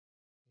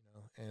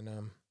And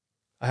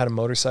I had a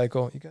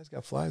motorcycle. You guys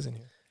got flies in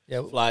here.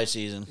 Yeah, fly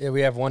season. Yeah,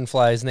 we have one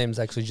fly. His name's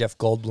actually Jeff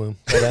Goldblum.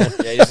 But,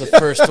 yeah, he's the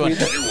first one. You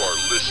are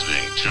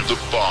listening to the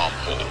Bomb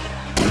Hole.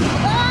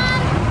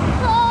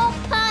 Bomb Hole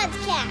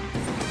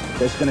Podcast.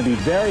 It's going to be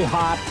very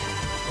hot.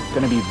 It's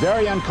going to be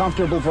very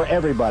uncomfortable for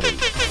everybody. The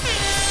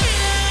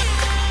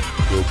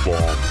Bomb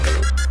Hole.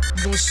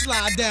 You're going to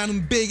slide down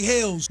them big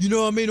hills, you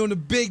know what I mean, on the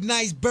big,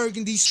 nice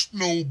burgundy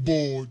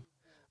snowboard.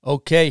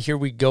 Okay, here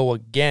we go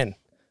again.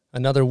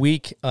 Another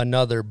week,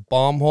 another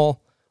bomb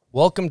hole.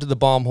 Welcome to the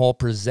Bomb Hole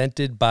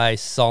presented by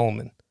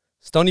Solomon.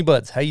 Stony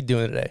Buds, how you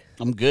doing today?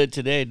 I'm good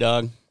today,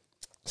 dog.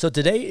 So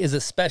today is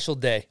a special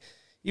day.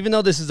 Even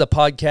though this is a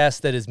podcast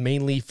that is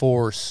mainly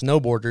for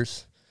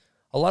snowboarders,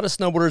 a lot of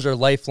snowboarders are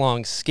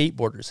lifelong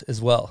skateboarders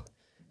as well.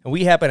 And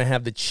we happen to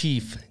have the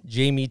chief,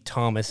 Jamie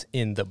Thomas,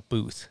 in the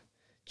booth.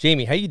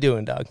 Jamie, how you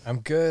doing, dog?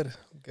 I'm good.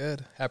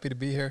 Good. Happy to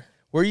be here.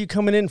 Where are you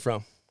coming in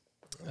from?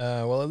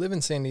 Well, I live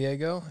in San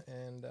Diego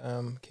and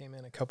came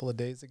in a couple of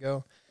days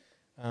ago.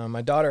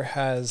 My daughter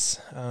has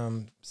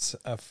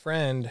a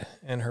friend,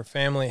 and her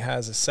family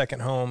has a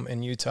second home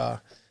in Utah.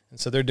 And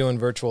so they're doing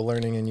virtual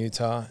learning in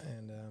Utah.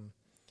 And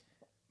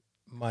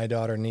my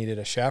daughter needed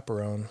a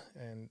chaperone,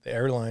 and the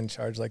airline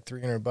charged like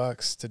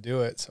 $300 to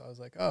do it. So I was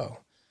like, oh,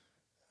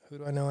 who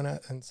do I know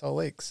in Salt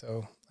Lake?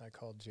 So I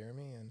called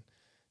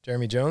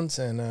Jeremy Jones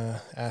and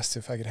asked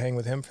if I could hang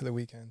with him for the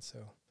weekend.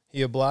 So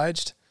he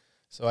obliged.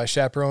 So I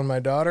chaperoned my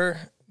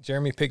daughter.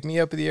 Jeremy picked me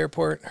up at the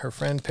airport. Her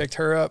friend picked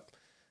her up.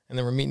 And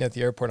then we're meeting at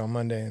the airport on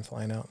Monday and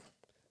flying out.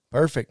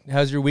 Perfect.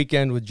 How's your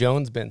weekend with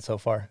Jones been so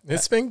far?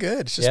 It's been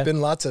good. It's just been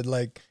lots of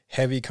like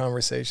heavy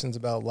conversations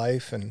about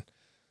life and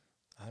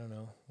I don't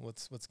know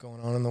what's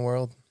going on in the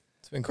world.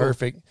 It's been cool.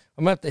 Perfect.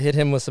 I'm going to have to hit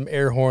him with some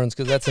air horns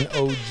because that's an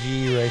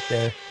OG right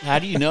there. How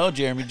do you know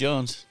Jeremy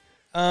Jones?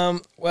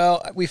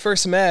 Well, we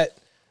first met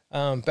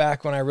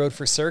back when I rode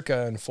for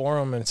Circa, and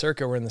Forum and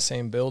Circa were in the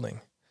same building.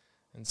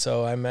 And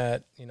so I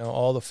met,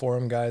 all the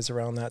Forum guys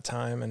around that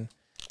time, and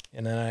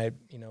then I,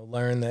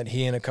 learned that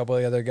he and a couple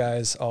of the other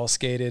guys all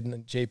skated,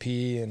 and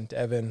JP and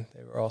Devin,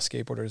 they were all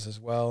skateboarders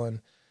as well.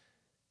 And,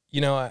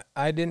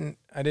 I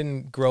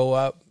didn't grow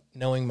up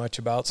knowing much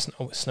about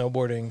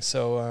snowboarding.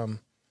 So,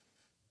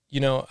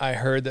 I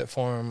heard that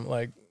Forum,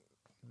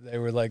 they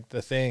were like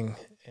the thing,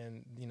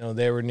 and,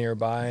 they were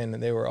nearby, and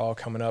they were all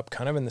coming up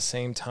kind of in the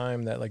same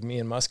time that like me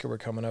and Musker were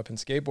coming up in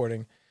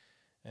skateboarding.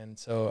 And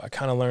so I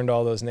kind of learned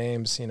all those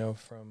names,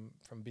 from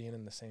being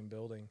in the same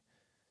building.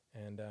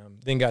 And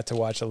then got to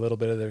watch a little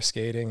bit of their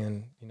skating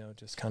and,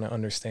 just kind of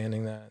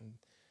understanding that and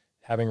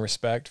having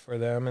respect for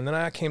them. And then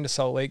I came to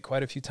Salt Lake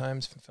quite a few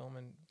times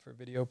filming for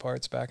video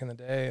parts back in the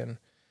day, and,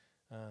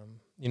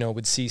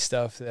 would see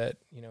stuff that,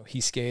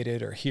 he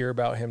skated or hear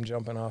about him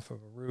jumping off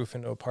of a roof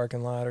into a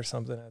parking lot or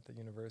something at the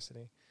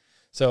university.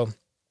 So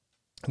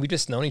we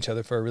just known each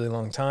other for a really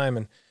long time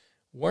and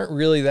weren't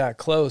really that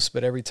close,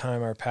 but every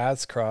time our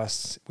paths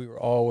crossed, we were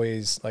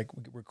always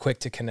we're quick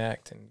to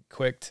connect and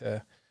quick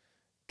to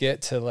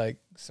get to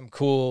some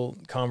cool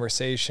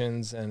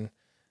conversations. And,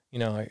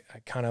 I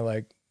kind of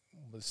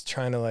was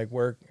trying to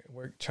work,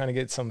 trying to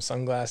get some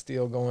sunglass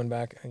deal going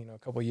back, a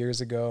couple of years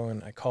ago.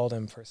 And I called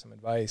him for some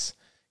advice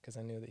because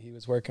I knew that he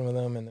was working with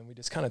them. And then we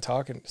just kind of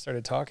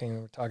started talking,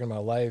 and we're talking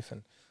about life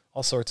and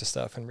all sorts of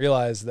stuff, and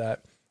realized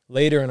that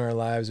later in our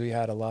lives, we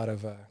had a lot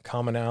of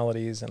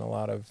commonalities and a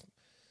lot of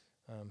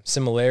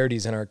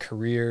similarities in our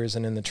careers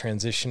and in the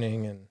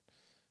transitioning, and,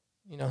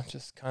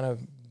 just kind of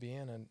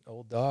being an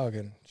old dog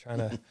and trying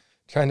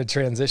to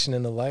transition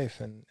into life.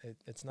 And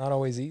it's not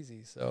always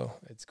easy. So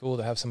it's cool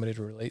to have somebody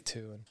to relate to.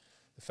 And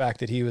the fact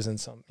that he was in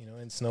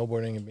in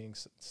snowboarding and being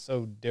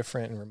so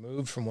different and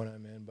removed from what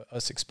I'm in, but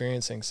us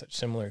experiencing such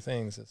similar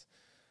things is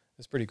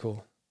pretty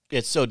cool.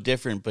 It's so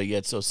different, but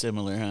yet so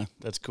similar, huh?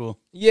 That's cool.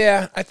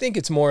 Yeah. I think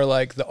it's more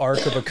like the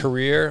arc of a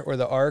career, or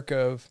the arc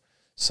of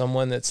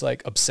someone that's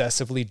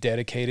obsessively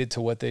dedicated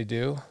to what they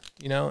do,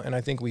 and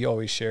I think we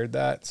always shared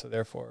that. So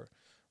therefore,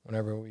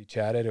 whenever we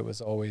chatted, it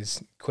was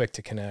always quick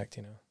to connect,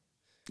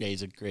 Yeah,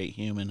 he's a great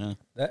human,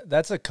 huh?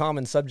 That's a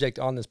common subject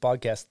on this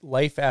podcast,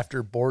 life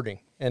after boarding.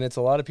 And it's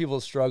a lot of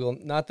people's struggle,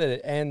 not that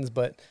it ends,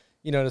 but,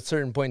 at a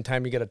certain point in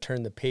time, you got to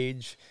turn the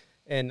page.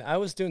 And I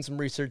was doing some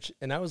research,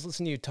 and I was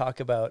listening to you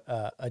talk about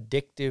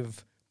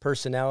addictive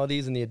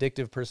personalities and the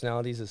addictive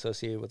personalities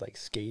associated with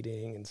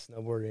skating and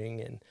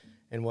snowboarding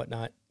and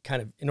whatnot.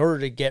 Kind of in order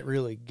to get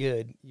really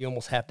good, you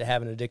almost have to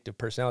have an addictive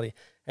personality,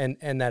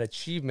 and that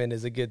achievement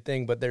is a good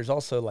thing, but there's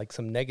also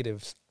some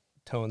negative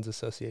tones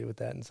associated with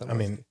that in some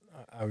ways.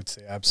 I would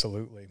say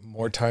absolutely.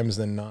 More times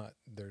than not,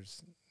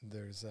 there's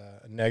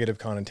a negative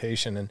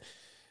connotation. And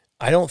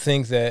I don't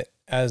think that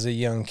as a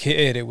young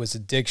kid it was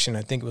addiction.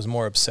 I think it was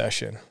more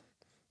obsession,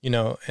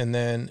 and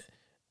then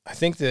I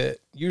think that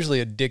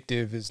usually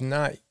addictive is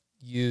not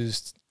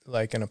used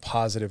in a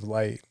positive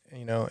light,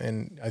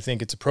 and I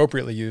think it's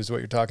appropriately used, what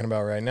you're talking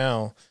about right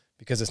now,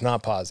 because it's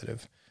not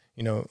positive.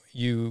 You're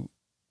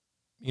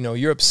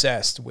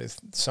obsessed with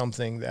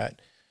something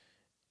that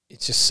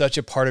it's just such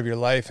a part of your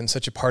life and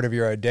such a part of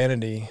your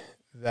identity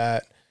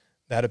that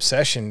that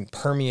obsession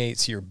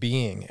permeates your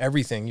being,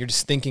 everything. You're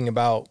just thinking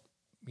about,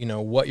 you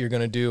know, what you're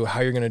going to do,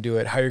 how you're going to do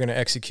it, how you're going to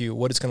execute,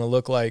 what it's going to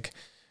look like,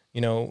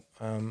 and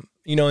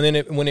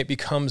then when it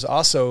becomes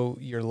also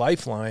your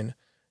lifeline,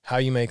 how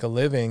you make a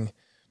living,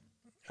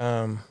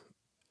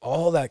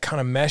 all that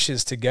kind of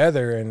meshes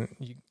together,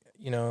 and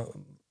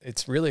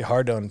it's really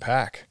hard to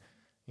unpack,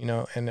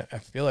 and I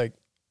feel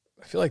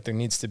like there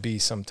needs to be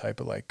some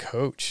type of like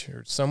coach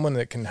or someone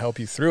that can help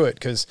you through it.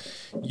 'Cause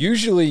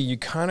usually you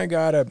kind of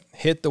got to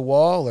hit the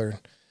wall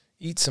or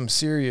eat some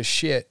serious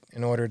shit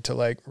in order to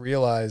like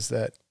realize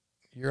that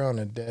you're on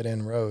a dead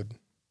end road.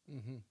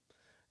 Mm-hmm.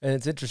 And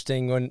it's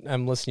interesting when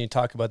I'm listening to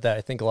you talk about that.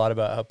 I think a lot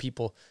about how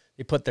people,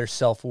 they put their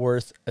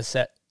self-worth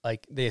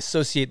like they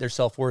associate their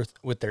self-worth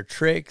with their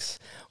tricks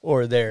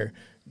or their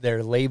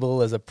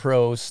label as a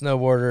pro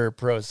snowboarder or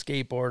pro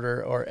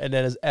skateboarder, and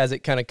then as it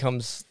kind of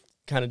comes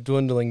kind of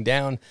dwindling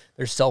down,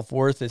 their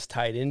self-worth is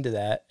tied into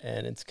that.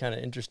 And it's kind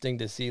of interesting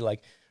to see,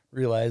 like,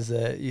 realize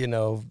that,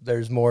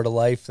 there's more to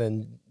life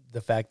than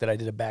the fact that I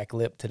did a back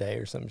lip today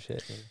or some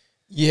shit.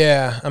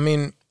 Yeah. I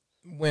mean,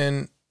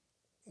 when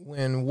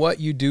what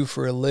you do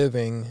for a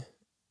living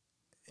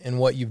and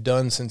what you've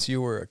done since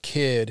you were a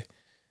kid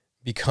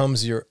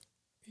becomes the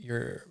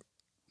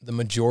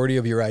majority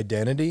of your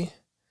identity,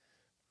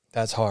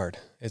 that's hard.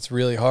 It's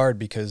really hard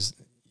because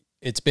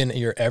it's been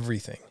your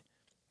everything.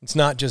 It's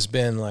not just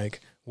been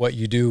like what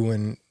you do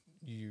when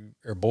you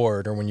are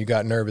bored or when you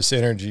got nervous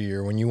energy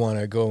or when you want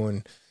to go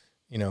and,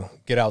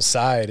 get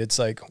outside. It's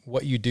like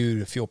what you do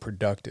to feel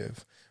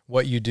productive,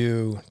 what you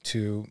do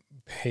to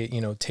pay,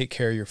 take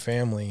care of your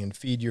family and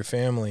feed your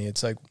family.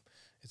 It's like,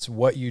 it's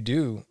what you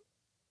do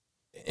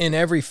in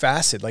every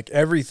facet, like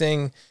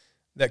everything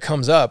that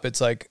comes up.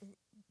 It's like,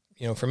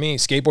 for me,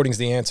 skateboarding is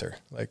the answer.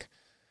 Like,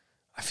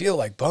 I feel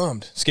like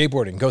bummed.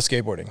 Skateboarding, go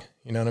skateboarding.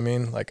 You know what I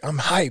mean? Like, I'm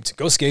hyped,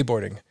 go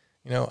skateboarding.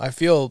 I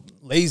feel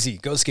lazy,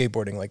 go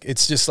skateboarding. Like,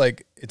 it's just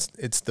like,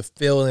 it's the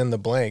fill in the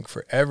blank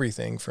for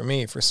everything for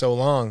me for so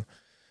long.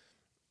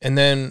 And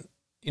then,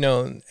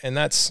 and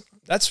that's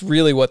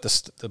really what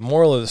the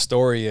moral of the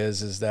story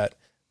is that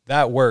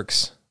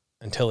works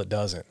until it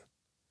doesn't.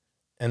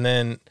 And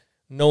then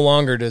no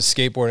longer does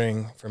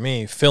skateboarding for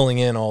me filling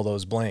in all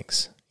those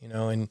blanks,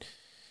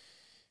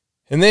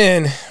 and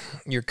then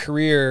your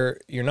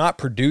career, you're not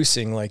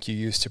producing like you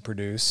used to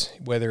produce,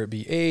 whether it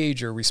be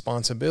age or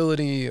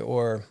responsibility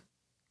or,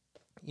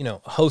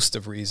 a host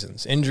of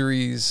reasons,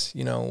 injuries,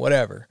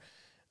 whatever.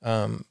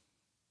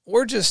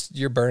 Or just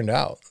you're burned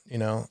out,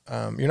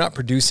 you're not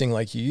producing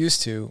like you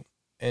used to.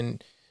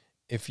 And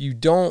if you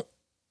don't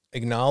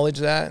acknowledge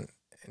that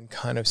and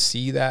kind of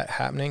see that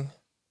happening,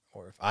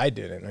 or if I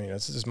didn't,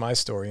 this is my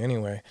story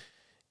anyway,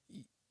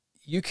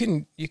 you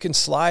can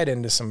slide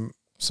into some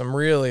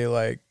really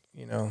like,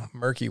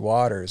 murky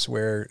waters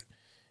where,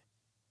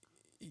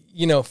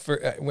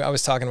 I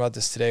was talking about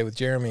this today with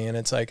Jeremy, and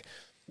it's like,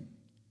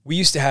 we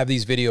used to have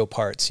these video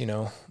parts,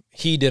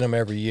 he did them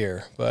every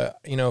year, but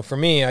for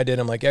me, I did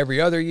them like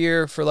every other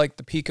year for like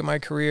the peak of my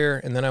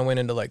career. And then I went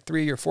into like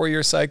 3 or 4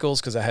 year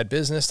cycles because I had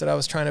business that I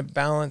was trying to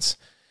balance.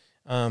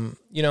 And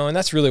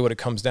that's really what it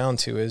comes down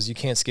to is you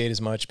can't skate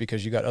as much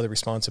because you got other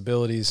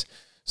responsibilities.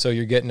 So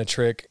you're getting a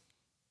trick,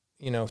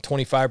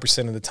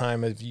 25% of the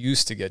time I've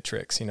used to get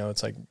tricks,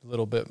 it's like a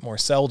little bit more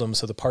seldom.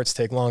 So the parts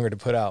take longer to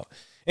put out.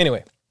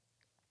 Anyway,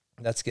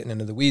 that's getting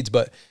into the weeds,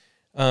 but,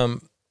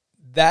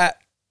 that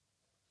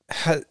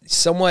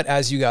somewhat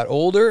as you got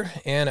older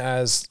and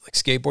as like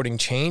skateboarding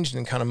changed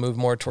and kind of moved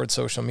more towards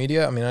social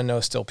media. I mean, I know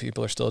still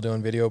people are still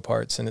doing video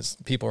parts and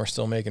people are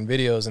still making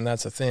videos, and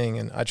that's a thing.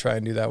 And I try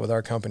and do that with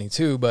our company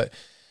too, but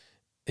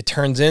it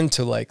turns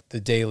into like the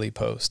daily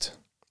post,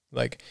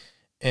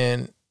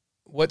 and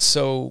what's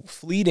so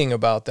fleeting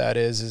about that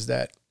is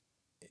that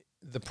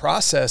the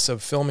process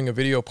of filming a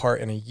video part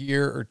in a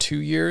year or 2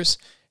 years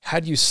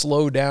had you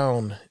slow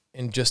down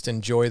and just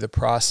enjoy the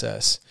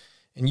process.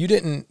 And you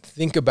didn't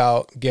think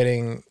about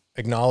getting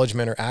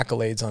acknowledgement or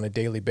accolades on a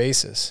daily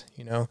basis.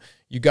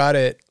 You got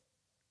it,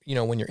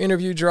 when your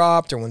interview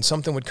dropped or when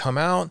something would come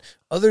out.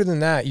 Other than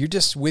that, you're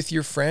just with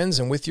your friends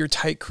and with your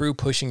tight crew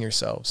pushing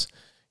yourselves.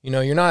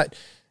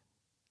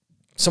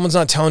 Someone's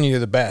not telling you you're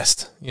the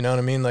best. You know what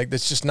I mean? Like,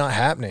 that's just not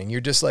happening. You're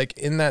just like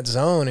in that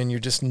zone and you're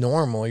just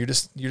normal. You're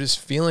just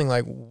feeling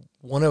like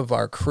one of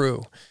our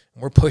crew.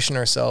 We're pushing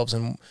ourselves,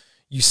 and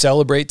you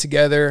celebrate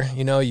together,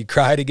 you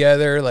cry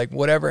together, like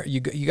whatever, you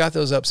got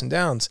those ups and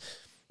downs.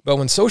 But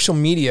when social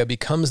media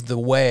becomes the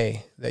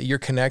way that you're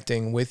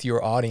connecting with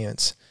your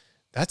audience,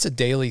 that's a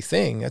daily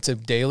thing. That's a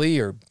daily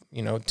or,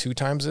 2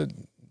 times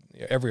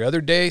every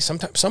other day,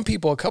 sometimes some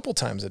people a couple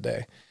times a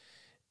day.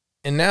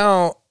 And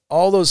now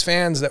all those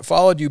fans that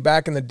followed you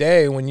back in the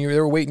day when they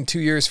were waiting 2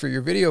 years for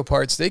your video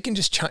parts, they can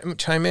just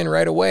chime in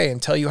right away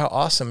and tell you how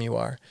awesome you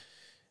are.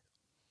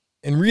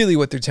 And really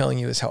what they're telling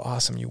you is how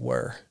awesome you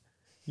were.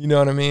 You know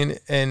what I mean?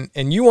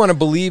 And you want to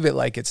believe it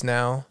like it's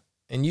now,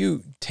 and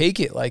you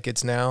take it like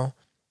it's now,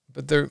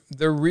 but they're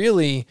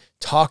really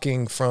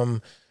talking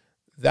from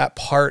that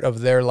part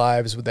of their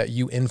lives that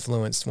you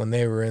influenced when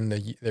they were in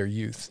their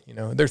youth.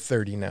 They're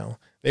 30 now.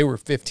 they were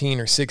 15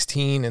 or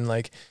 16 and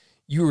like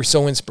you were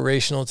so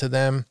inspirational to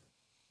them,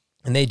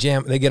 and they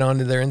get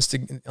onto their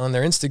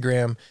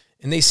Instagram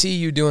and they see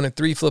you doing a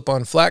 3-flip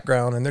on flat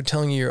ground and they're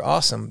telling you you're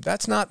awesome.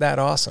 That's not that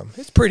awesome.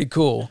 It's pretty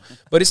cool,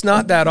 but it's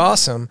not that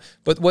awesome.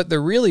 But what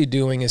they're really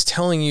doing is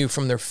telling you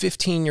from their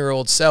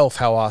 15-year-old self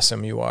how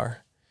awesome you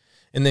are.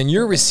 And then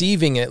you're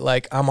receiving it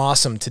like, I'm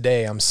awesome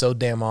today. I'm so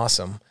damn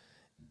awesome.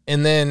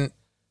 And then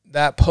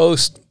that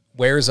post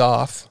wears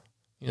off,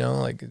 you know,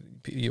 like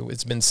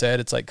it's been said,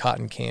 it's like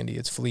cotton candy.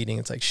 It's fleeting.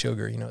 It's like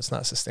sugar, you know, it's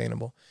not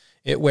sustainable.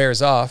 It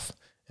wears off.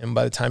 And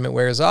by the time it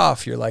wears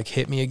off, you're like,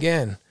 hit me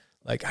again.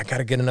 Like, I got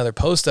to get another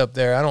post up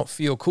there. I don't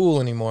feel cool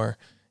anymore,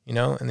 you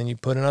know? And then you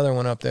put another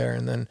one up there.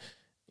 And then,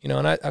 you know,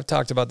 and I've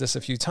talked about this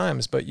a few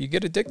times, but you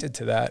get addicted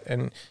to that.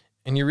 And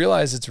you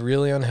realize it's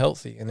really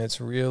unhealthy and it's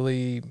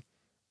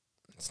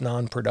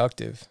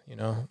non-productive, you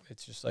know?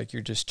 It's just like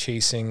you're just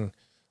chasing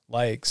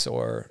likes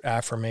or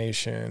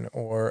affirmation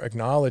or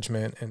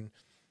acknowledgement, and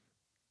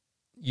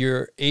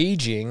you're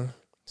aging.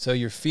 So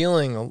you're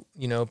feeling,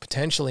 you know,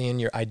 potentially in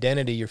your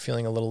identity, you're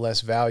feeling a little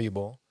less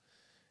valuable.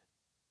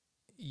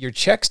 Your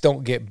checks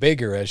don't get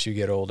bigger as you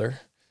get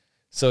older.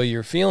 So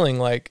you're feeling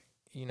like,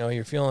 you know,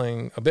 you're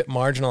feeling a bit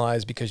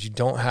marginalized because you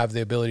don't have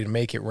the ability to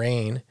make it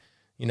rain.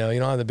 You know, you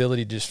don't have the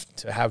ability just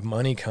to have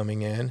money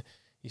coming in.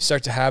 You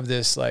start to have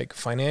this like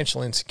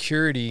financial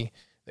insecurity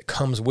that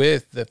comes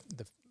with the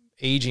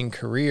aging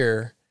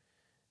career.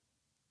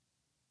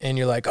 And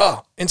you're like,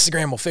 oh,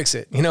 Instagram will fix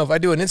it. You know, if I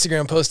do an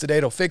Instagram post today,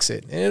 it'll fix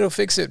it. And it'll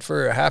fix it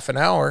for a half an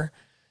hour,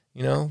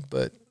 you know,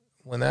 but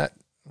when that,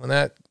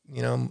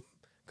 you know,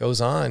 goes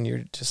on,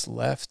 you're just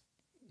left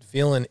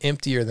feeling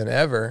emptier than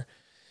ever.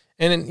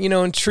 And, you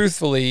know, and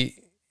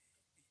truthfully,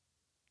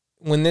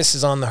 when this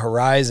is on the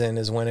horizon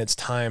is when it's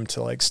time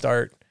to like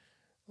start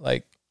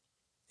like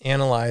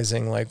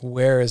analyzing, like,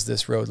 where is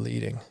this road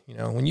leading? You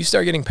know, when you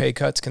start getting pay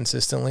cuts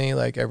consistently,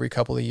 like every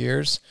couple of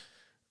years,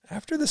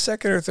 after the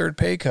second or third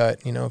pay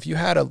cut, you know, if you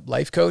had a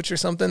life coach or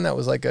something that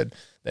was like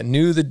that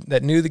knew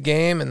the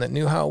game and that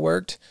knew how it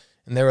worked,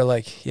 and they were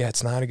like, yeah,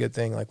 it's not a good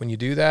thing. Like when you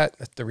do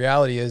that, the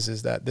reality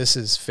is that this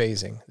is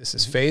phasing. This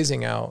is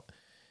phasing out.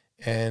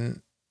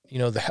 And, you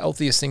know, the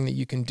healthiest thing that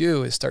you can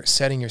do is start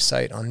setting your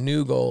sight on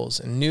new goals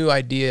and new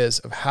ideas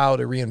of how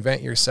to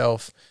reinvent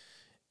yourself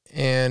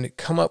and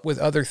come up with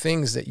other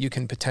things that you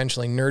can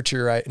potentially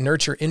nurture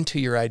into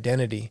your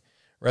identity,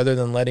 rather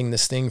than letting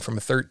this thing from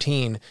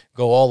 13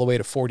 go all the way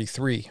to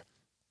 43.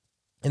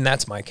 And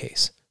that's my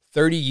case.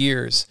 30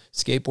 years,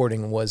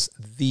 skateboarding was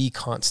the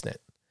constant.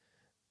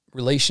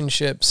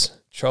 Relationships,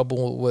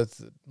 trouble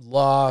with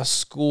law,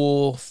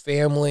 school,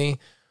 family,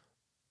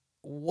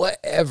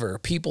 whatever.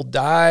 People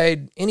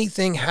died,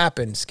 anything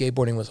happened,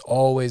 skateboarding was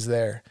always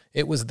there.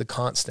 It was the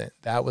constant.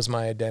 That was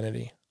my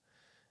identity.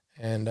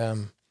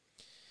 And,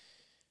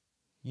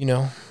 you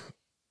know,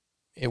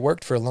 it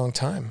worked for a long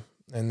time.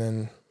 And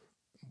then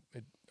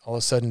it all of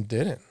a sudden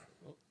didn't.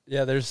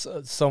 Yeah, there's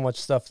so much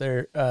stuff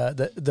there.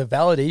 The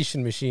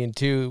validation machine,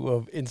 too,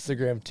 of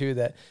Instagram, too,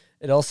 that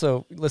it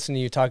also, listening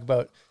to you talk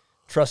about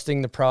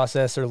trusting the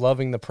process or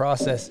loving the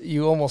process,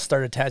 you almost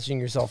start attaching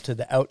yourself to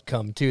the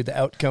outcome, too. The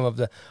outcome of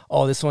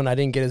this one, I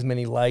didn't get as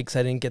many likes.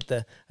 I didn't get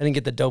the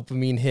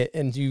dopamine hit,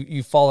 and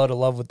you fall out of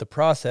love with the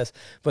process.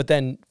 But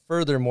then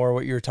furthermore,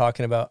 what you were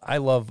talking about, I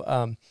love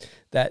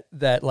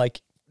that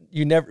like,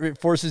 it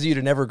forces you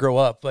to never grow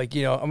up. Like,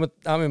 you know,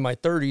 I'm in my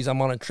 30s.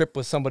 I'm on a trip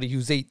with somebody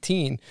who's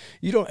 18.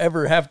 You don't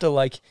ever have to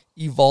like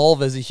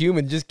evolve as a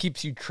human. It just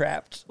keeps you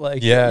trapped.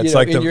 Like, yeah, it's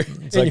like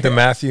the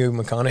Matthew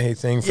McConaughey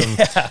thing from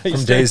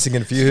Dazed and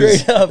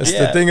Confused. It's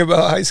the thing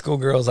about high school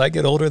girls. I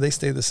get older, they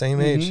stay the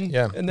same age.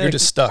 Yeah, and you're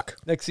just stuck.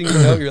 Next thing you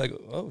know, you're like,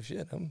 oh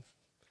shit,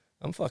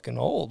 I'm fucking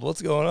old.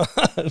 What's going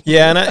on?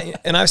 Yeah,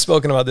 and I've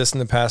spoken about this in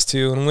the past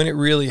too. And when it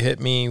really hit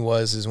me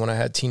is when I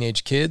had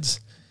teenage kids,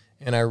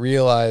 and I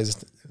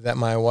realized that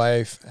my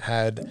wife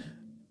had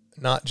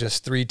not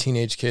just 3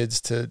 teenage kids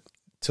to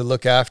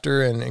look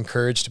after and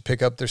encourage to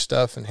pick up their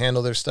stuff and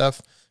handle their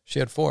stuff. She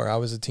had 4. I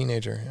was a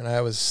teenager, and I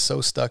was so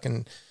stuck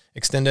in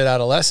extended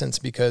adolescence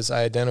because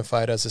I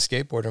identified as a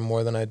skateboarder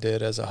more than I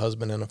did as a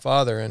husband and a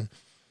father. And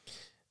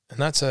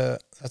that's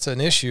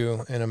an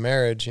issue in a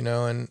marriage, you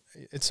know, and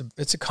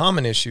it's a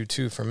common issue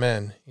too for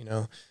men, you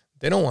know.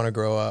 They don't want to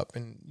grow up,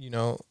 and, you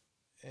know,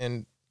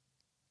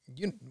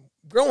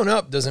 growing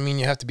up doesn't mean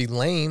you have to be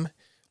lame,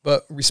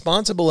 but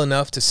responsible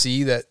enough to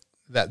see that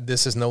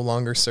this is no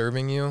longer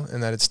serving you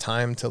and that it's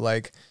time to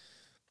like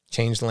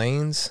change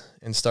lanes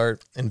and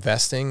start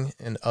investing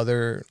in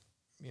other,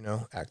 you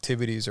know,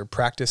 activities or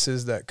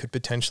practices that could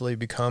potentially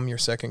become your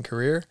second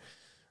career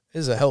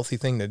is a healthy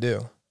thing to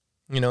do,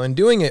 you know, and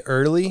doing it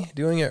early,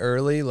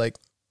 like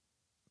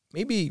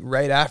maybe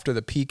right after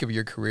the peak of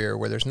your career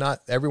where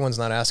everyone's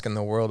not asking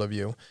the world of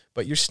you,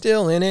 but you're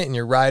still in it and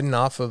you're riding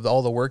off of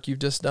all the work you've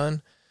just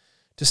done.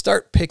 To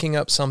start picking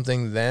up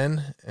something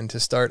then and to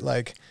start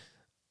like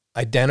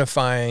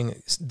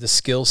identifying the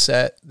skill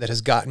set that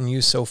has gotten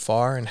you so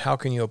far and how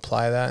can you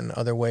apply that in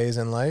other ways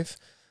in life,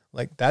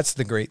 like that's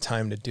the great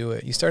time to do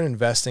it. You start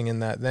investing in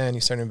that then.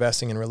 You start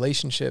investing in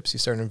relationships. You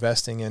start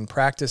investing in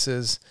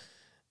practices.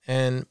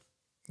 And,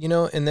 you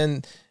know, and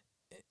then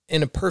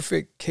in a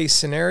perfect case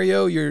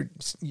scenario, your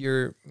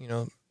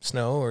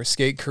snow or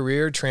skate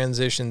career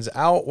transitions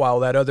out while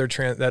that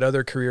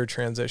other career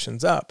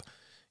transitions up,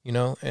 you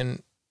know,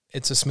 and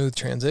it's a smooth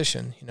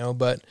transition, you know.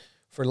 But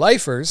for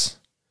lifers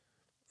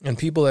and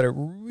people that are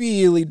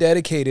really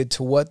dedicated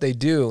to what they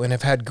do and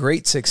have had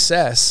great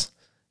success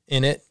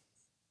in it,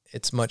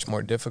 it's much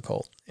more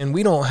difficult. And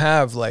we don't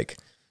have, like,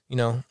 you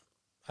know,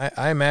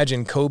 I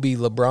imagine Kobe,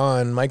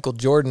 LeBron, Michael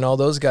Jordan, all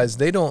those guys,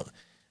 they don't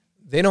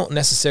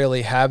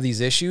necessarily have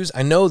these issues.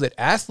 I know that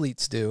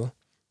athletes do,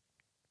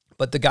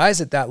 but the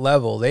guys at that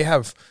level, they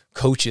have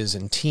coaches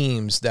and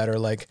teams that are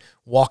like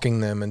walking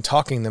them and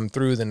talking them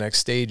through the next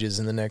stages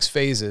and the next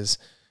phases,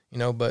 you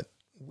know. But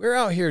we're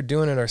out here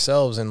doing it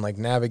ourselves and like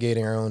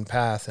navigating our own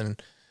path.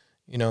 And,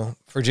 you know,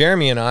 for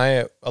Jeremy and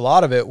I, a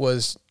lot of it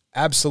was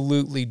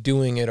absolutely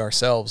doing it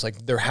ourselves.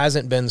 Like, there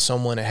hasn't been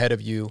someone ahead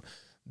of you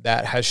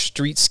that has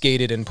street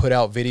skated and put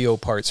out video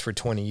parts for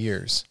 20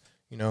 years.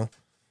 You know,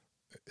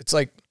 it's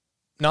like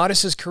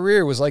Nodis's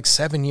career was like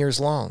 7 years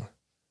long.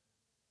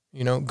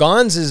 You know,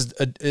 Gons is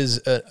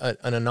an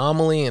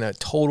anomaly, and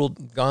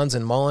Gons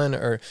and Mullen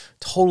are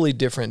totally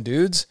different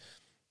dudes,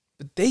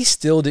 but they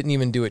still didn't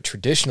even do it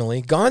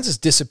traditionally. Gons has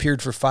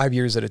disappeared for 5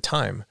 years at a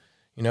time.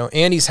 You know,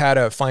 Andy's had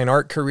a fine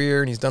art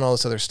career and he's done all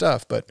this other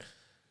stuff, but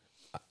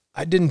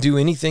I didn't do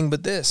anything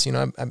but this. You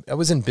know, I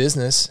was in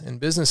business, and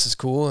business is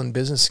cool, and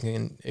business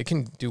can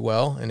do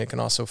well, and it can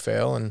also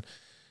fail. And,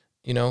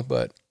 you know,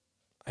 but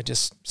I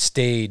just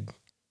stayed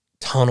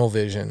tunnel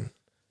vision.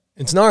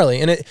 It's gnarly.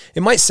 And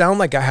it might sound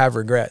like I have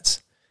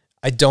regrets.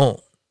 I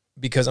don't,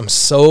 because I'm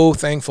so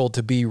thankful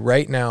to be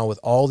right now with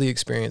all the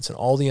experience and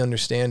all the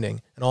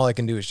understanding, and all I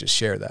can do is just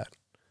share that.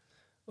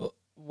 Well,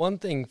 one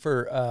thing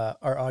for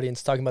our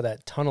audience, talking about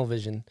that tunnel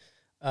vision,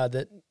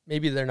 that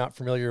maybe they're not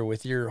familiar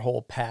with your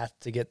whole path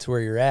to get to where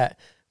you're at,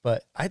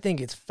 but I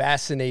think it's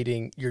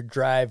fascinating, your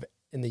drive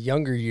in the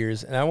younger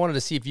years. And I wanted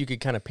to see if you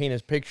could kind of paint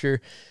a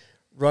picture,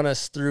 run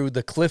us through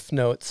the cliff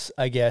notes,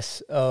 I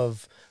guess,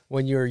 of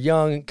when you were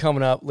young,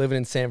 coming up, living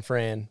in San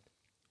Fran,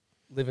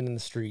 living in the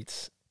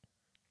streets,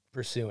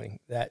 pursuing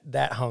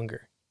that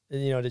hunger,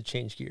 you know, to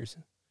change gears.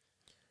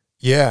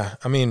 Yeah.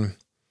 I mean,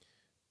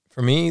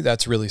 for me,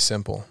 that's really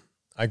simple.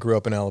 I grew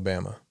up in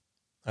Alabama.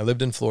 I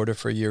lived in Florida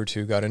for a year or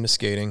two, got into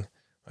skating.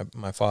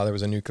 My father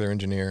was a nuclear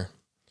engineer,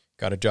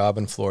 got a job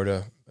in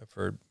Florida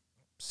for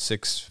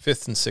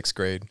fifth and sixth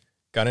grade,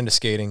 got into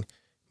skating,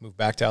 moved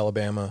back to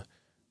Alabama.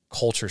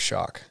 Culture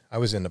shock. I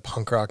was into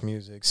punk rock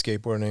music,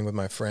 skateboarding with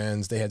my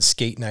friends. They had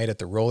skate night at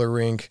the roller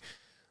rink.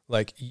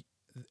 Like,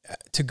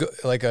 to go,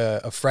 like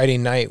a Friday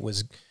night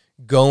was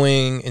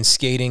going and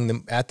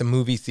skating at the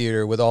movie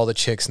theater with all the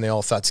chicks, and they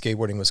all thought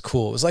skateboarding was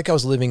cool. It was like I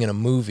was living in a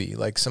movie,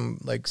 like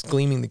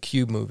Gleaming the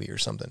Cube movie or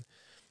something.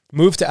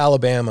 Moved to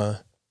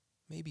Alabama,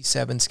 maybe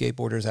 7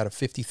 skateboarders out of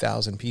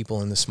 50,000 people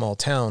in this small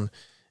town,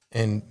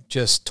 and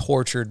just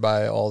tortured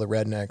by all the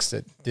rednecks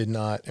that did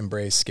not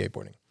embrace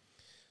skateboarding.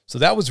 So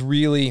that was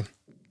really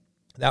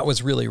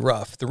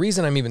rough. The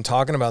reason I'm even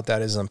talking about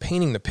that is I'm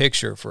painting the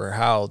picture for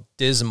how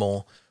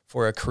dismal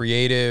for a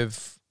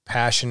creative,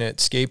 passionate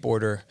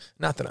skateboarder.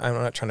 Not that I'm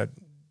not trying to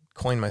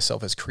coin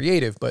myself as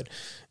creative, but,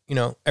 you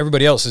know,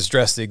 everybody else is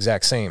dressed the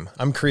exact same.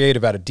 I'm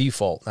creative out of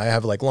default. I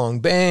have like long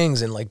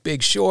bangs and like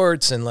big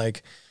shorts and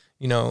like,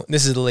 you know,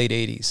 this is the late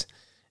 80s.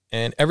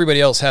 And everybody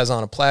else has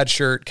on a plaid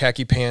shirt,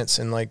 khaki pants,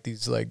 and like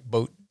these like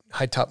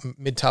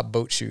mid-top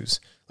boat shoes.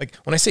 Like,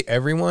 when I say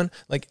everyone,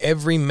 like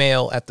every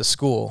male at the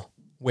school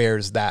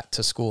wears that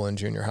to school in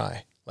junior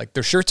high. Like,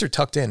 their shirts are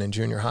tucked in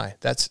junior high.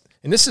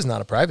 And this is not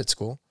a private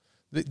school.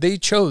 They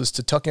chose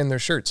to tuck in their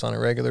shirts on a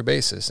regular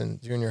basis in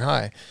junior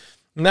high.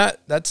 And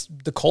that's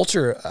the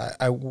culture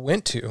I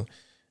went to.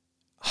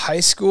 High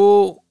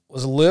school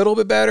was a little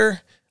bit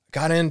better.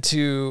 Got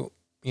into,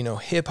 you know,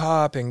 hip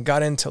hop, and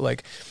got into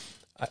like,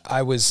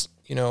 I was,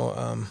 you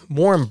know,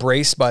 more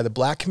embraced by the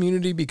black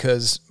community,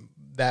 because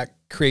that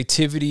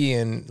creativity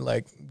and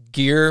like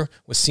gear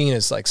was seen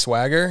as like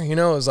swagger. You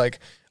know, it was like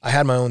I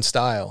had my own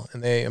style,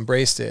 and they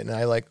embraced it. And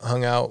I like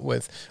hung out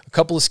with a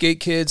couple of skate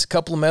kids, a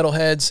couple of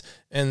metalheads,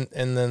 and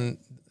then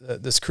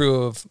this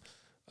crew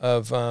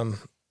of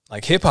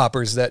like hip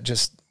hoppers that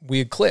just, we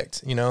had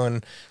clicked, you know,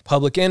 and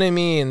Public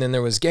Enemy, and then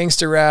there was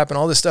gangster rap and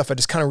all this stuff. I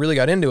just kind of really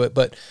got into it.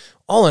 But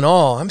all in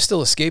all, I'm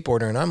still a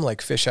skateboarder, and I'm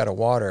like fish out of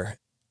water.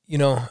 You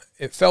know,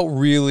 it felt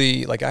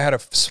really like we had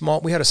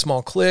a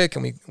small clique,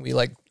 and we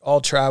like all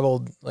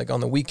traveled like on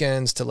the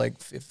weekends to like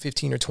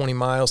 15 or 20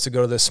 miles to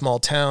go to this small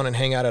town and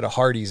hang out at a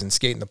Hardee's and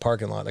skate in the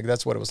parking lot. Like,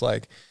 that's what it was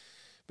like.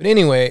 But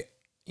anyway,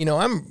 you know,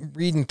 I'm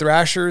reading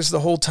Thrashers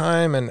the whole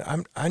time,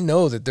 and I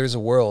know that there's a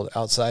world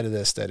outside of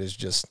this that is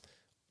just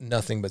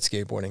nothing but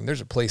skateboarding.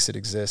 There's a place that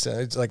exists.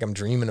 It's like I'm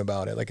dreaming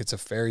about it, like it's a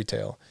fairy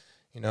tale,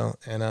 you know.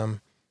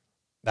 And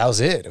that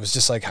was it. It was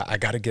just like, I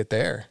got to get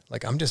there.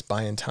 Like, I'm just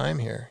buying time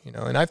here, you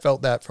know. And I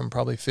felt that from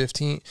probably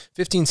 15,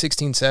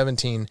 16,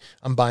 17.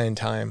 I'm buying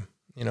time,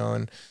 you know,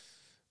 and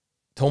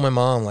told my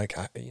mom, like,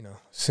 as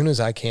soon as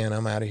I can,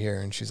 I'm out of here.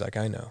 And she's like,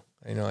 I know.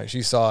 Like,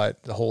 she saw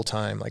it the whole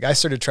time. Like, I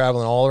started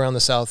traveling all around the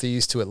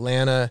Southeast to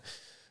Atlanta,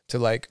 to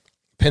like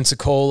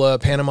Pensacola,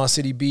 Panama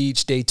City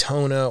Beach,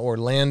 Daytona,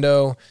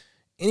 Orlando.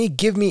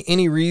 Give me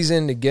any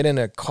reason to get in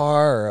a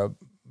car or a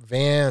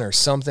van or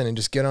something and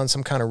just get on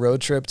some kind of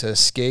road trip to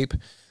escape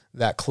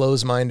that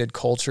closed-minded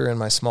culture in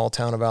my small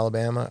town of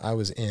Alabama. I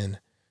was in,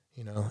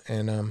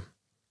 and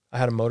I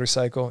had a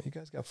motorcycle. You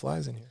guys got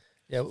flies in here.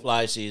 Yeah,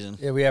 fly season.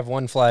 Yeah, we have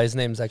one fly. His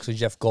name's actually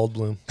Jeff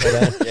Goldblum.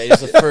 But, yeah,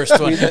 he's the first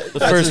one. The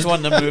first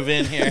one to move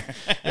in here.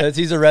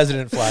 He's a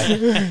resident fly.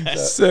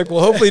 Sick. Well,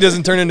 hopefully he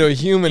doesn't turn into a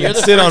human and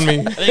sit on me.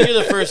 I think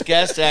you're the first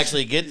guest to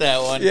actually get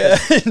that one. Yeah.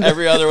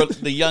 Every other one,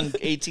 the young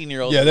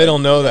 18-year-old. Yeah, they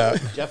don't know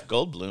that. Jeff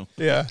Goldblum.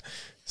 Yeah.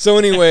 So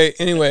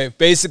anyway,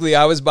 basically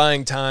I was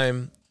buying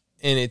time,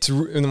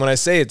 and when I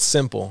say it's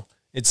simple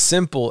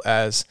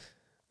as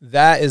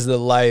that is the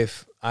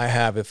life I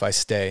have if I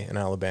stay in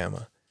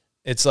Alabama.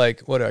 It's like,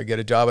 what do I get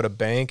a job at a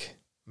bank,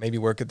 maybe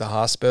work at the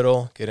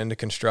hospital, get into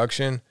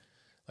construction?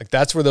 Like,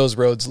 that's where those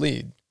roads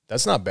lead.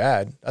 That's not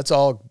bad. That's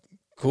all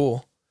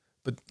cool.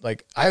 But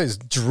like, I was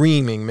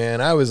dreaming,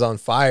 man. I was on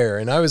fire,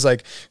 and I was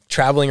like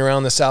traveling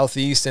around the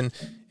Southeast. And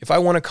if I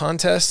won a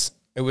contest,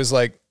 it was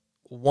like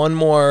one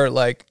more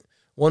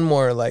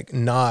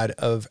nod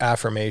of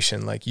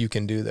affirmation. Like, you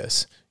can do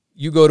this.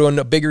 You go to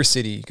a bigger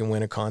city, you can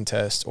win a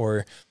contest,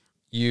 or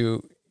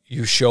you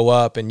show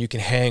up and you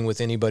can hang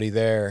with anybody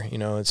there,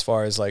 as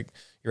far as like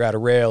you're at a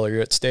rail or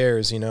you're at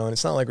stairs, and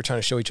it's not like we're trying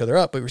to show each other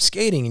up, but we're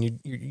skating and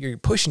you're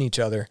pushing each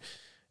other.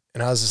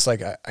 And I was just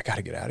like, I got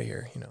to get out of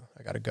here.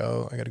 I got to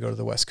go to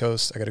the West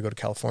Coast. I got to go to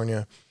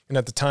California. And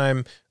at the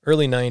time,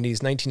 early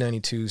 90s,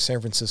 1992,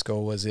 San Francisco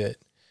was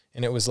it.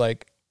 And it was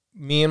like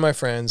me and my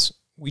friends,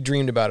 we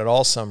dreamed about it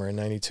all summer in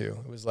 92.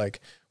 It was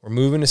like, we're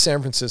moving to San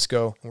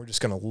Francisco and we're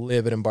just going to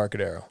live at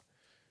Embarcadero.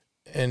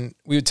 And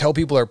we would tell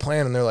people our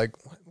plan, and they're like,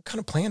 what kind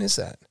of plan is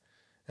that?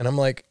 And I'm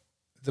like,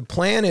 the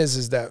plan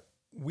is that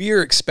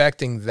we're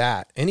expecting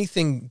that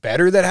anything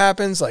better that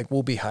happens, like,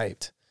 we'll be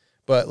hyped.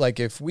 But like,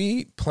 if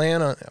we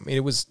plan on,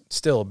 it was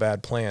still a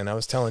bad plan. I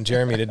was telling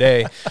Jeremy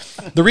today,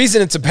 the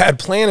reason it's a bad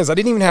plan is I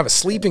didn't even have a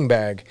sleeping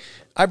bag.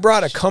 I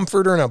brought a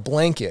comforter and a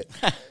blanket.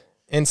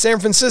 In San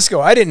Francisco,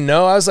 I didn't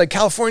know. I was like,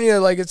 California,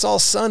 like, it's all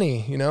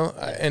sunny,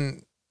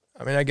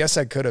 and I guess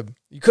you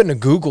couldn't have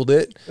Googled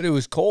it. But it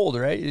was cold,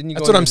 right?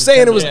 That's what I'm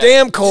saying. It was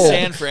damn cold.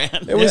 San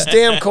Fran. It was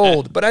damn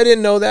cold. But I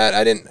didn't know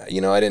that.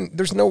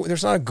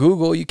 There's not a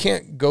Google. You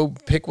can't go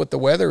pick what the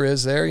weather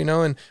is there,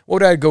 and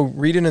what would I go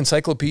read an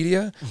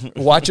encyclopedia,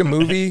 watch a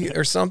movie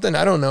or something?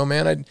 I don't know,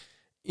 man.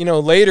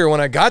 Later when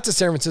I got to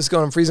San Francisco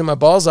and I'm freezing my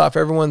balls off,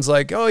 everyone's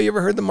like, oh, you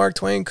ever heard the Mark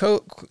Twain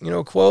quote,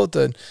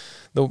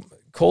 the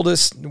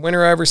coldest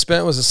winter I ever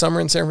spent was a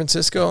summer in San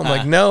Francisco? I'm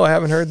like, no, I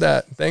haven't heard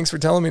that. Thanks for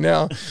telling me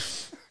now.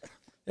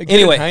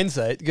 Anyway,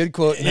 hindsight, good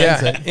quote.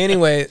 Hindsight.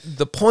 Anyway,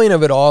 the point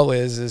of it all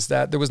is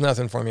that there was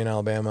nothing for me in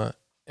Alabama,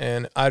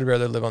 and I'd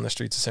rather live on the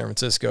streets of San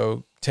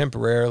Francisco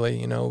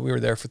temporarily. We were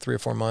there for 3 or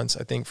 4 months,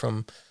 I think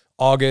from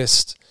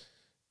August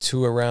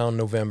to around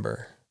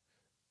November.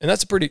 And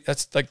that's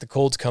like the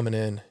cold's coming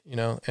in,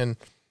 and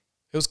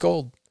it was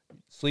cold.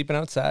 Sleeping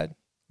outside.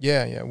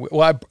 Yeah.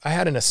 Well, I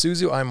had an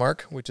Isuzu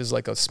iMark, which is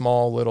like a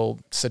small little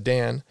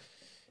sedan,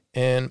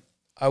 and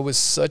I was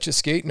such a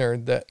skate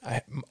nerd that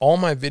all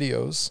my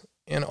videos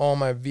and all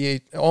my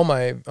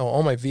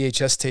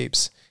VHS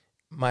tapes,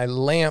 my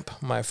lamp,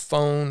 my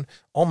phone,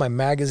 all my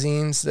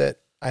magazines that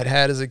I'd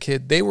had as a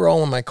kid, they were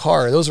all in my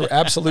car. Those were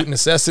absolute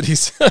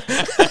necessities.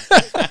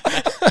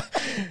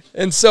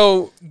 And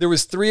so there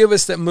was 3 of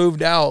us that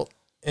moved out,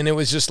 and it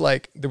was just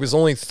like there was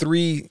only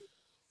 3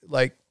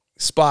 like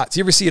spots.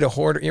 You ever seen a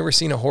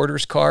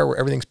hoarder's car where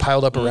everything's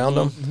piled up around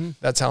them? Mm-hmm.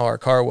 That's how our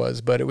car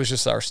was, but it was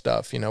just our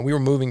stuff. We were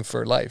moving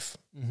for life,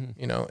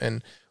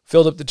 and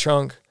filled up the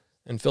trunk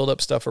and filled up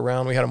stuff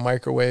around. We had a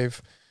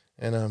microwave,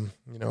 and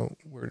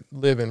we're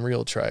living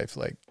real trife.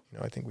 Like,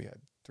 I think we had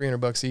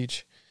 $300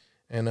 each,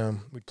 and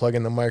we'd plug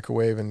in the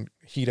microwave and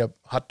heat up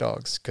hot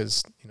dogs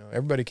because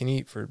everybody can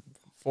eat for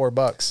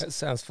 $4. That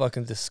sounds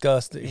fucking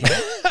disgusting.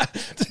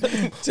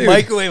 Dude,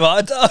 microwave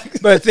hot dogs.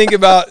 But think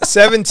about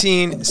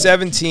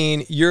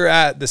 17, you're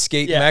at the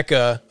skate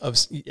mecca of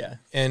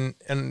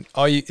and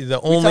all you We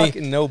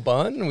talking no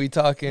bun? We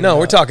talking No,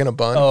 we're talking a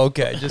bun. Oh,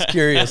 okay. Just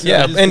curious.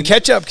 Yeah, and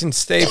ketchup can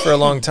stay for a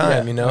long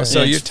time, Right.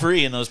 So it's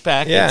free in those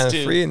packets too.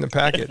 Yeah, free in the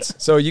packets.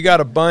 So you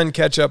got a bun,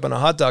 ketchup, and a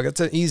hot dog.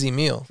 It's an easy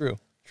meal. True.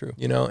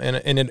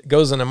 And it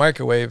goes in a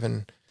microwave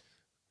and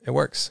it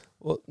works.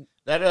 Well,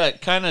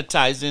 that kind of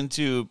ties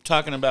into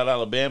talking about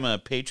Alabama. A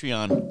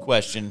Patreon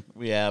question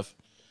we have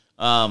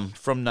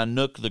from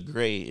Nanook the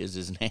Gray is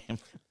his name.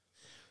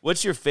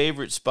 What's your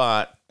favorite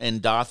spot in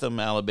Dothan,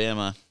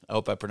 Alabama? I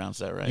hope I pronounced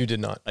that right. You did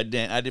not.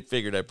 I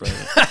figured I probably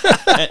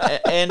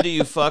and do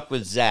you fuck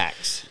with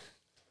Zach's?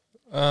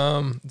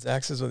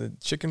 Zach's is with a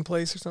chicken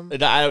place or something.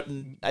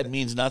 That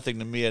means nothing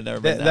to me. I've never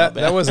been that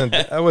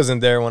I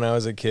wasn't there when I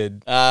was a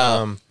kid.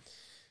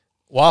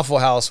 Waffle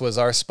House was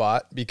our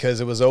spot because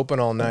it was open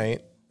all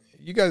night.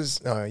 You guys,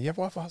 you have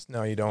Waffle House?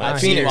 No, you don't. I've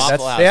seen Phoenix.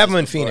 Waffle They have Houses them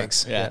in before.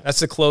 Phoenix. Yeah. That's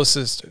the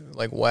closest,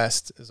 like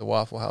west is a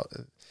Waffle House.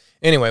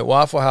 Anyway,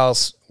 Waffle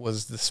House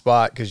was the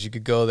spot because you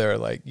could go there,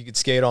 like you could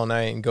skate all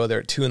night and go there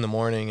at 2 a.m.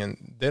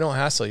 and they don't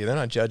hassle you. They're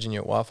not judging you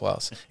at Waffle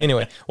House.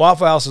 Anyway,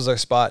 Waffle House was our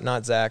spot,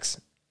 not Zach's,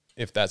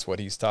 if that's what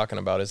he's talking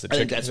about, is the I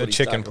think chicken, that's the what he's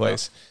chicken talking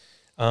place.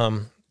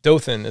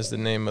 Dothan is the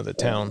name of the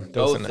town.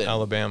 Dothan, Dothan.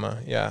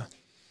 Alabama. Yeah.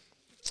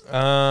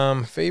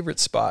 Favorite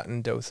spot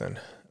in Dothan.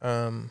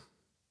 There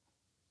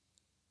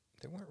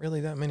weren't really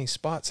that many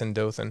spots in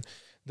Dothan.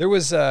 There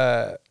was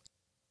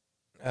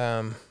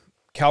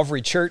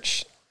Calvary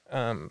Church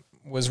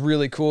was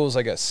really cool. It was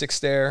like a 6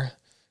 stair.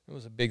 It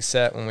was a big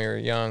set when we were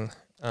young.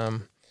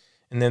 And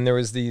then there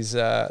was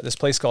this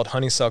place called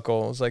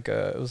Honeysuckle.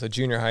 It was a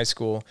junior high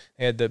school.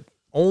 They had the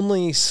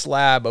only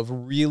slab of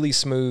really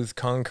smooth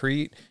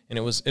concrete, and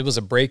it was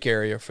a break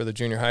area for the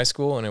junior high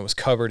school, and it was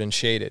covered and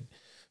shaded.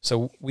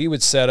 So we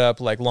would set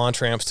up like launch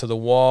ramps to the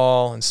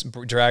wall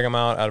and drag them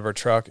out of our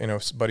truck,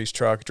 buddy's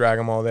truck, drag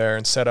them all there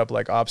and set up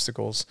like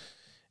obstacles.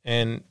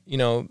 And,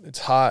 it's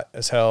hot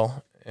as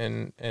hell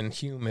and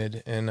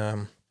humid in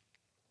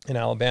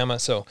Alabama.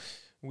 So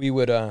we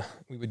would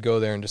go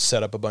there and just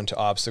set up a bunch of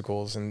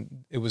obstacles,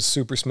 and it was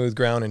super smooth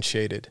ground and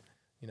shaded,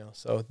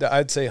 so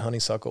I'd say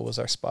Honeysuckle was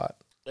our spot.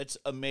 It's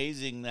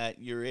amazing that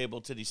you're able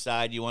to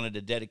decide you wanted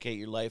to dedicate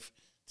your life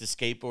to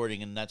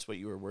skateboarding, and that's what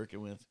you were working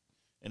with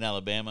in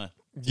Alabama.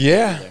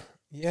 Yeah.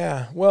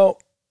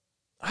 Well,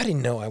 I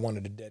didn't know I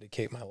wanted to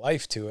dedicate my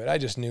life to it. I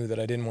just knew that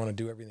I didn't want to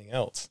do everything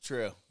else.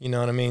 True. You know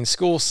what I mean?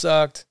 School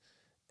sucked,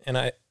 and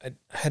I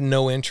had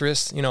no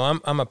interest.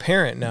 I'm a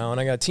parent now, and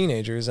I got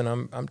teenagers, and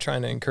I'm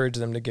trying to encourage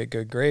them to get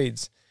good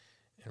grades.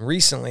 And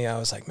recently, I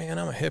was like, man,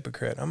 I'm a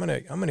hypocrite. I'm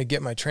gonna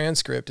get my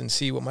transcript and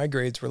see what my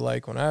grades were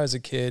like when I was a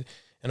kid,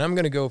 and I'm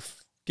gonna go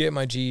get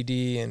my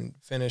GED and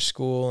finish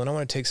school, and I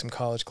want to take some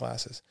college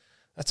classes.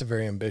 That's a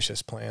very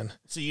ambitious plan.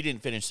 So you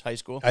didn't finish high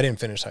school? I didn't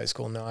finish high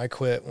school. No, I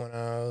quit when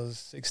I was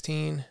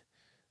 16.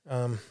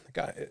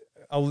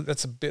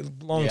 That's a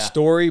bit long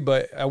story,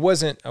 but I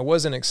wasn't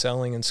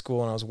excelling in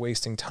school, and I was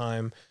wasting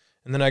time.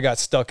 And then I got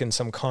stuck in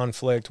some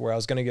conflict where I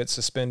was going to get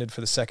suspended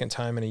for the second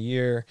time in a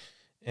year,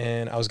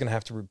 and I was going to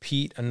have to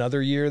repeat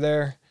another year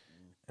there.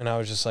 And I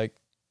was just like,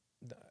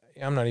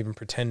 I'm not even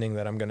pretending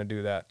that I'm going to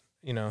do that.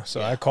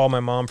 So I called my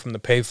mom from the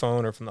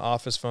payphone or from the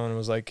office phone and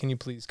was like, can you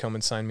please come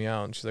and sign me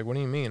out? And she's like, what do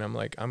you mean? I'm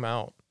like, I'm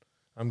out.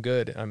 I'm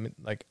good. I'm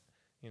like,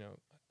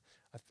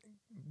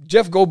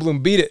 Jeff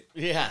Goldblum beat it.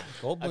 Yeah.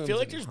 I feel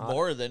like there's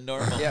more than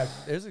normal. Yeah.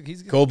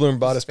 Goldblum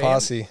bought his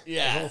posse.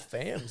 Yeah. Whole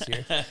fams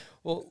here.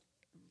 Well,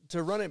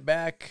 to run it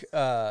back,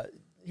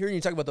 hearing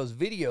you talk about those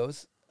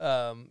videos,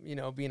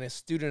 being a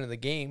student of the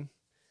game,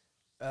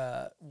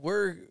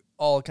 we're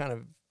all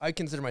I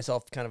consider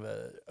myself kind of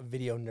a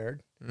video nerd.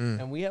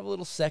 And we have a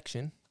little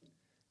section,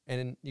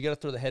 and you got to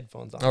throw the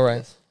headphones on. All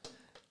right.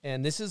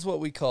 And this is what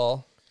we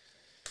call,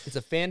 it's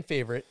a fan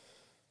favorite.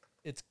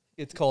 It's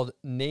called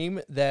Name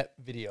That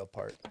Video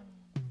Part.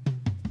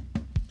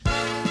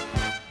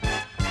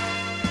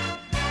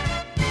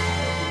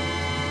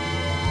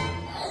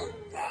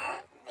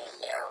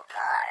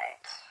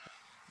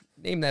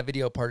 Name That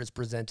Video Part is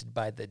presented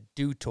by the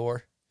Do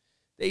Tour.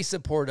 They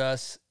support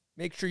us.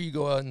 Make sure you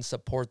go out and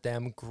support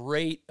them.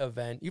 Great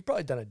event. You've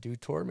probably done a Do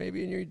Tour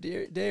maybe in your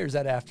day, or is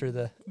that after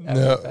the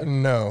event?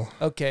 No.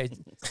 Okay.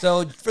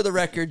 So for the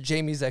record,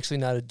 Jamie's actually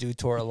not a Do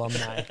Tour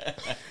alumni.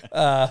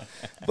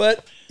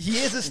 But he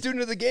is a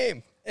student of the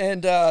game.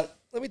 And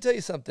let me tell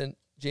you something,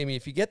 Jamie.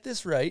 If you get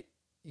this right,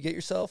 you get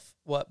yourself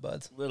what,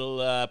 buds?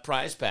 Little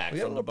prize pack. We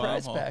got a from little the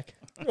prize bomb hole. pack.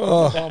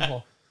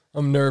 Oh,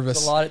 I'm nervous.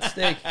 There's a lot at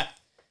stake.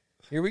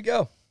 Here we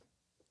go.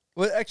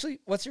 Well, actually,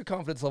 what's your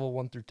confidence level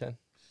 1 through 10?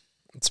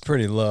 It's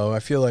pretty low. I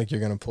feel like you're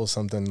going to pull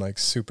something like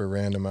super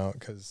random out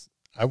because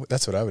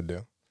that's what I would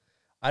do.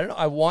 I don't know.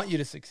 I want you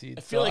to succeed.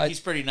 I feel like he's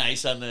pretty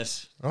nice on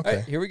this. Okay. All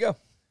right, here we go.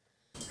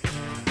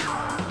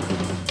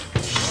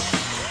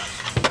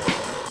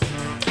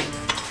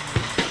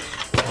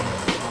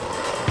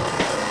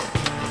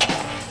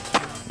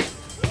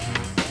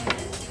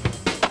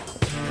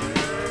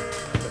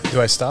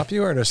 Do I stop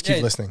you or just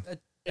keep listening?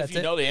 If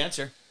you know the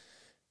answer.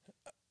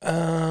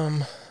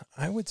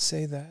 I would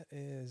say that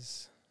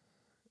is...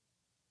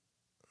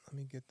 Let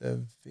me get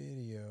the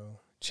video.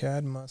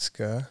 Chad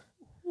Muska,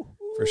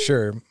 for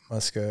sure.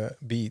 Muska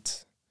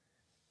Beats,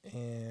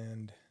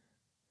 and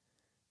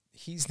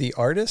he's the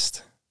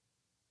artist.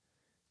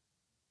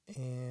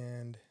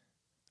 And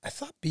I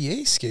thought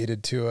BA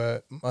skated to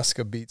a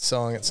Muska Beats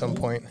song at some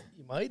point.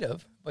 You might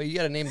have, but you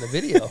got to name the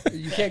video.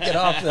 You can't get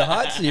off the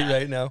hot seat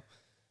right now.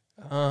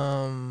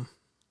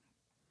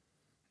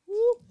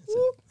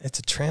 It's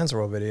a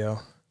Transworld video.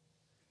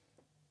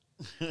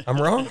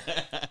 I'm wrong.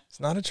 It's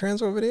not a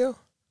Transworld video.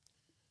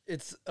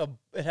 It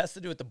has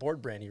to do with the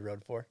board brand you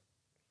rode for.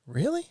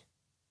 Really?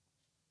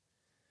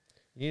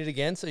 You need it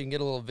again so you can get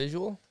a little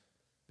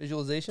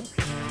visualization.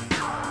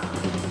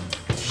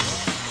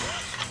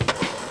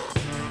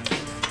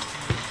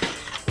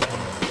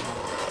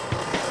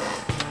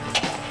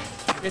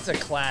 It's a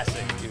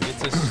classic, dude.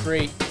 It's a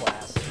straight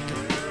classic.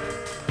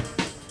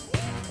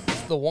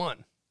 the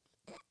one.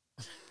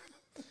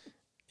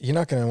 You're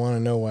not going to want to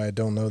know why I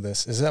don't know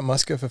this. Is that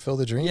Muska Fulfill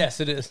the Dream?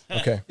 Yes, it is.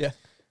 Okay. Yeah.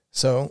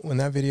 So when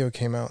that video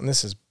came out, and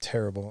this is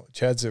terrible,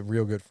 Chad's a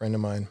real good friend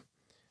of mine.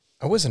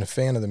 I wasn't a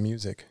fan of the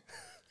music.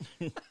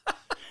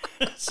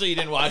 So you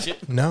didn't watch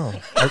it? No.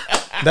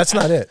 That's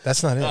not it.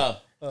 That's not it. Oh.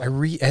 I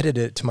re-edited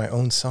it to my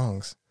own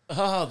songs.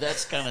 Oh,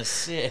 that's kind of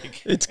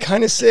sick. It's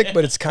kind of sick,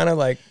 but it's kind of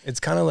like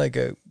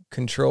a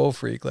control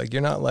freak. Like,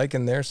 you're not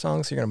liking their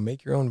songs, so you're going to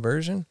make your own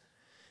version.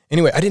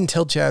 Anyway, I didn't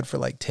tell Chad for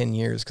like 10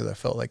 years because I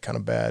felt like kind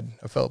of bad.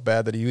 I felt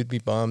bad that he would be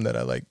bummed that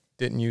I like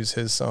didn't use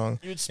his song.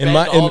 You'd spend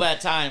all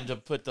that time to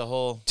put the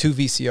whole 2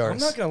 VCRs. I'm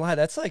not gonna lie,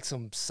 that's like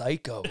some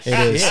psycho shit.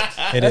 It is.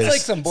 That's like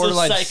some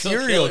borderline psycho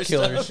serial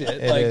killer killer shit.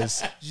 It like,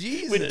 is.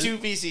 Jesus. with 2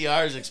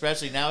 VCRs,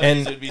 especially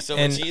nowadays, it would be so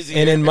much easier.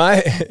 And in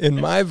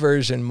my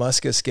version,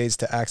 Muska skates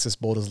to Axis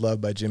Bold as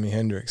Love by Jimi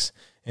Hendrix,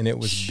 and it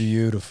was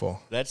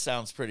beautiful. That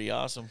sounds pretty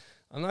awesome.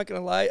 I'm not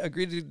gonna lie,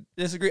 agree to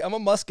disagree. I'm a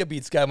Muska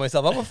Beats guy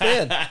myself. I'm a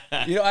fan.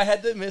 I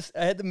had the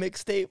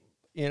mixtape.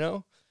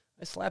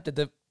 I slapped it.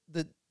 The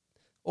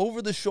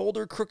over the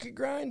shoulder crooked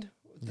grind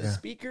with the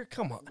speaker.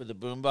 Come on, With the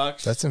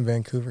boombox. That's in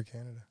Vancouver,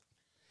 Canada.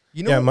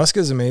 yeah,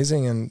 Muska's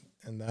amazing, and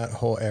that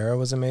whole era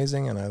was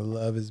amazing, and I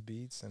love his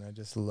beats, and I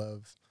just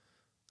love.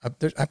 I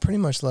pretty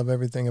much love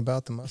everything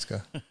about the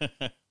Muska.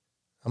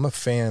 I'm a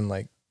fan,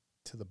 like,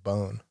 to the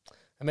bone.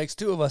 that makes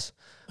 2 of us.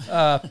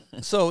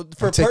 So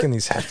for I'm taking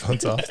these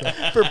headphones off.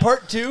 for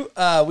part 2,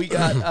 we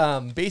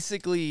got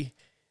basically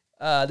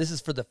this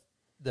is for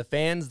the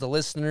fans, the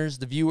listeners,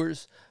 the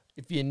viewers.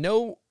 If you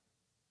know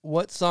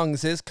what song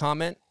this is,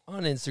 comment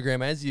on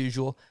Instagram as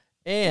usual.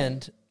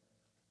 And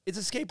it's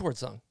a skateboard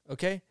song,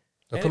 okay?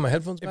 Do I put my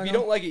headphones back on? If you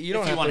don't like it, you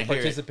don't you have wanna to hear it,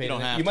 participate you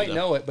don't in it. have You to, might though.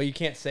 know it, but you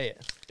can't say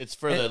it. It's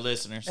for the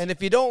listeners. And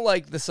if you don't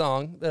like the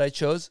song that I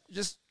chose,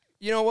 just,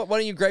 you know what? Why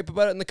don't you gripe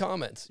about it in the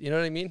comments? You know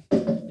what I mean?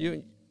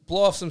 You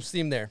blow off some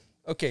steam there.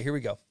 Okay, here we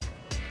go.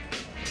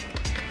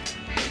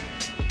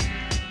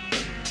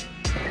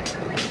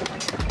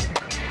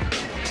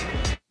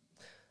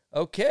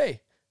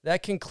 Okay,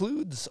 that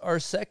concludes our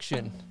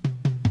section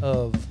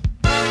of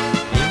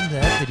In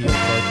That Video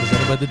Card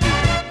presented by the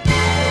DJ.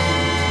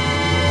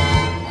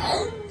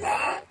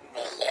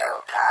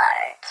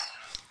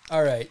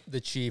 All right, the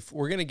Chief,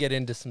 we're going to get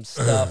into some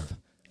stuff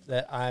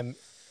that I'm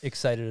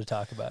excited to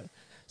talk about.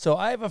 So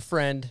I have a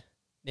friend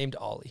named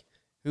Ollie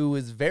who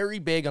was very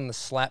big on the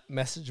slap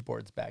message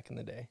boards back in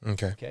the day.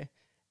 Okay.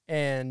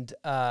 And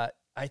I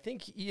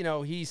think,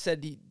 he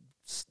said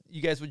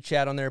you guys would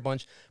chat on there a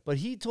bunch, but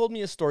he told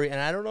me a story, and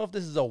I don't know if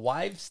this is a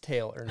wives'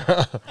 tale or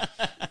not,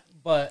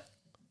 but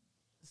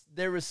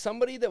there was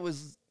somebody that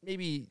was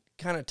maybe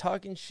kind of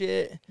talking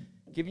shit,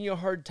 giving you a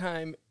hard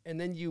time, and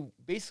then you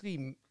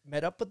basically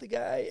met up with the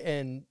guy.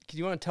 And do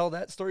you want to tell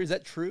that story? Is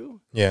that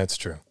true? Yeah, it's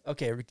true.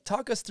 Okay,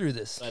 talk us through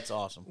this. That's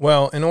awesome.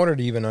 Well, in order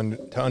to even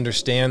to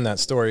understand that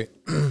story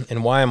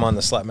and why I'm on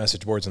the slap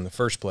message boards in the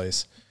first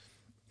place,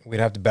 we'd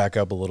have to back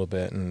up a little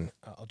bit, and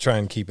I'll try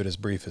and keep it as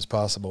brief as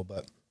possible.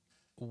 But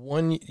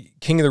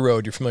King of the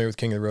Road, you're familiar with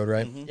King of the Road,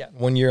 right? Mm-hmm. Yeah.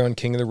 1 year on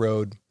King of the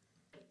Road,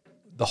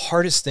 the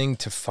hardest thing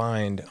to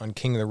find on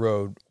King of the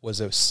Road was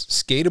a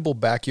skatable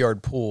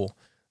backyard pool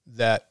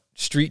that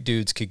street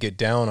dudes could get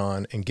down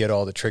on and get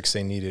all the tricks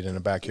they needed in a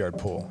backyard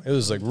pool. It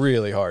was like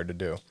really hard to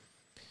do.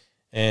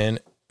 And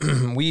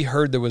we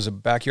heard there was a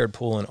backyard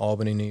pool in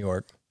Albany, New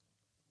York.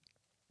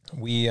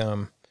 We,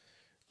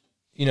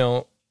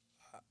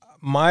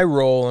 my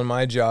role and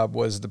my job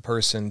was the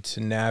person to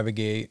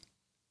navigate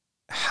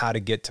how to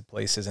get to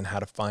places and how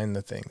to find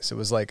the things. It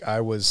was like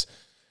I was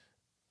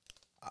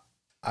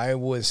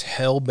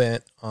hell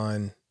bent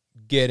on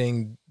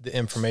getting the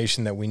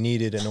information that we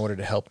needed in order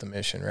to help the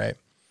mission, right?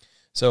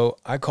 So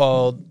I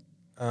called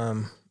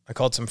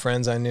some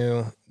friends I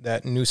knew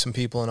that knew some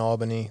people in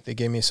Albany. They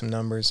gave me some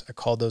numbers. I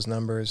called those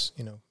numbers,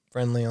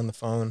 friendly on the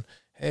phone.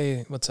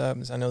 Hey, what's up?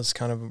 I know this is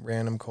kind of a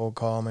random cold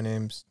call. My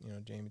name's,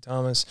 Jamie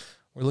Thomas.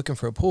 We're looking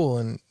for a pool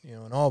in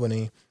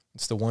Albany.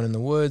 It's the one in the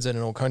woods at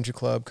an old country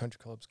club. Country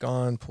club's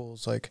gone.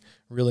 Pool's like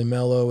really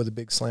mellow with a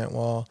big slant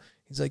wall.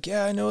 He's like,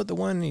 yeah, I know it. The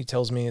one. And he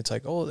tells me it's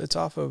like, oh, it's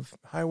off of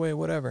highway,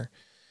 whatever.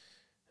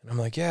 And I'm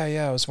like, yeah.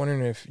 I was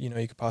wondering if, you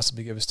could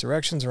possibly give us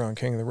directions around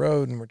King of the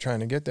Road, and we're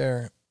trying to get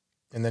there.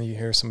 And then you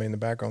hear somebody in the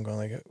background going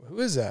like, who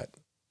is that?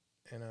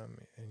 And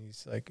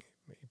he's like,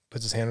 he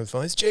puts his hand on the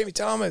phone. It's Jamie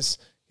Thomas.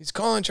 He's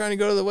calling, trying to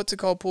go to the what's it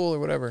called pool or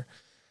whatever.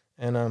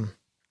 And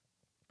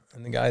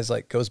the guy's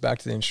like, goes back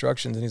to the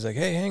instructions, and he's like,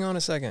 hey, hang on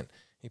a second.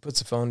 He puts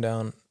the phone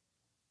down,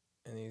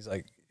 and he's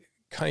like,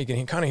 you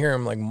can kind of hear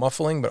him like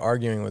muffling but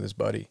arguing with his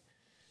buddy.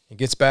 He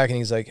gets back and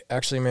he's like,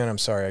 actually, man, I'm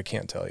sorry, I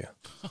can't tell you.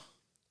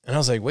 And I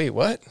was like, wait,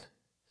 what?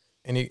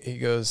 And he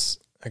goes,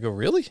 I go,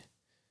 really?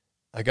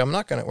 Like, we're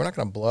not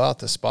gonna blow out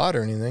the spot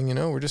or anything,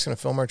 we're just gonna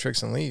film our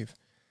tricks and leave.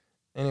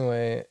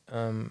 Anyway,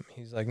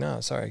 he's like,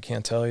 no, sorry, I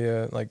can't tell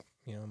you. Like,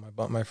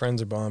 my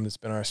friends are bummed. It's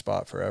been our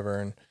spot forever.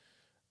 And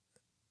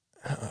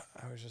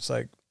I was just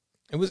like,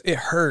 it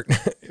hurt.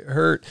 It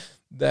hurt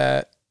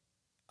that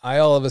I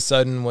all of a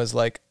sudden was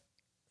like,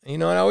 I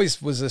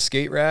always was a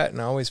skate rat, and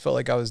I always felt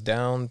like I was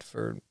down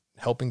for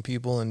helping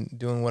people and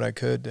doing what I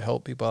could to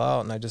help people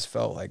out. And I just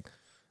felt like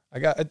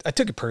I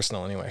took it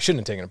personal anyway. I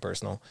shouldn't have taken it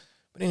personal.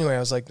 But anyway, I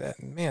was like,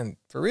 man,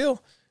 for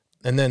real?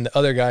 And then the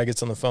other guy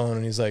gets on the phone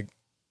and he's like,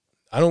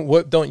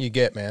 what don't you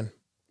get, man?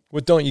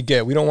 What don't you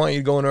get? We don't want you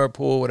to go into our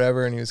pool,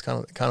 whatever. And he was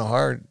kind of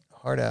hard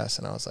ass.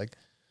 And I was like,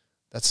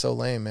 that's so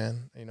lame,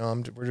 man. You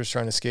know, we're just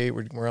trying to skate.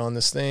 We're on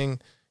this thing.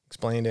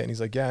 Explained it. And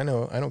he's like, yeah, I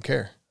know. I don't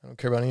care. I don't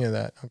care about any of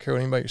that. I don't care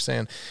what anybody you're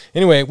saying.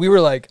 Anyway, I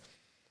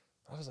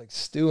was like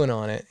stewing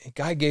on it. A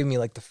guy gave me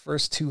like the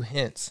first 2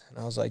 hints. And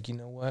I was like, you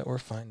know what? We're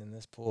finding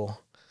this pool.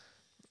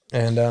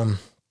 And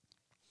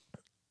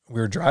we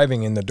were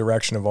driving in the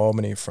direction of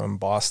Albany from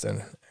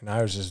Boston. And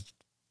I was just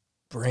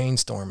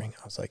brainstorming.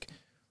 I was like,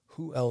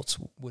 who else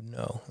would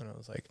know? And I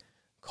was like,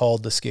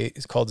 called the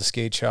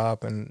skate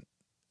shop. And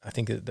I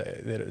think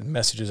the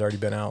message has already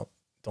been out.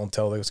 Don't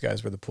tell those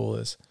guys where the pool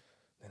is.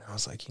 And I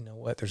was like, you know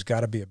what? There's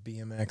got to be a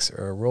BMX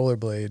or a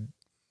rollerblade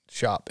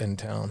shop in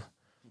town.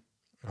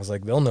 I was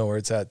like, they'll know where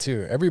it's at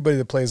too. Everybody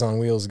that plays on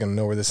wheels is going to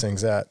know where this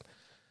thing's at.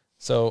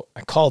 So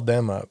I called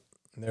them up.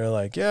 And they're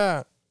like,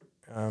 yeah.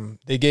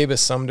 They gave us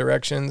some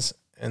directions.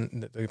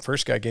 And the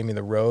first guy gave me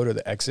the road or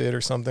the exit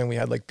or something. We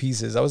had like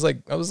pieces. I was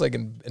like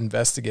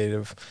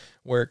investigative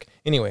work.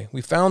 Anyway,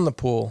 we found the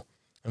pool.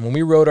 And when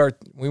we wrote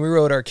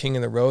our King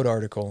of the Road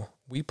article,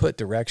 we put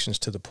directions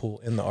to the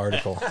pool in the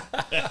article.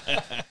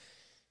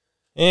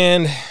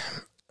 And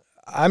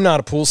I'm not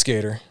a pool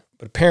skater,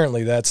 but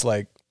apparently that's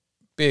like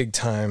big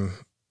time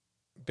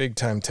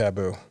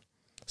taboo.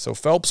 So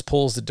Phelps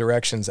pulls the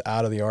directions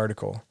out of the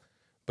article,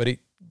 but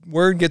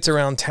word gets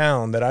around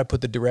town that I put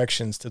the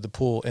directions to the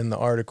pool in the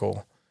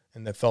article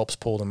and that Phelps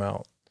pulled them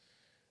out.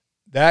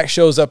 That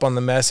shows up on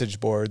the message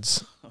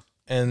boards,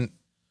 and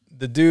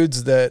the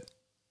dudes that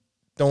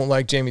don't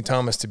like Jamie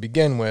Thomas to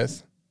begin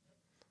with,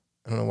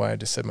 I don't know why I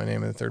just said my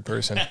name in the third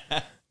person,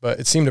 but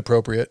it seemed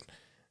appropriate.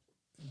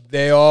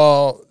 They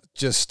all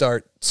just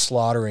start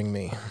slaughtering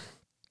me.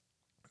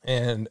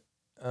 And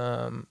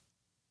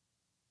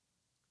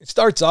it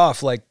starts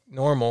off like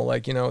normal,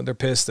 like, you know, they're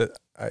pissed that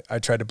I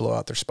tried to blow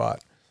out their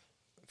spot.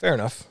 Fair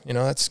enough. You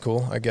know, that's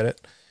cool. I get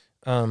it.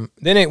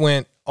 Then it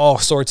went all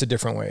sorts of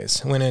different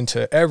ways. Went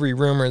into every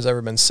rumor that's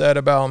ever been said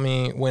about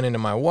me, went into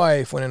my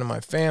wife, went into my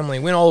family,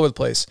 went all over the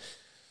place.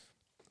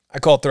 I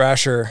called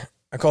Thrasher,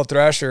 some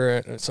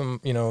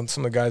of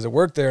the guys that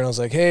work there, and I was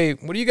like, hey,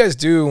 what do you guys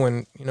do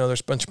when, you know,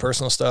 there's a bunch of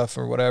personal stuff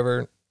or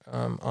whatever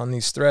on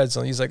these threads?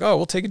 And he's like, oh,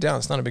 we'll take it down.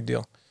 It's not a big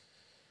deal.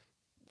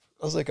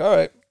 I was like, all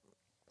right.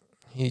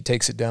 He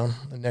takes it down.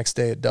 The next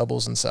day it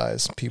doubles in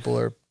size. People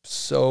are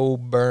so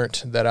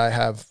burnt that I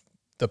have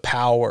the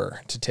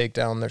power to take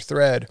down their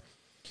thread.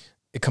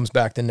 It comes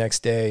back the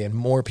next day and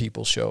more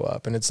people show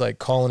up. And it's like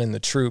calling in the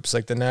troops.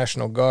 Like the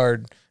National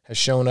Guard has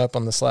shown up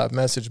on the Slap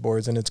message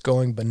boards, and it's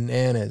going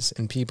bananas.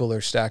 And people are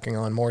stacking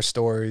on more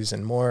stories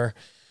and more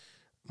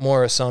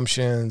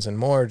assumptions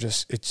and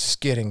it's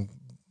just getting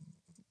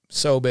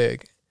so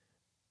big.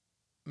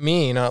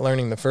 Me not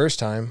learning the first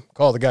time,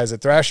 call the guys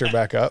at Thrasher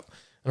back up.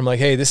 And I'm like,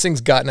 hey, this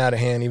thing's gotten out of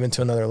hand even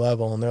to another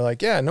level. And they're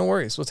like, yeah, no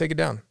worries. We'll take it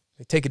down.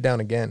 They take it down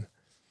again.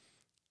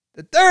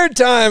 The third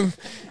time,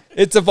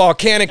 it's a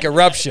volcanic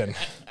eruption.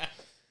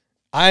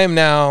 I am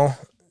now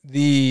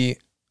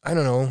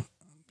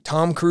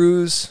Tom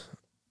Cruise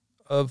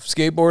of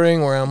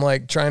skateboarding, where I'm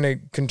like trying to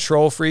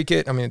control freak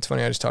it. I mean, it's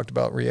funny. I just talked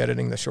about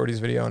re-editing the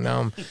Shorties video, and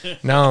now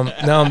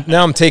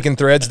I'm taking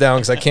threads down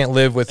because I can't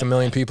live with a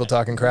million people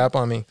talking crap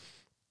on me.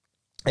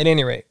 At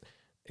any rate,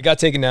 it got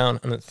taken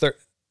down. And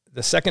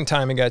the second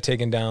time it got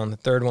taken down, the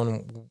third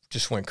one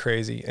just went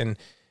crazy. And,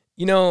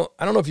 you know,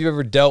 I don't know if you've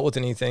ever dealt with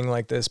anything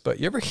like this, but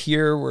you ever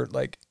hear where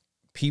like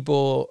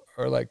people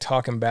are like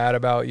talking bad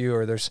about you,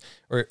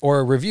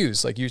 or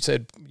reviews, like you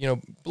said, you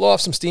know, blow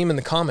off some steam in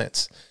the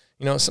comments.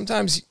 You know,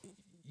 sometimes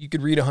you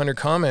could read 100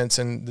 comments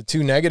and the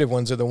 2 negative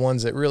ones are the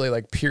ones that really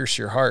like pierce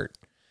your heart.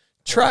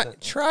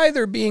 Try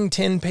there being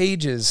 10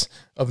 pages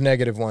of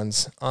negative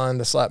ones on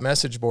the Slap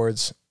message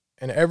boards.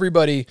 And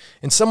everybody,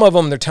 and some of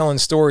them, they're telling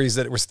stories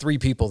that it was 3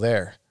 people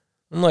there.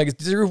 I'm like,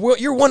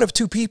 you're one of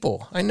 2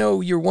 people. I know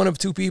you're one of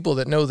 2 people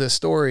that know this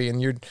story,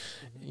 and you're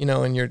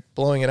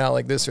blowing it out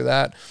like this or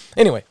that.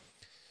 Anyway,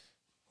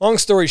 long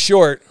story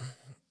short,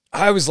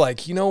 I was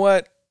like, you know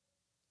what?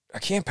 I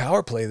can't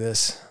power play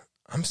this.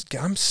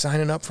 I'm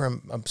signing up for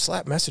a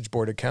Slap message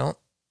board account,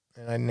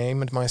 and I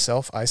named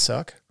myself I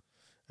Suck,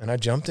 and I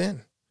jumped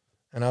in,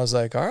 and I was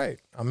like, all right,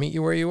 I'll meet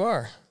you where you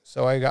are.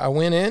 So I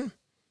went in.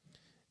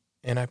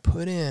 And I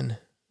put in,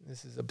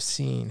 this is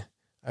obscene,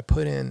 I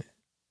put in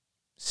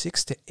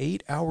 6 to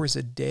 8 hours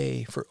a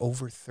day for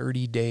over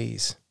 30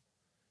 days,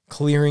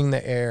 clearing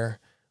the air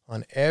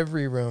on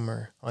every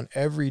rumor, on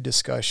every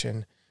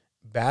discussion,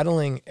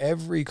 battling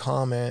every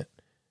comment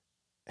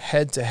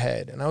head to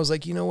head. And I was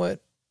like, you know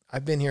what?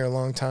 I've been here a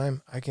long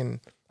time. I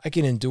can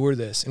endure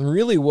this. And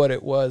really what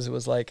it was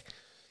the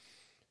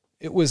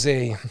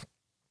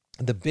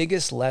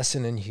biggest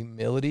lesson in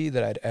humility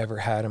that I'd ever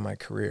had in my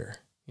career,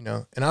 you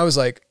know? And I was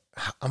like,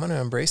 I'm going to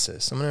embrace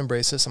this. I'm going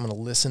to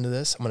listen to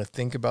this. I'm going to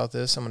think about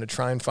this. I'm going to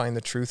try and find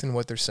the truth in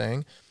what they're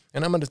saying.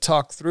 And I'm going to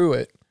talk through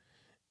it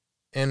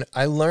And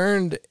I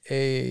learned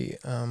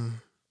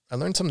I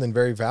learned something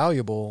very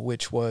valuable,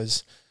 which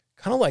was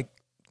kind of like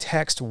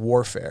text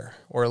warfare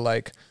or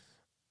like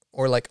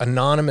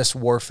anonymous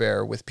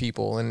warfare with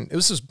people. And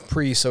this was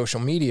pre-social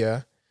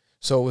media.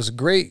 So it was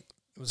great.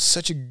 It was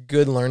such a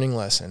good learning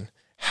lesson,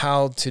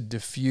 how to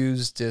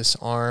diffuse,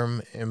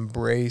 disarm,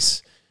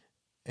 embrace,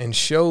 and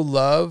show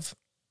love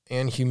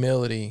and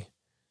humility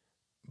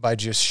by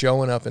just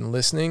showing up and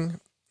listening,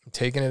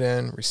 taking it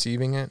in,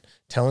 receiving it,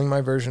 telling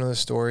my version of the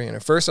story. And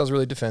at first I was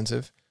really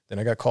defensive. Then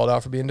I got called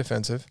out for being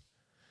defensive.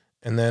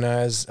 And then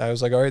I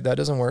was like, all right, that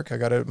doesn't work. I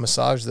got to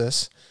massage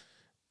this.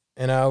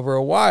 And over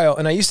a while,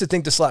 and I used to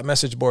think the Slap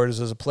Message Board is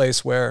a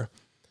place where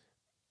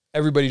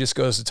everybody just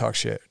goes to talk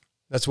shit.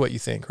 That's what you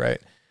think, right?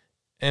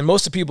 And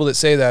most of the people that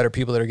say that are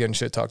people that are getting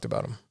shit talked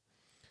about them.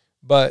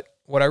 But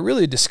what I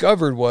really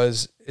discovered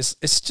was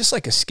it's just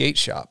like a skate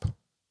shop.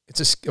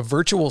 It's a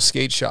virtual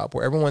skate shop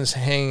where everyone's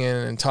hanging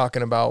and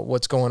talking about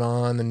what's going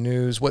on, the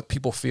news, what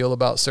people feel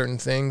about certain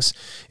things.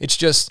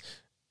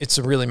 It's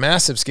a really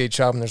massive skate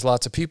shop, and there's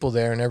lots of people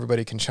there, and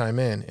everybody can chime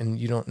in,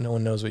 and no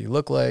one knows what you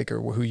look like or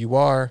who you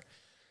are.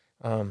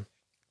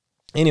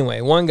 Anyway,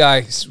 one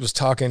guy was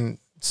talking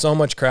so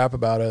much crap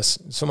about us,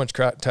 so much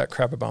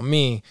crap about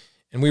me,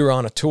 and we were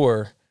on a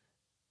tour,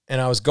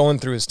 and I was going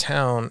through his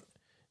town,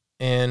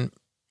 and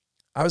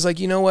I was like,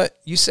 you know what?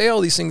 You say all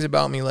these things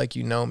about me like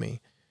you know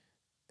me,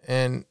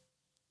 and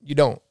you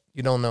don't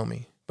know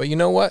me. But you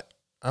know what?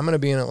 I'm going to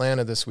be in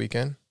Atlanta this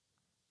weekend.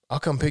 I'll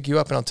come pick you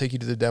up, and I'll take you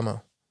to the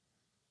demo.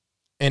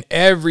 And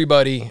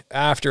everybody,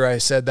 after I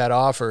said that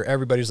offer,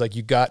 everybody's like,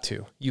 you got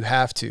to, you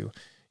have to.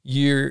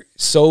 You're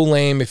so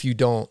lame if you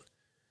don't.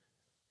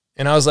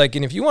 And I was like,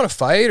 and if you want to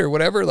fight or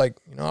whatever, like,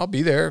 I'll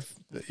be there.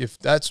 If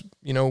that's,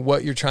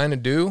 what you're trying to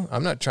do.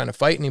 I'm not trying to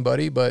fight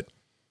anybody, but,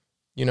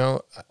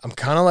 I'm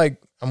kind of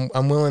like,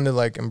 I'm willing to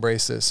like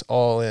embrace this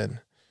all in.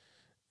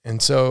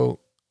 And so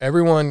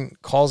everyone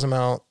calls him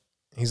out.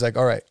 He's like,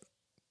 all right,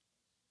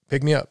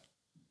 pick me up.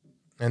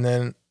 And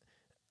then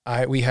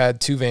we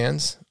had 2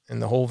 vans.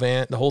 And the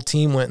whole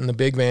team went in the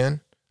big van.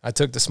 I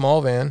took the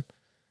small van,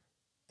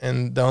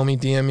 and the homie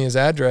DM'd me his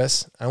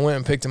address. I went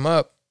and picked him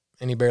up,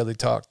 and he barely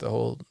talked the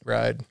whole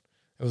ride.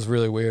 It was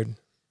really weird.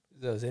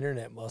 Those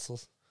internet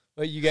muscles.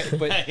 But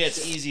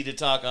it's easy to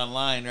talk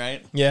online,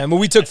 right? Yeah, but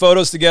we took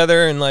photos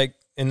together, and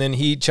then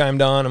he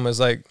chimed on and was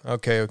like,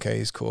 okay,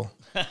 he's cool.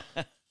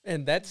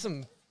 And that's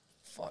some,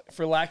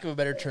 for lack of a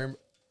better term,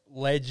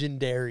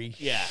 legendary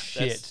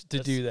shit to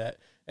do that.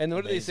 And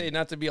what do they say?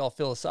 Not to be all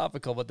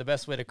philosophical, but the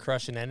best way to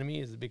crush an enemy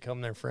is to become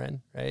their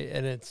friend, right?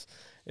 And it's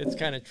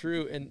kind of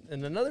true. And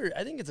another,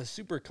 I think it's a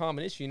super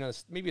common issue.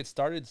 Maybe it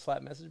started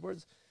Slap Message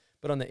Boards,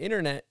 but on the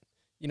internet,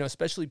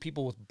 especially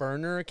people with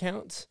burner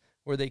accounts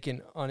where they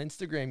can, on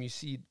Instagram, you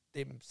see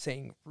them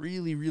saying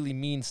really, really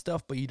mean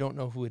stuff, but you don't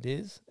know who it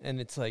is. And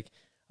it's like,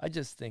 I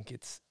just think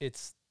it's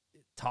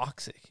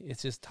toxic.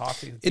 It's just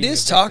toxic. It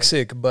is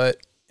toxic, but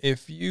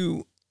if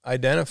you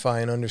identify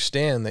and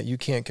understand that you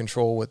can't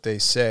control what they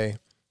say,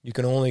 you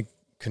can only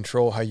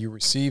control how you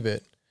receive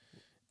it,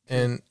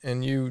 and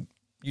you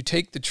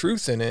take the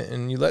truth in it,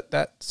 and you let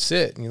that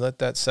sit, and you let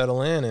that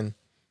settle in, and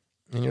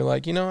you're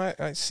like,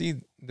 I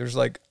see there's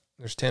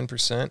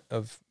 10%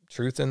 of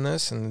truth in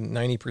this, and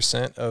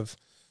 90% of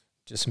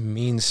just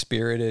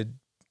mean-spirited,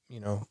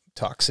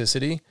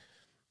 toxicity.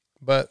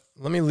 But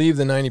let me leave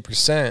the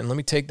 90%, and let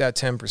me take that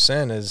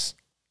 10% as,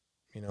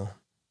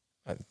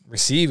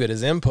 receive it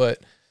as input.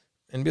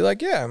 And be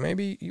like, yeah,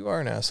 maybe you are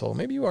an asshole.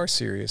 Maybe you are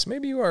serious.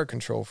 Maybe you are a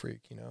control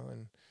freak,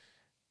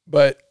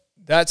 but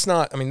that's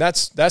not,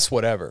 that's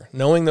whatever.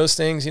 Knowing those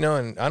things,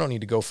 and I don't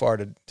need to go far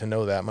to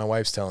know that. My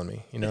wife's telling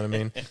me, you know what I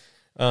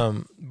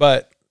mean?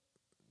 But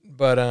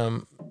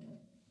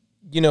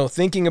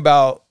thinking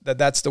about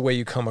that's the way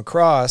you come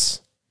across,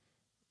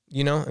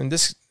 and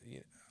this,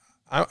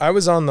 I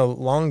was on the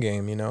long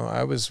game,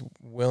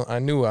 I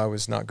knew I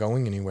was not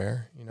going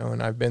anywhere,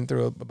 and I've been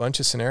through a bunch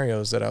of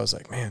scenarios that I was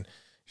like, man,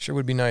 sure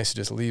would be nice to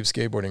just leave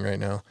skateboarding right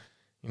now,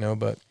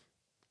 but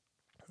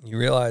you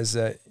realize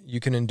that you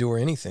can endure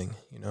anything,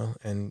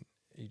 and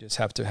you just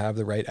have to have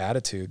the right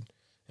attitude.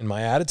 And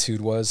my attitude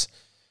was,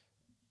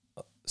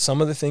 some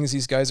of the things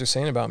these guys are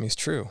saying about me is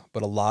true,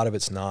 but a lot of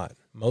it's not.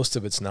 Most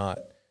of it's not.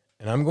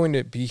 And I'm going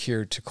to be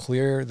here to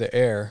clear the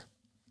air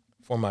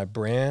for my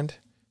brand,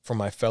 for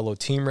my fellow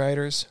team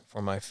riders,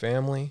 for my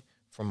family,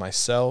 for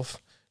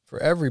myself, for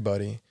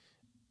everybody.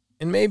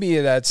 And maybe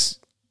that's,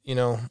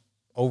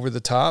 over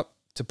the top,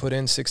 to put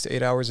in 6 to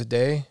 8 hours a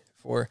day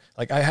for,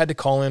 I had to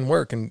call in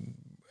work, and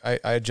I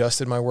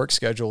adjusted my work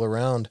schedule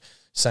around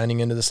signing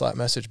into the Slap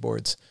Message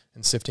Boards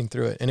and sifting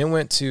through it. And it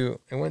went to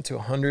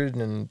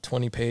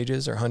 120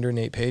 pages or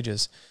 108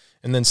 pages.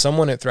 And then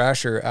someone at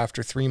Thrasher,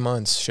 after 3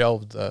 months,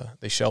 shelved it.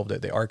 They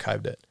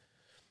archived it.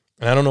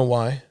 And I don't know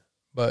why,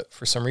 but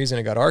for some reason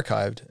it got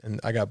archived, and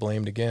I got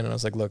blamed again. And I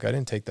was like, look, I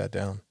didn't take that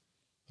down.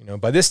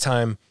 By this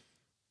time,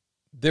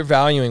 they're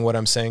valuing what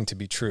I'm saying to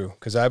be true,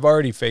 because I've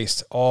already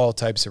faced all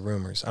types of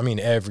rumors.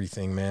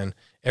 Everything, man,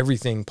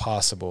 everything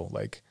possible.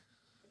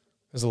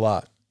 There's a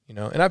lot,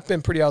 and I've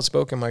been pretty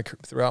outspoken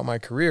throughout my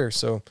career.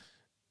 So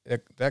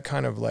that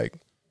kind of like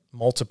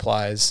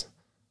multiplies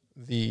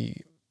the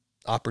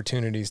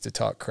opportunities to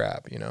talk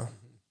crap, you know?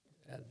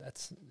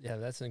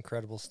 That's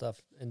incredible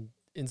stuff and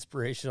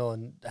inspirational,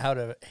 and how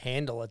to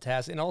handle a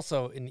task, and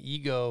also an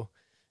ego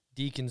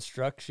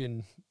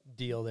deconstruction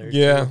deal there.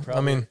 Yeah. Too.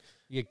 I mean,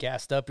 you get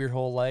gassed up your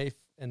whole life,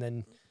 and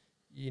then,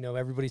 you know,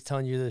 everybody's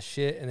telling you this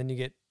shit, and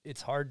then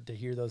it's hard to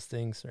hear those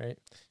things, right?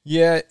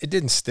 yeah, it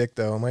didn't stick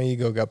though. My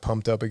ego got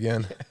pumped up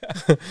again.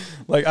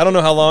 Like, I don't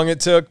know how long it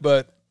took,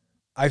 but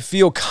I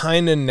feel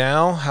kind of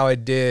now how I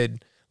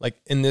did, like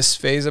in this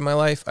phase of my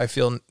life, I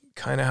feel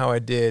kind of how I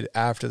did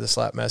after the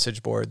slap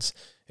message boards,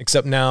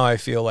 except now I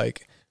feel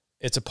like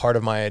it's a part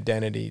of my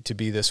identity to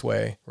be this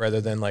way rather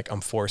than like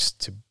I'm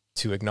forced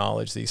to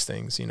acknowledge these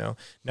things, you know.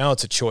 Now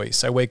it's a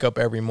choice. I wake up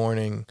every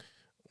morning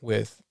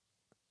with,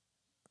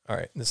 all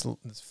right, this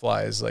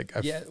fly is like,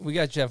 we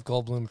got Jeff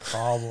Goldblum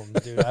problems,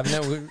 dude.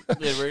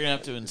 We're gonna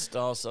have to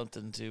install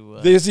something to.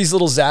 There's these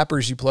little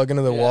zappers you plug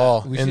into the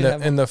wall, we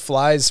and the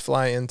flies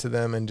fly into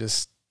them and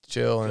just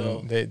chill,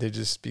 and they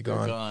just be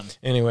gone.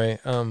 Anyway,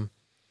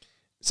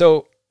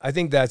 so I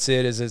think that's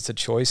it. Is it's a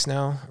choice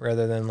now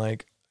rather than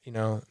like, you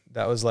know,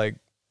 that was like,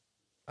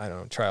 I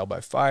don't know, trial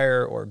by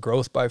fire or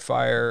growth by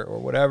fire or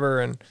whatever,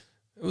 and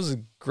it was a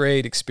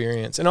great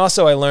experience. And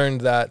also I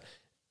learned that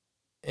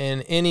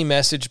in any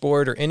message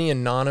board or any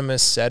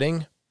anonymous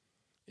setting,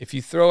 if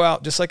you throw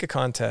out, just like a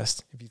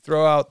contest, if you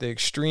throw out the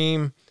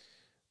extreme,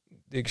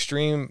 you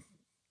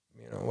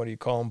know, what do you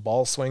call them,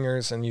 ball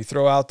swingers, and you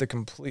throw out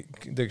the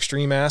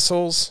extreme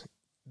assholes,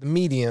 the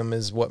medium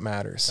is what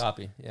matters.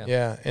 Copy,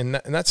 yeah, and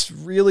that's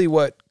really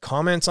what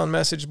comments on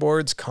message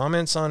boards,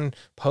 comments on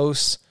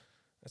posts,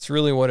 that's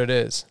really what it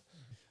is.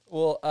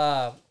 Well,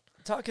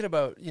 talking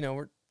about, you know,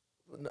 we're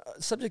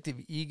subject of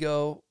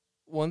ego.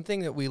 One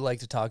thing that we like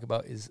to talk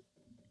about is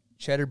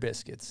cheddar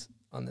biscuits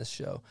on this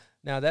show.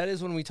 Now, that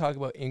is when we talk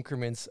about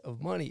increments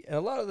of money. And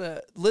a lot of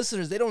the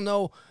listeners, they don't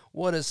know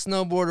what a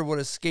snowboarder, what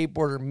a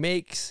skateboarder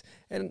makes.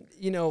 And,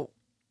 you know,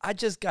 I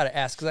just got to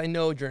ask, because I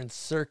know during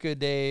Circa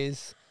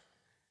days,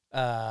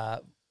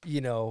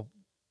 you know,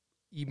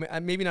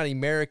 maybe not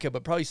America,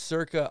 but probably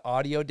Circa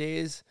audio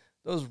days,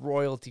 those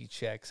royalty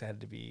checks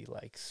had to be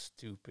like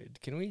stupid.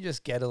 Can you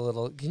just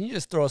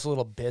throw us a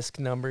little bisque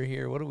number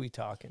here? What are we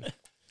talking?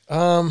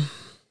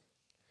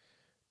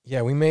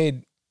 Yeah, we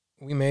made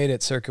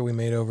at Circa, we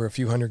made over a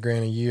few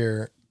 $100,000 a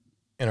year,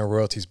 and our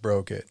royalties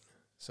broke it.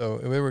 So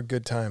they were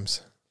good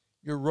times.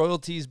 Your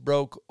royalties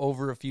broke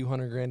over a few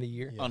 $100,000 a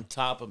year? On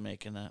top of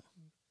making that.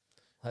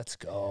 Let's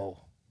go.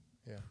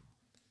 Yeah.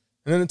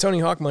 And then the Tony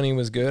Hawk money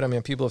was good. I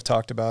mean, people have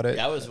talked about it.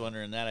 Yeah, I was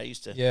wondering that. I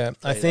used to. Yeah,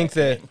 I think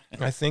that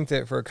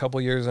for a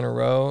couple years in a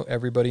row,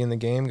 everybody in the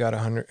game got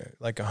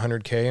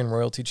 $100K in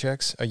royalty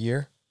checks a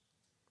year.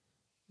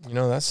 You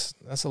know, that's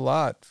a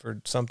lot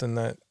for something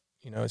that,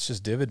 you know, it's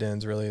just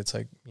dividends, really. It's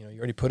like, you know, you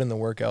already put in the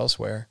work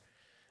elsewhere.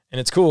 And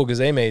it's cool because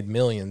they made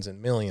millions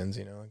and millions,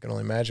 you know. I can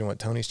only imagine what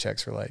Tony's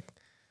checks were like.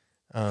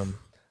 I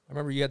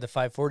remember you had the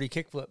 540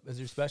 kickflip as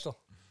your special.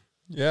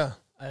 Yeah.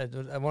 I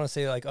want to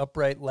say like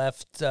upright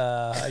left.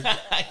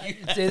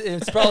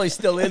 It's probably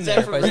still in there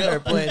if I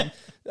start playing.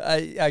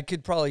 I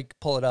could probably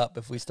pull it up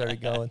if we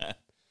started going.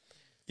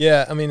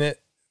 Yeah, I mean,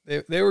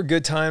 they were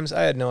good times.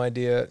 I had no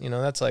idea. You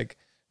know, that's like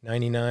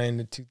 99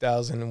 to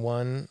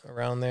 2001,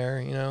 around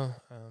there, you know.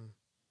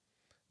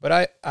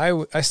 But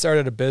I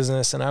started a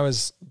business, and I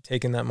was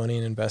taking that money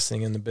and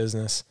investing in the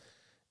business.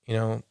 You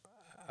know,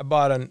 I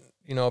bought a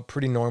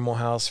pretty normal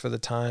house for the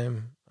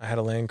time. I had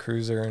a Land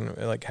Cruiser, and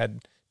it like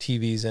had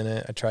TVs in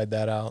it. I tried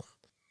that out,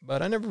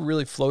 but I never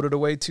really floated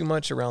away too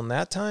much around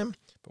that time.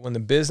 But when the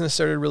business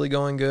started really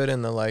going good,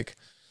 and the like,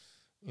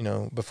 you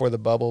know, before the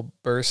bubble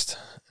burst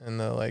in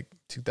the like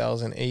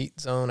 2008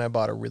 zone, I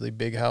bought a really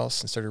big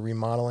house and started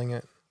remodeling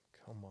it.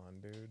 Come on,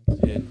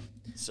 dude.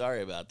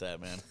 Sorry about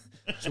that, man.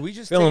 So we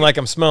just feeling like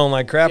I'm smelling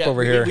like crap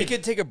over here. We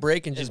could take a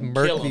break and just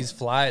murk these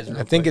flies.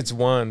 I think it's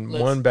one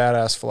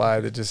badass fly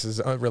that just is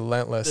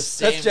relentless.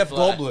 That's Jeff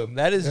Goldblum.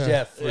 That is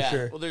Jeff for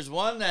sure. Well, there's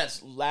one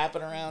that's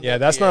lapping around. Yeah,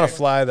 that's not a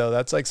fly though.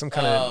 That's like some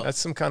kind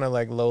of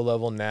like low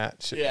level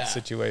gnat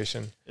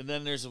situation. And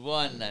then there's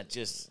one that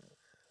just,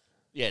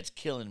 it's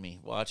killing me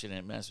watching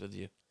it mess with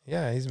you.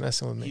 Yeah, he's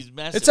messing with me. He's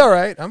messing. It's all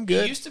right. I'm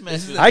good. He used to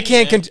mess with I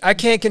me, I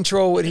can't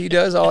control what he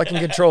does. All I can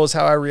control is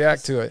how I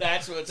react to it.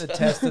 That's what's the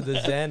test of the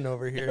Zen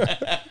over here.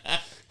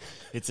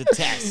 It's a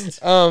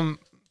test.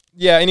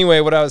 Yeah. Anyway,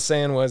 what I was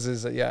saying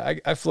was,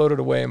 I floated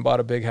away and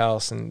bought a big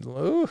house, and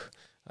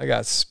I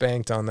got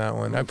spanked on that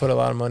one. I put a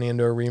lot of money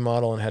into a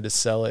remodel and had to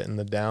sell it in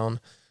the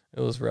down. It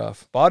was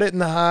rough. Bought it in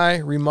the high,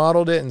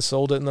 remodeled it, and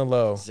sold it in the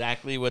low.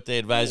 Exactly what they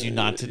advise you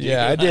not to do.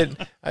 Yeah,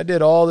 I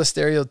did all the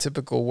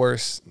stereotypical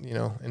worst, you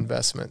know,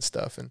 investment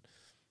stuff, and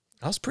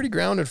I was pretty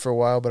grounded for a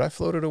while, but I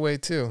floated away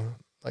too,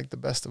 like the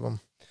best of them.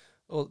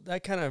 Well,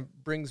 that kind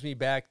of brings me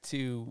back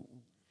to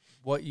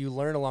what you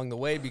learn along the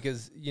way,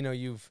 because, you know,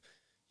 you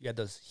had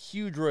those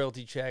huge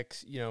royalty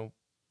checks, you know,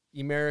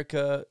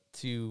 America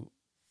to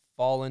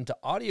fall into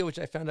audio, which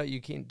I found out you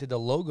did the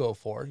logo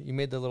for. You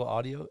made the little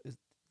audio.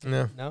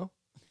 No. No?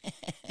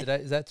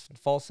 Is that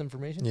false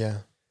information? Yeah.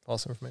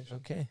 false information.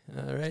 Okay.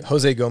 All right.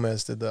 Jose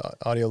Gomez did the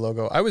audio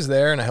logo. I was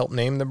there and I helped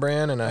name the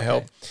brand and I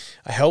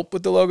helped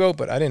with the logo,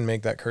 but I didn't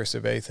make that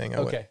cursive A thing. I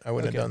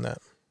wouldn't have done that.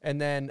 And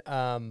then,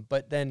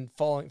 but then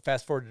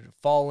fast forward to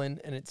Fallen,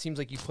 and it seems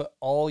like you put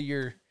all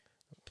your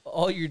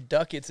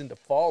ducats into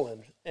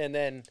Fallen, and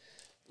then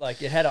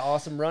like it had an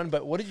awesome run.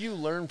 But what did you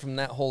learn from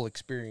that whole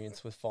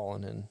experience with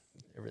Fallen and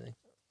everything?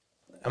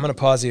 I'm going to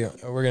pause you.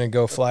 We're going to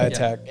go fly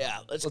attack. Yeah,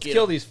 let's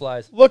kill these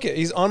flies. Look,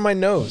 he's on my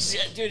nose.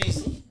 Yeah, dude,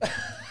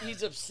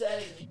 he's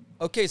upsetting me.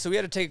 Okay, so we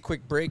had to take a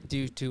quick break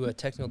due to a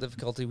technical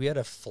difficulty. We had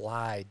a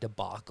fly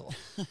debacle.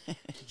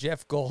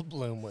 Jeff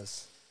Goldblum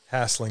was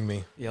hassling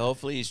me. Yeah,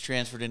 hopefully he's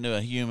transferred into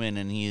a human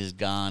and he is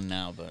gone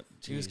now. But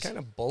he was kind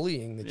of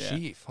bullying the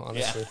chief,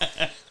 honestly.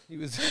 Yeah. He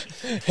was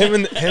him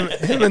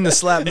and the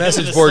slap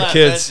message board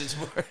kids.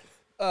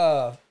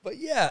 But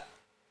yeah,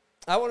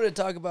 I wanted to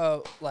talk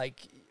about,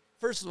 like,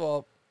 first of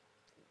all,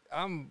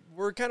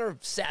 we're kind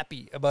of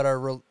sappy about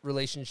our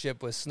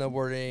relationship with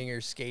snowboarding or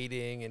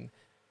skating,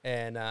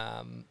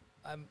 and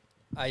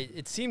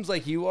it seems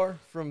like you are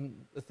from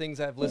the things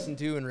I've listened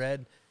to and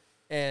read,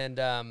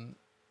 and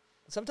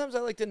sometimes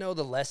I like to know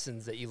the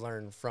lessons that you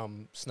learn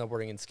from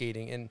snowboarding and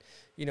skating, and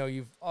you know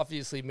you've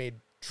obviously made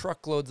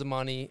truckloads of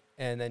money,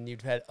 and then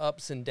you've had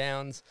ups and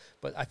downs,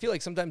 but I feel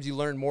like sometimes you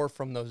learn more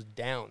from those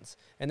downs.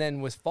 And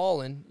then with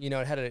Fallen, you know,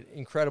 it had an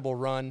incredible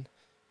run,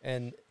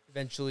 and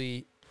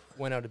eventually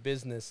went out of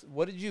business.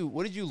 What did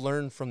you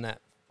learn from that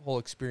whole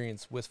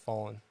experience with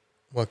Fallen?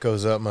 What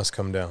goes up must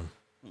come down.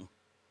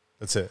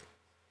 That's it.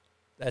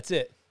 That's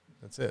it.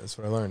 That's it. That's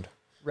what I learned.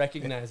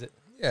 Recognize it.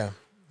 Yeah.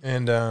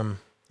 And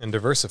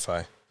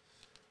diversify.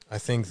 I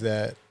think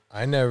that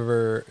I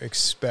never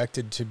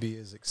expected to be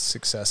as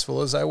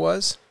successful as I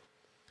was.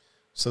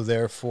 So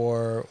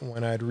therefore,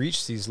 when I'd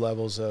reached these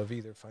levels of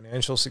either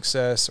financial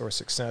success or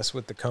success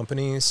with the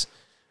companies,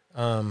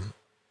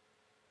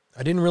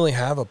 I didn't really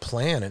have a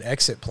plan, an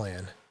exit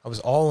plan. I was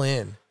all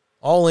in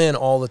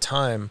all the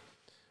time.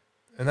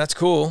 And that's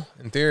cool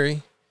in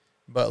theory,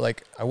 but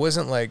like, I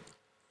wasn't like,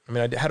 I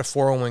mean, I had a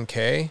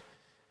 401k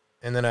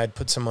and then I'd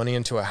put some money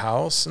into a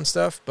house and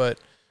stuff. But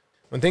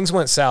when things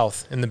went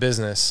south in the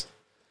business,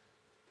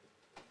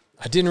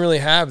 I didn't really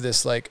have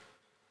this like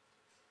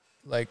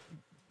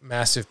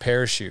massive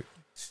parachute,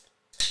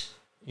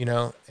 you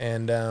know?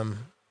 And,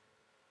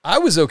 I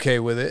was okay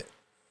with it.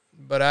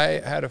 But I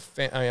had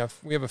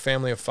we have a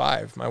family of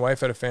 5. My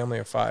wife had a family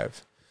of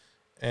 5.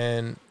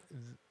 And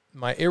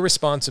my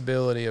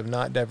irresponsibility of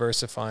not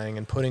diversifying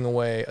and putting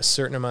away a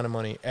certain amount of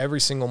money every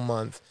single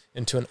month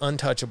into an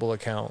untouchable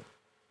account,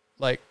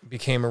 like,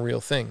 became a real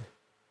thing.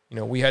 You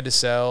know, we had to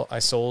sell. I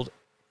sold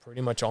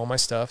pretty much all my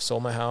stuff,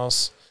 sold my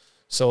house,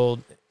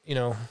 sold, you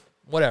know,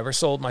 whatever,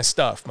 sold my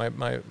stuff,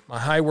 my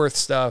high worth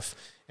stuff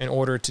in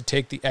order to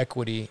take the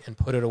equity and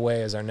put it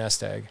away as our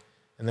nest egg.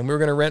 And then we were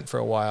going to rent for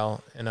a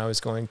while, and I was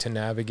going to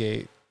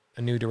navigate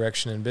a new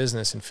direction in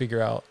business and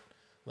figure out,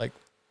 like,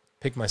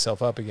 pick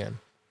myself up again.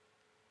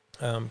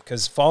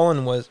 Because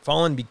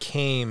Fallen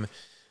became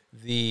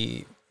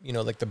the, you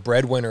know, like the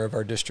breadwinner of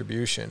our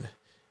distribution.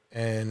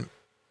 And,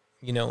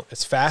 you know,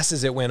 as fast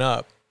as it went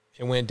up,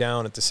 it went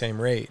down at the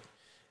same rate.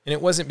 And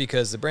it wasn't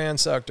because the brand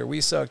sucked or we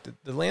sucked.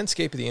 The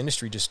landscape of the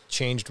industry just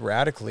changed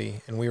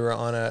radically, and we were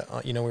on the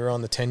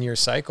 10-year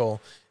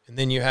cycle, and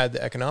then you had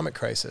the economic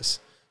crisis.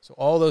 So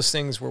all those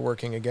things were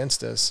working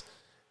against us.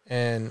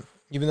 And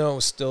even though it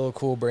was still a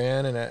cool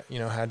brand and it, you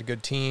know, had a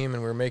good team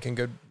and we were making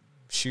good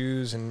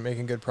shoes and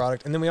making good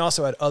product. And then we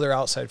also had other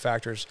outside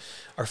factors.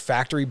 Our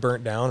factory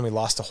burnt down and we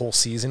lost a whole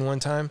season one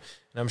time.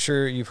 And I'm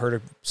sure you've heard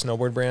of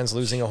snowboard brands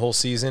losing a whole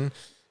season.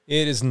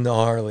 It is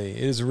gnarly.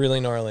 It is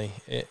really gnarly.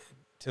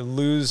 To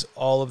lose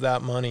all of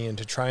that money and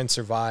to try and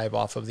survive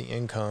off of the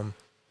income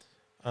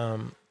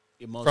from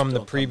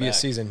the previous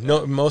season.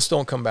 No, most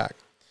don't come back.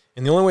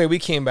 And the only way we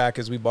came back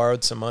is we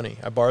borrowed some money.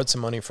 I borrowed some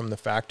money from the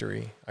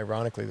factory.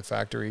 Ironically,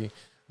 the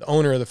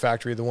owner of the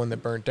factory, the one that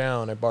burnt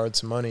down, I borrowed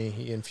some money.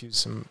 He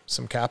infused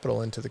some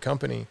capital into the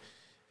company.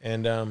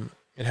 And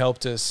it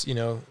helped us, you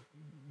know,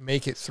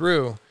 make it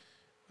through.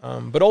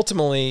 But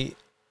ultimately,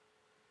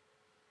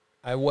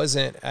 I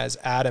wasn't as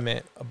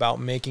adamant about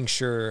making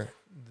sure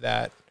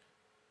that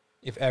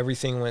if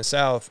everything went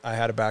south, I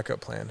had a backup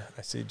plan.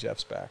 I see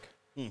Jeff's back.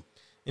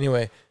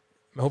 Anyway,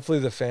 hopefully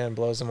the fan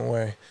blows him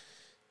away.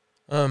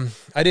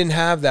 I didn't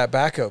have that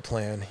backup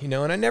plan, you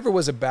know, and I never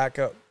was a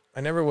backup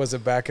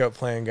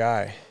plan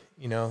guy,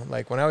 you know,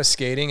 like when I was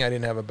skating, I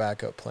didn't have a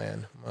backup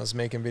plan. When I was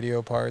making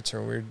video parts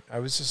I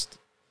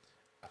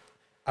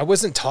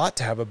wasn't taught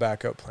to have a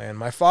backup plan.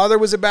 My father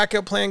was a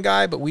backup plan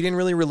guy, but we didn't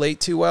really relate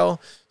too well.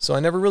 So I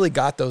never really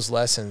got those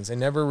lessons. I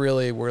never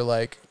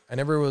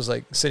was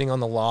like sitting on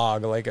the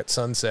log, like at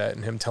sunset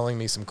and him telling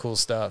me some cool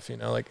stuff, you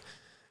know, like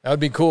that would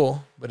be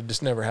cool, but it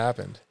just never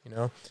happened, you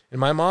know? And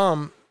my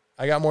mom,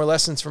 I got more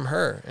lessons from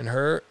her, and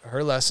her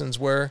lessons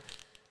were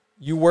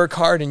you work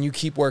hard and you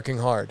keep working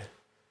hard,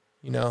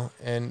 you know,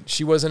 and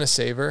she wasn't a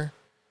saver.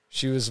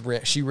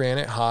 She ran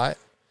it hot.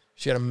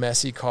 She had a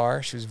messy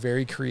car. She was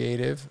very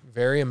creative,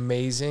 very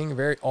amazing,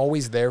 very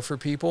always there for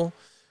people.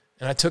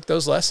 And I took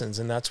those lessons,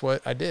 and that's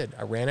what I did.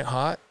 I ran it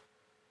hot.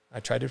 I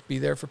tried to be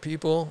there for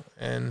people,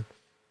 and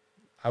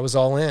I was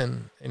all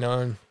in, you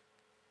know,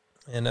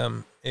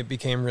 and it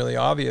became really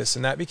obvious,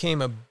 and that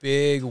became a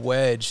big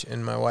wedge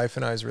in my wife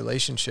and I's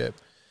relationship.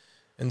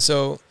 And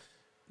so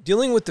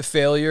dealing with the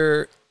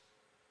failure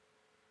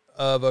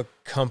of a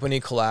company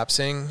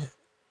collapsing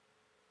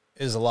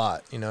is a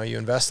lot. You know, you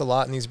invest a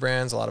lot in these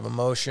brands, a lot of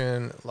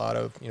emotion, a lot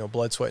of, you know,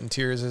 blood, sweat, and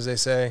tears, as they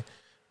say,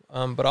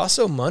 but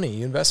also money.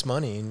 You invest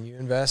money and you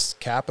invest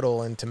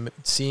capital into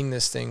seeing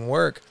this thing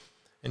work.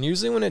 And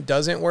usually when it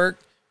doesn't work,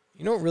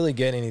 you don't really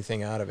get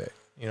anything out of it.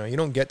 You know, you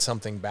don't get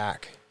something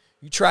back.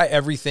 You try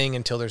everything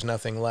until there's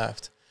nothing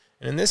left.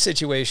 And in this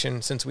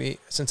situation,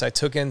 since I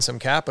took in some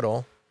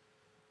capital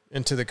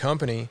into the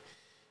company,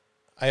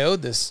 I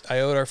owed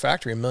our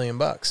factory $1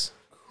 million,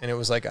 and it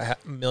was like a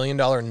 $1 million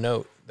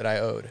note that I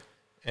owed.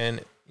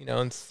 And, you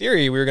know, in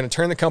theory, we were going to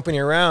turn the company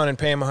around and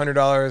pay him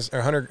 $100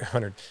 or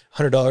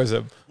 $100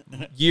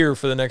 a year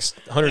for the next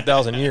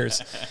 100,000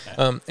 years.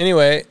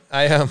 Anyway,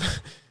 I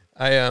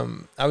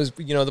was,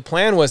 you know, the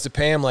plan was to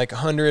pay him like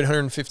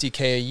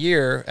 $150K a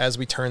year as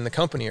we turn the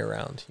company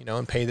around, you know,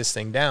 and pay this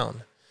thing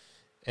down.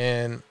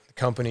 And the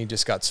company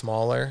just got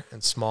smaller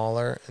and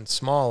smaller and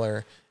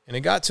smaller. And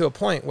it got to a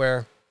point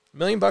where $1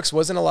 million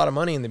wasn't a lot of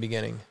money in the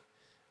beginning,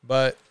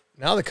 but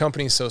now the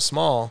company's so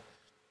small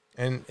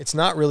and it's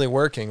not really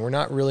working. We're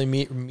not really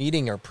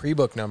meeting our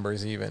pre-book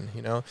numbers even,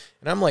 you know,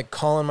 and I'm like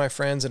calling my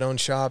friends that own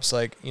shops,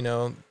 like, you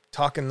know,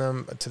 talking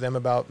to them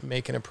about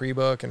making a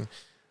pre-book, and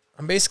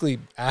I'm basically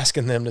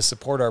asking them to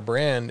support our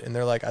brand. And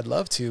they're like, I'd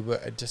love to,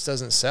 but it just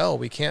doesn't sell.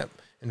 We can't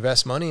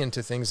invest money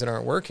into things that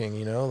aren't working,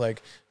 you know,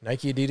 like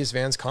Nike, Adidas,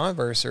 Vans,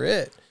 Converse are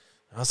it.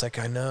 I was like,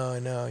 I know,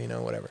 you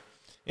know, whatever.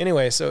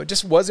 Anyway, so it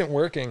just wasn't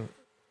working.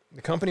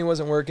 The company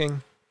wasn't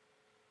working.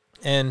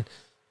 And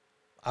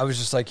I was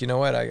just like, you know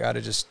what? I got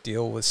to just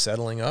deal with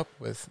settling up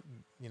with,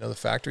 you know, the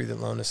factory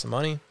that loaned us the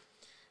money.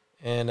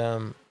 And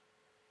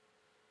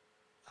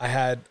I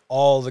had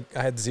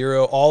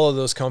Zero. All of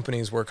those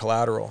companies were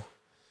collateral.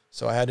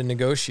 So I had to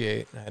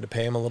negotiate. I had to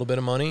pay him a little bit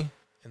of money,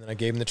 and then I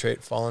gave him the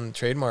fallen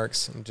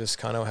trademarks and just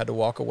kind of had to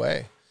walk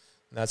away.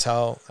 And that's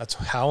how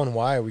and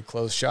why we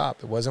closed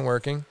shop. It wasn't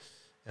working,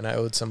 and I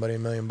owed somebody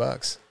 $1 million.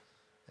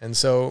 And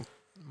so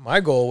my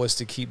goal was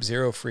to keep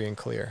Zero free and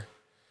clear.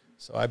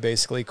 So I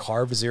basically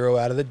carved Zero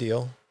out of the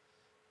deal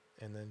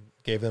and then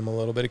gave them a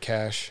little bit of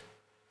cash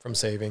from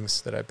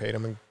savings that I paid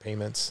them in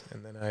payments.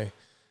 And then I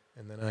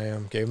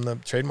gave them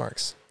the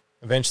trademarks.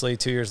 Eventually,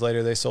 2 years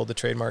later, they sold the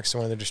trademarks to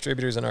one of the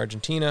distributors in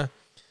Argentina.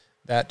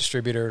 That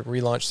distributor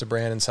relaunched the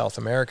brand in South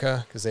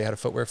America because they had a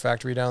footwear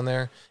factory down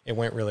there. It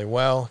went really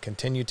well,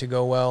 continued to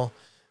go well.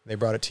 They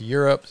brought it to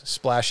Europe.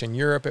 Splash in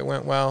Europe, it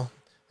went well.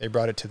 They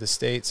brought it to the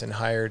States and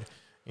hired,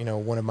 you know,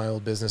 one of my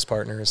old business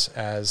partners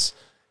as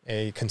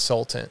a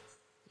consultant,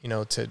 you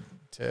know, to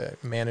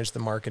manage the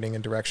marketing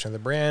and direction of the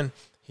brand.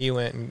 He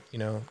went and, you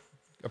know,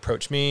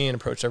 approached me and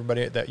approached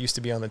everybody that used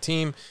to be on the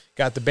team,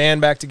 got the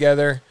band back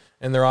together,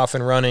 and they're off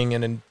and running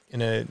in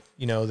a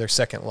you know, their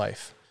second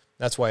life.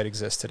 That's why it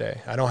exists today.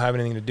 I don't have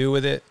anything to do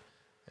with it,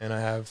 and I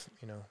have,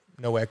 you know,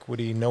 no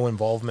equity, no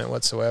involvement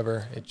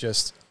whatsoever. It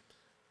just,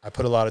 I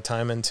put a lot of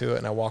time into it,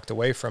 and I walked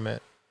away from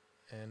it.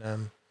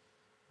 And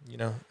you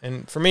know,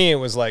 and for me, it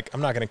was like, I'm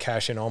not going to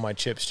cash in all my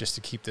chips just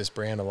to keep this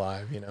brand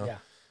alive, you know? Yeah.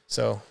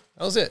 So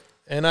that was it.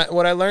 And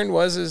what I learned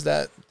is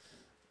that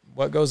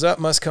what goes up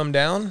must come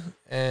down,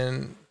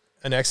 and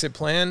an exit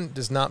plan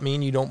does not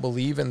mean you don't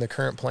believe in the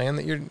current plan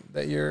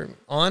that you're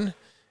on.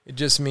 It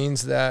just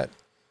means that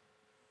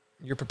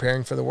you're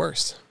preparing for the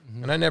worst.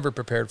 Mm-hmm. And I never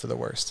prepared for the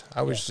worst.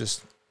 I was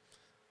just,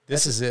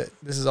 this is it.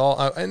 This is all.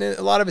 And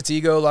a lot of it's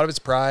ego, a lot of it's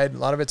pride, a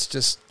lot of it's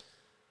just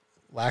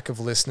lack of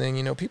listening.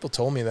 You know, people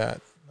told me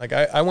that. Like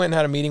I went and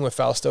had a meeting with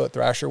Fausto at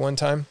Thrasher one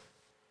time,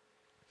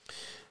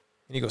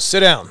 and he goes,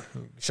 "Sit down."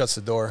 He shuts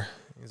the door.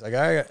 He's like,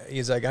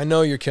 I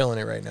know you're killing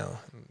it right now.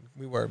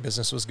 We were.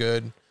 Business was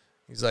good.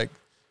 He's like,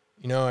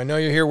 you know, I know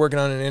you're here working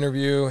on an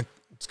interview.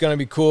 It's going to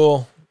be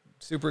cool.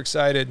 Super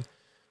excited.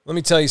 Let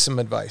me tell you some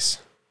advice.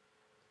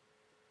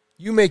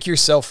 You make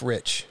yourself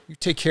rich. You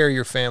take care of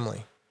your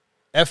family.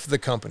 F the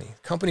company.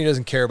 The company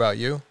doesn't care about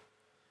you. And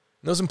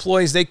those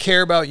employees, they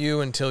care about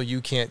you until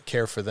you can't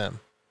care for them.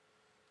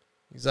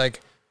 He's like,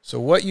 so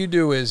what you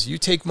do is you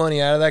take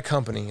money out of that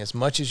company as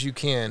much as you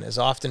can, as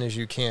often as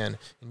you can,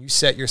 and you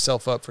set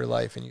yourself up for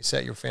life, and you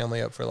set your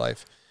family up for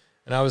life.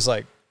 And I was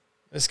like,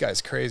 this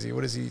guy's crazy.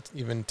 What is he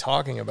even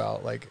talking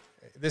about? Like,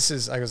 I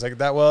was like,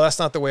 that's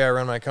not the way I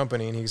run my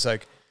company. And he's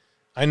like,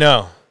 I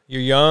know.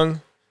 You're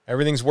young.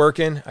 Everything's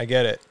working. I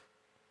get it.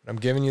 But I'm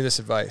giving you this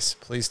advice.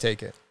 Please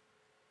take it.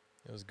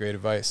 It was great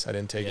advice. I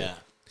didn't take it.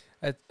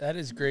 That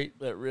is great.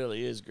 That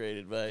really is great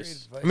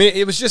advice. I mean,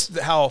 it was just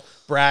how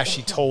brash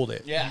he told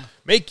it. Yeah.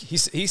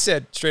 He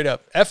said straight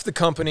up, F the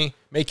company,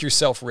 make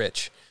yourself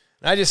rich.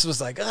 And I just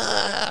was like,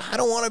 I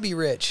don't want to be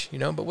rich, you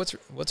know, but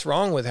what's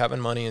wrong with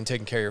having money and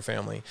taking care of your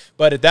family?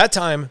 But at that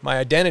time, my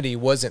identity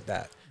wasn't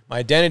that. My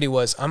identity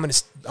was, I'm going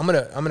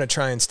to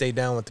try and stay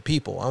down with the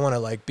people. I want to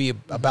like be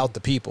about the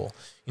people.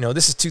 You know,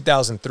 this is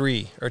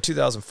 2003 or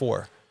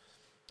 2004.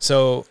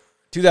 So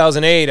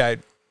 2008, I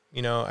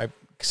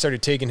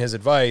started taking his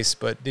advice,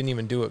 but didn't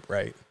even do it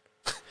right.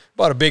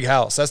 Bought a big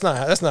house. That's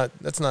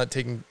not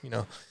taking,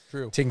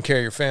 True. taking care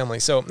of your family.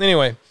 So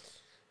anyway,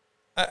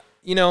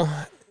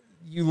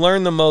 you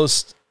learn the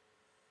most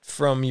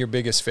from your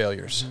biggest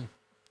failures.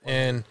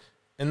 And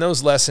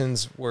those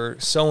lessons were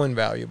so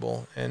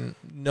invaluable, and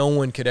no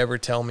one could ever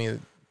tell me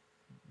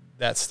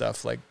that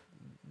stuff,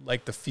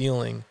 like the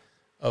feeling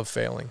of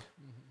failing,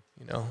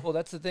 Well,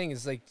 that's the thing,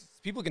 is like,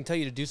 people can tell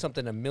you to do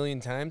something a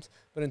million times,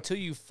 but until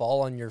you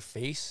fall on your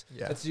face,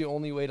 that's the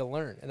only way to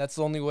learn. And that's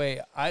the only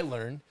way I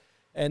learn.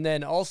 And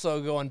then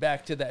also going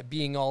back to that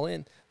being all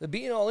in, the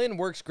being all in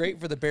works great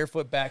for the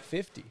barefoot back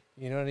 50.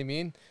 You know what I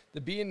mean?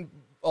 The being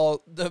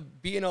all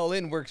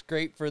in works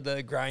great for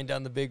the grind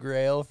on the big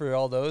rail, for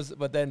all those.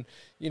 But then,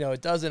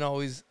 it doesn't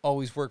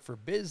always work for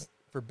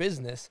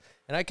business.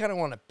 And I kind of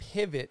want to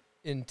pivot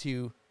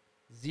into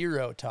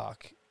Zero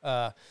talk.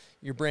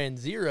 Your brand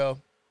Zero,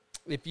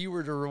 if you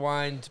were to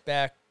rewind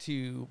back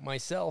to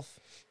myself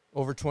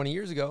over 20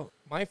 years ago,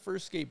 my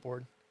first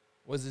skateboard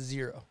was a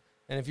Zero.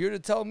 And if you were to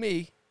tell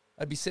me,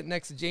 I'd be sitting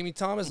next to Jamie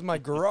Thomas in my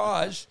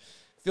garage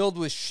filled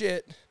with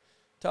shit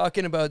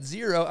talking about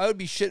Zero, I would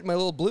be shitting my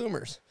little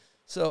bloomers.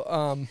 So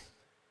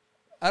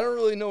I don't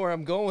really know where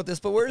I'm going with this,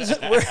 but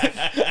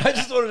I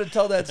just wanted to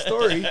tell that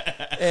story.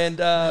 And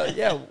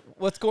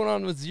what's going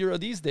on with Zero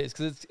these days?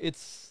 Because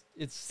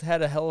it's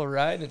had a hell of a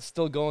ride, and it's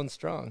still going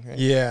strong, right?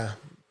 Yeah.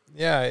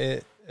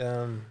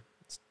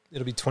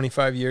 It'll be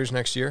 25 years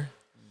next year.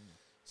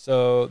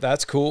 So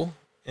that's cool.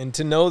 And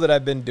to know that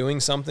I've been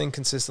doing something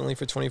consistently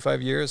for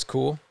 25 years,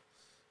 cool.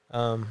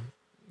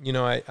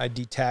 I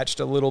detached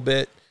a little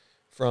bit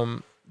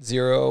from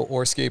Zero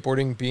or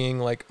skateboarding being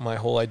like my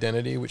whole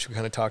identity, which we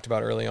kind of talked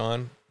about early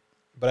on.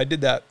 But I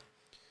did that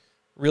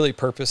really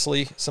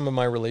purposely. Some of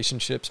my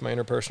relationships, my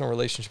interpersonal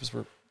relationships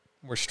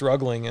were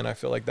struggling, and I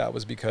feel like that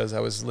was because I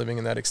was living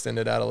in that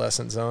extended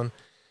adolescent zone.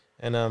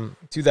 And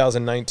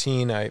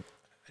 2019, I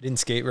didn't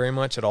skate very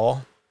much at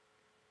all.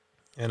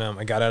 And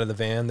I got out of the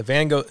van.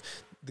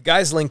 The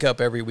guys link up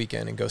every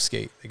weekend and go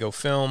skate. They go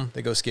film,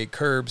 they go skate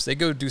curbs, they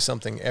go do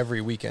something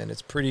every weekend.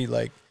 It's pretty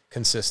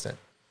consistent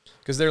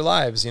because their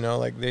lives,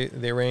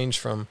 they range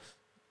from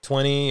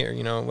 20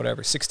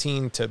 or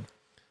 16 to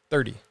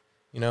 30,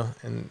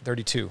 and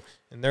 32.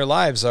 And their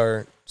lives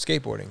are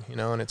skateboarding,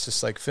 and it's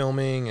just like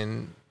filming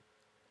and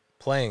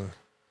playing,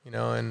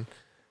 and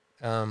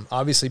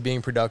obviously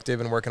being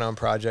productive and working on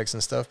projects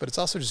and stuff, but it's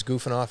also just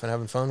goofing off and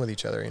having fun with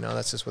each other.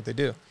 That's just what they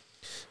do.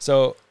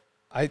 So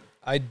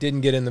I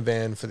didn't get in the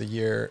van for the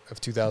year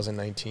of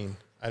 2019.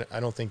 I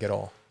don't think at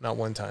all. Not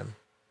one time.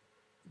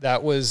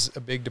 That was a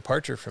big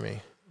departure for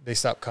me. They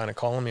stopped kind of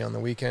calling me on the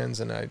weekends,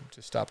 and I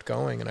just stopped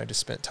going, and I just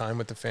spent time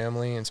with the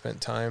family and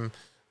spent time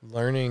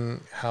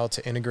learning how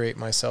to integrate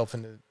myself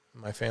into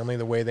my family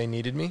the way they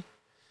needed me.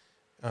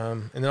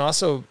 And then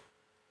also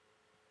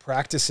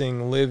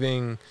practicing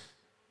living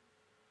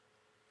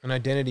an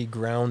identity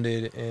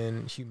grounded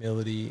in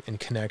humility and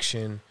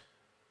connection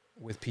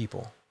with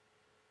people,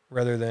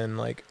 rather than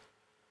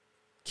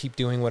keep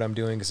doing what I'm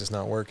doing because it's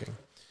not working.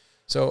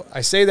 So I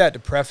say that to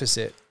preface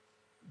it.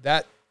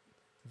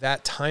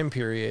 That time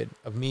period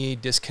of me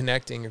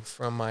disconnecting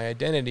from my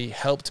identity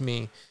helped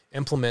me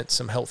implement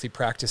some healthy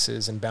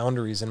practices and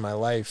boundaries in my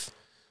life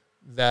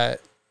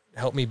that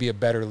helped me be a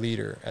better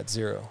leader at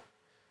Zero,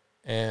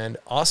 and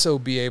also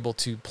be able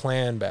to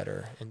plan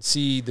better and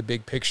see the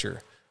big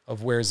picture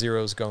of where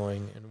Zero's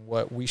going and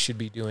what we should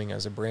be doing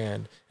as a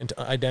brand, and to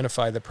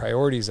identify the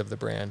priorities of the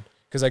brand,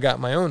 because I got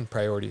my own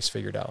priorities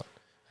figured out.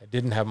 I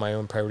didn't have my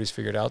own priorities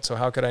figured out, so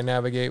how could I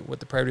navigate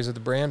what the priorities of the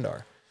brand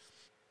are?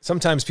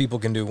 Sometimes people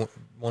can do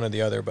one or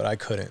the other, but I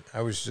couldn't.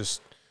 I was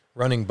just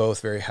running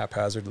both very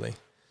haphazardly.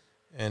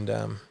 And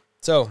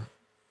so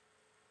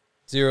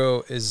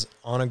Zero is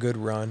on a good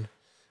run.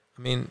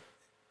 I mean,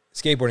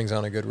 skateboarding's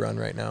on a good run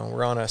right now.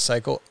 We're on a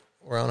cycle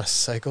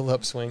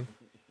upswing.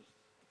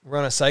 We're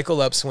on a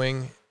cycle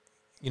upswing,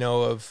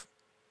 of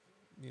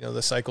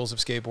the cycles of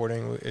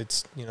skateboarding.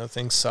 It's,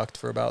 things sucked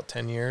for about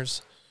 10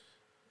 years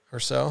or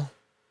so,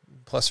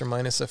 plus or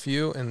minus a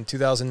few. And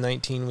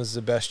 2019 was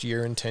the best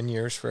year in 10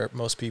 years for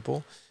most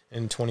people.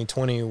 And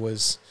 2020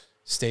 was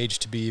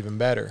staged to be even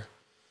better.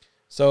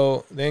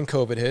 So then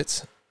COVID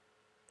hits,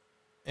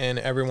 and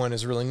everyone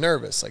is really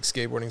nervous. Like,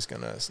 skateboarding's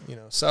going to,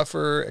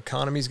 suffer,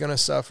 economy's going to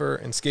suffer,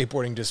 and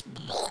skateboarding just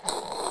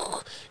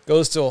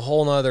goes to a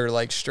whole nother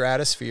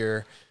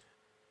stratosphere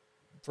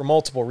for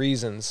multiple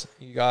reasons.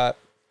 You got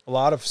a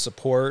lot of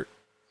support.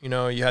 You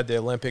had the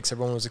Olympics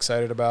everyone was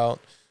excited about.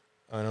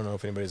 I don't know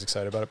if anybody's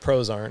excited about it.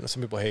 Pros aren't.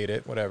 Some people hate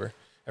it, whatever.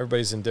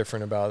 Everybody's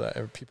indifferent about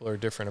that. People are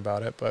different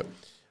about it. But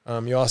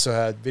you also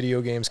had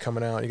video games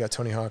coming out. You got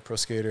Tony Hawk Pro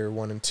Skater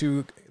 1 and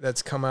 2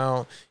 that's come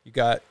out. You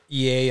got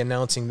EA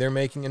announcing they're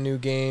making a new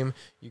game.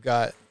 You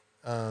got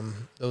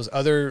those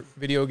other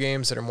video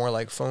games that are more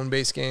like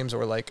phone-based games,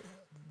 or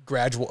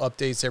gradual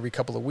updates every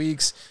couple of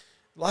weeks.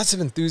 Lots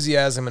of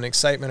enthusiasm and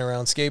excitement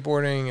around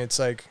skateboarding. It's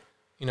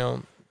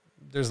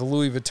there's the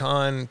Louis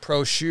Vuitton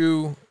Pro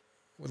shoe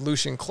with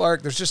Lucian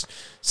Clark. There's just,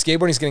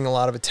 skateboarding is getting a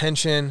lot of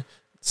attention.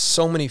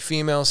 So many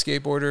female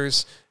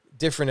skateboarders,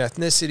 different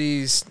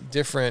ethnicities,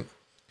 different,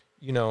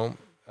 you know,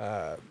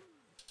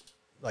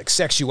 like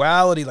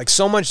sexuality, like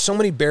so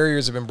many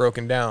barriers have been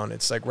broken down.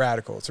 It's like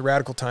radical. It's a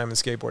radical time in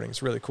skateboarding.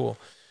 It's really cool.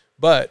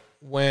 But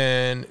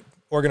when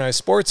organized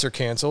sports are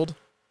canceled,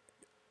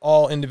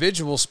 all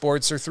individual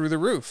sports are through the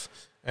roof.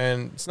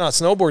 And it's not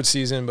snowboard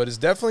season, but it's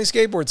definitely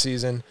skateboard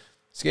season.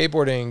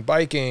 Skateboarding,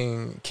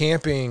 biking,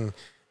 camping,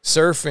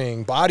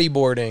 surfing,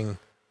 bodyboarding,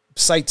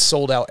 sites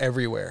sold out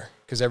everywhere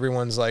because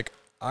everyone's like,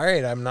 all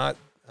right, I'm not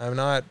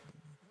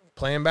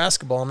playing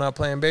basketball. I'm not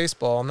playing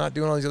baseball. I'm not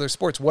doing all these other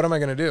sports. What am I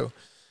going to do?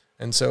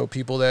 And so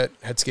people that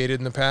had skated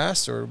in the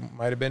past or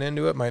might have been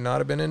into it, might not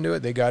have been into it,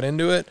 they got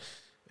into it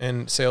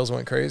and sales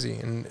went crazy.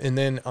 And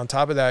then on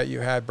top of that, you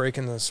had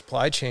breaking the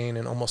supply chain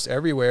and almost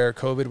everywhere.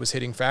 COVID was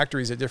hitting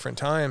factories at different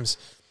times.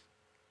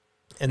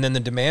 And then the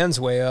demand's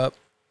way up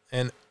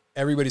and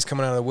everybody's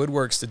coming out of the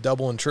woodworks to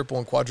double and triple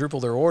and quadruple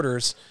their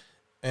orders.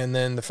 And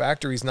then the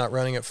factory's not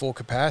running at full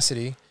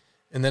capacity.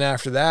 And then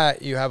after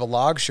that, you have a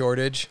log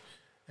shortage.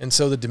 And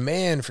so the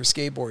demand for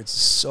skateboards is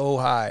so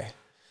high.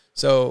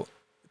 So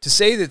to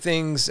say that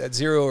things at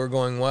Zero are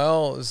going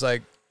well is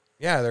like,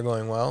 yeah, they're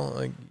going well.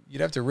 Like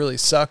you'd have to really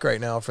suck right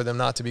now for them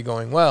not to be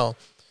going well.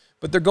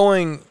 But they're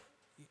going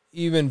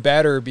even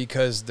better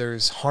because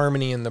there's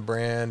harmony in the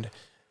brand.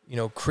 You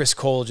know, Chris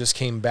Cole just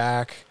came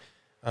back.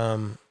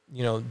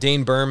 You know,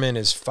 Dane Berman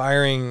is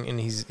firing and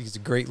he's a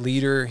great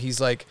leader.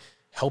 He's like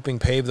helping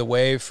pave the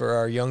way for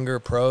our younger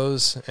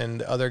pros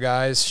and other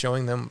guys,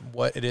 showing them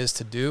what it is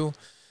to do.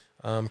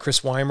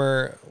 Chris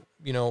Weimer,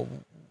 you know,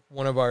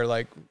 one of our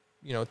like,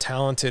 you know,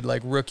 talented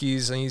like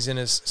rookies, and he's in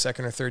his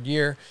second or third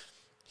year.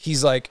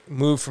 He's like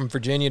moved from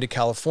Virginia to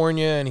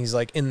California and he's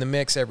like in the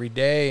mix every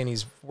day and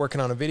he's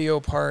working on a video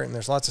part and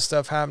there's lots of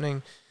stuff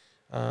happening.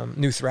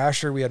 New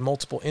Thrasher, we had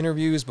multiple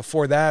interviews.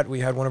 Before that,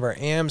 we had one of our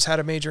AMs had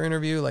a major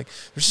interview. Like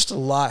there's just a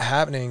lot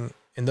happening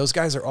and those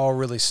guys are all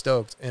really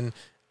stoked. And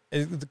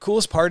the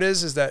coolest part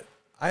is that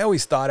I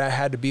always thought I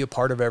had to be a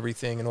part of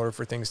everything in order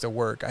for things to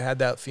work. I had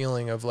that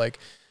feeling of like,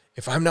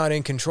 if I'm not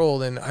in control,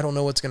 then I don't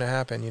know what's going to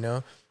happen, you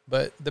know?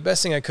 But the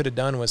best thing I could have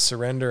done was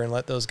surrender and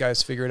let those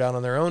guys figure it out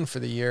on their own for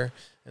the year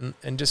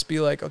and just be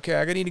like, okay,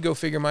 I need to go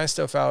figure my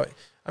stuff out.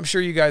 I'm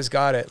sure you guys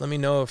got it. Let me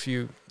know if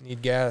you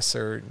need gas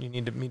or you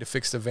need me to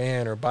fix the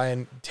van or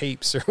buy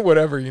tapes or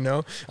whatever, you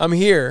know. I'm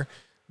here,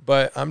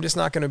 but I'm just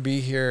not going to be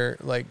here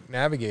like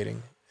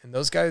navigating. And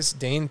those guys,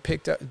 Dane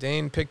picked up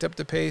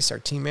the pace. Our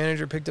team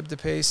manager picked up the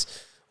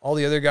pace. All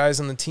the other guys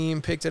on the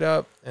team picked it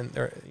up, and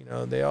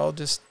they all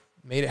just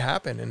made it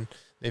happen. And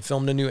they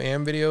filmed a new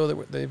AM video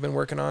that they've been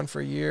working on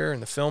for a year,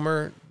 and the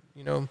filmer,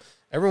 you know,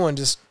 everyone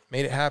just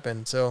made it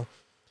happen. So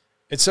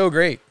it's so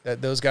great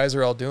that those guys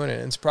are all doing it.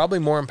 And it's probably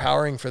more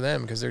empowering for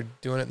them because they're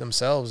doing it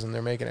themselves and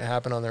they're making it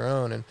happen on their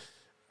own. And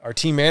our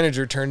team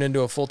manager turned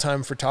into a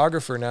full-time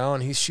photographer now,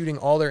 and he's shooting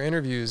all their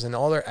interviews and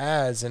all their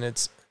ads. And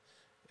it's,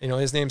 you know,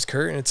 his name's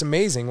Kurt, and it's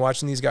amazing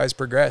watching these guys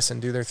progress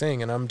and do their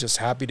thing. And I'm just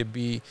happy to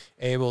be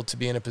able to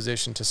be in a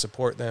position to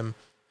support them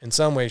in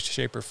some way,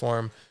 shape, or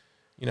form,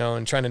 you know,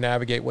 and trying to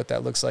navigate what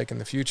that looks like in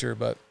the future.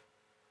 But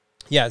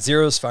yeah,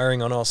 Zero's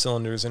firing on all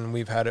cylinders, and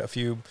we've had a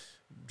few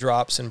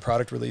drops and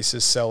product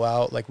releases sell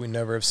out like we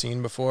never have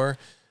seen before.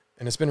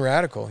 And it's been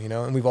radical, you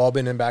know, and we've all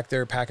been in back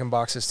there packing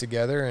boxes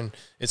together, and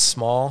it's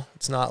small.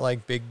 It's not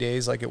like big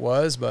days like it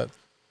was, but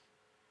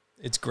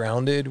it's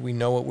grounded. We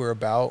know what we're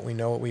about. We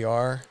know what we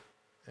are,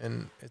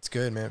 and it's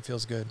good, man. It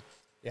feels good.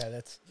 Yeah,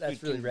 that's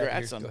Dude, really rad.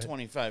 congrats on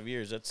 25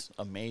 years. That's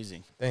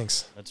amazing.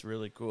 Thanks. That's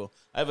really cool.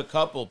 I have a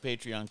couple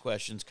Patreon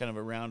questions kind of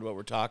around what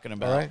we're talking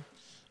about.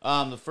 All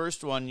right. The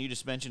first one, you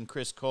just mentioned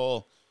Chris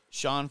Cole.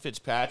 Sean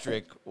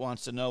Fitzpatrick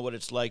wants to know what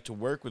it's like to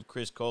work with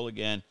Chris Cole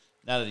again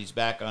now that he's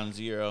back on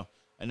Zero.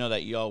 I know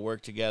that you all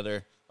worked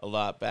together a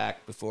lot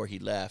back before he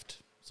left.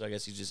 So I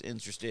guess he's just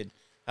interested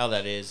how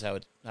that is, how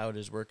it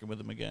is working with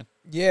him again.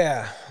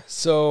 Yeah.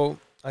 So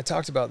I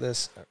talked about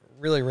this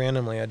really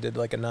randomly. I did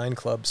like a 9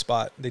 Club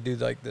spot. They do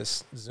like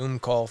this Zoom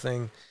call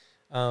thing.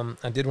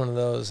 I did one of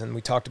those, and we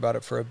talked about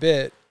it for a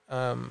bit.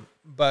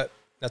 But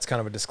that's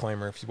kind of a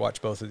disclaimer. If you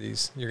watch both of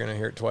these, you're going to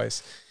hear it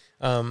twice.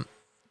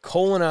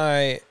 Cole and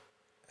I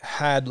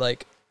had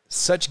like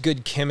such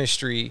good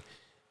chemistry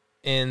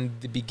in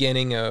the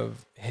beginning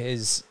of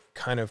his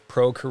kind of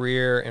pro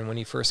career and when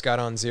he first got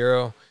on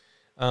Zero,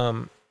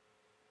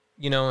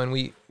 you know,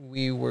 and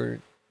we were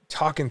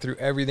talking through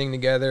everything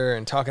together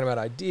and talking about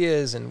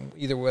ideas, and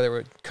either whether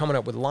we're coming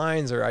up with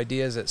lines or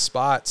ideas at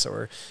spots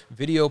or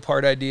video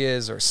part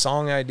ideas or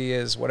song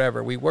ideas,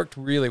 whatever. We worked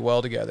really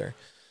well together.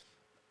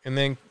 And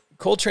then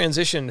Cole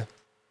transitioned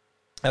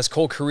as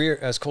Cole's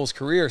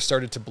career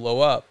started to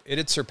blow up. It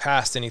had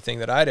surpassed anything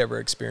that I'd ever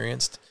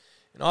experienced.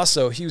 And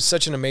also, he was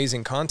such an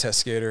amazing contest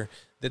skater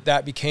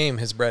that became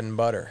his bread and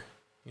butter,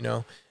 you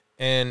know?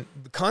 And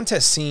the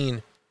contest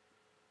scene,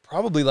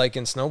 probably like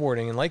in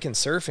snowboarding and like in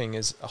surfing,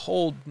 is a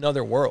whole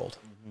nother world.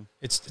 Mm-hmm.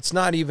 It's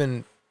not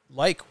even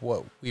like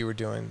what we were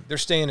doing. They're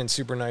staying in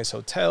super nice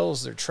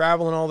hotels. They're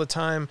traveling all the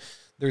time.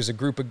 There's a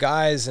group of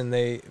guys, and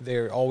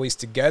they're always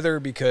together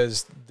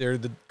because they're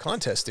the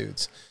contest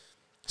dudes.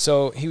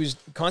 So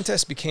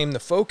contest became the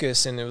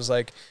focus, and it was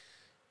like,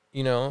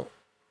 you know,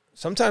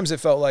 sometimes it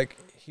felt like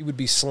he would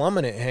be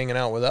slumming it hanging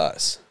out with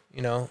us,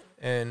 you know,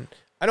 and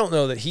I don't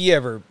know that he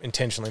ever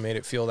intentionally made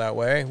it feel that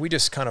way. We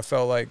just kind of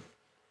felt like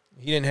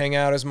he didn't hang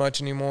out as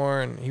much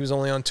anymore, and he was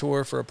only on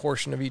tour for a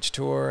portion of each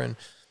tour, and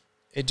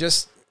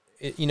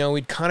you know,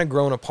 we'd kind of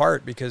grown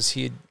apart because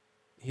he'd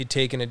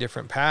taken a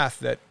different path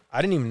that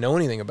I didn't even know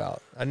anything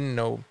about. I didn't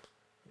know.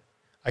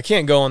 I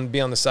can't go and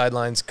be on the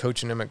sidelines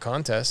coaching him at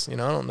contests. You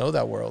know, I don't know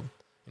that world.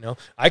 You know,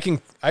 I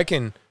can.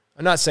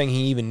 I'm not saying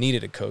he even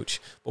needed a coach,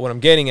 but what I'm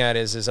getting at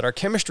is that our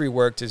chemistry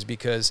worked is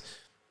because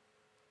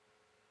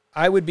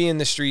I would be in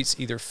the streets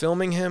either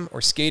filming him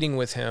or skating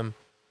with him,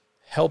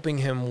 helping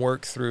him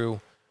work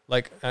through,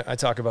 like I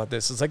talk about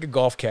this, it's like a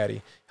golf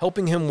caddy,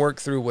 helping him work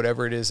through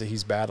whatever it is that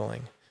he's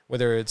battling,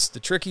 whether it's the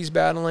trick he's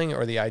battling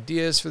or the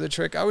ideas for the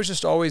trick. I was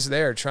just always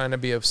there trying to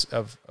be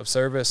of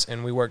service,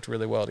 and we worked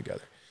really well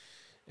together.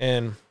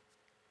 And,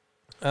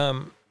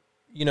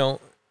 you know,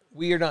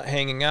 we are not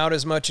hanging out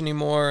as much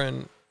anymore,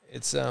 and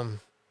it's, we're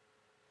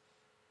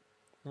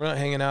not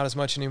hanging out as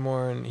much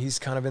anymore, and he's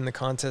kind of in the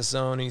contest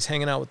zone, and he's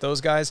hanging out with those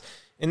guys.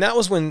 And that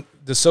was when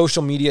the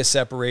social media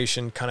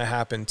separation kind of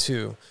happened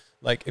too.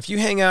 Like, if you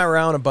hang out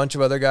around a bunch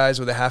of other guys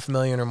with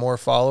 500,000 or more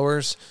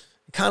followers,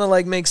 it kind of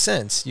like makes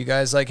sense. You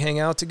guys like hang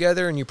out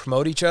together and you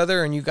promote each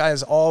other, and you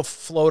guys all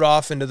float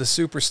off into the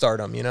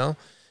superstardom, you know?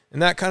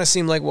 And that kind of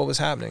seemed like what was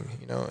happening,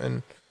 you know? And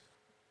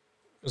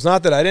it was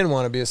not that I didn't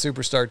want to be a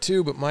superstar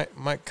too, but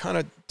my kind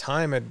of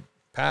time had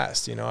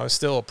passed. You know, I was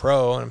still a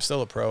pro, and I'm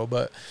still a pro,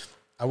 but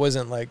I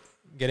wasn't like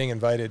getting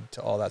invited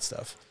to all that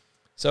stuff.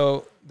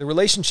 So the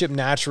relationship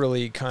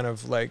naturally kind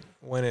of like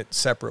went its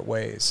separate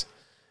ways.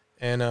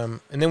 And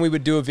then we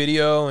would do a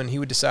video, and he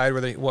would decide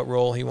what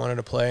role he wanted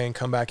to play and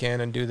come back in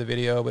and do the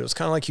video. But it was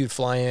kind of like he would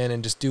fly in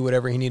and just do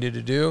whatever he needed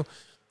to do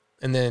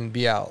and then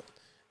be out.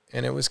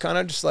 And it was kind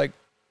of just like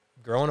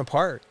growing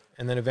apart.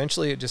 And then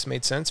eventually it just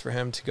made sense for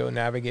him to go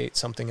navigate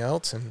something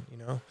else. And, you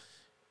know,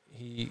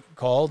 he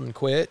called and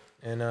quit,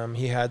 and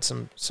he had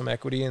some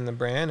equity in the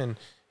brand, and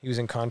he was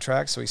in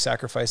contract. So he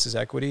sacrificed his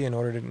equity in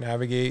order to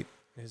navigate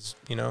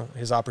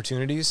his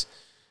opportunities.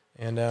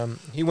 And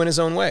he went his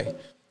own way.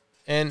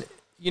 And,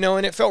 you know,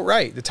 and it felt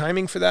right. The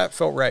timing for that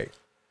felt right.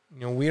 You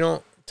know, we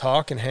don't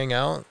talk and hang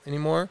out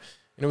anymore.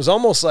 And it was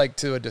almost like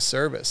to a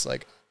disservice.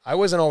 Like, I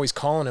wasn't always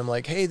calling him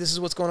like, hey, this is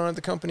what's going on at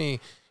the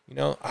company. You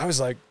know, I was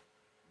like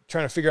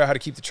trying to figure out how to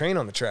keep the train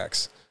on the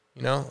tracks.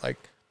 You know, like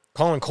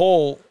calling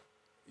Cole,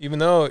 even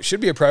though it should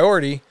be a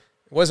priority,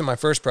 it wasn't my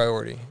first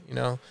priority, you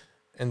know?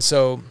 And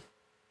so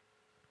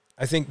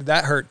I think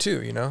that hurt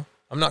too, you know?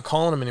 I'm not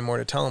calling him anymore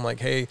to tell him like,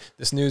 hey,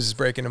 this news is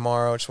breaking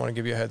tomorrow. I just want to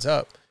give you a heads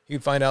up.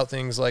 He'd find out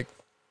things like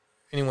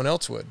anyone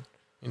else would,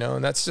 you know?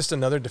 And that's just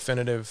another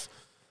definitive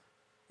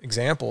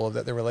example of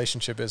that the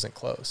relationship isn't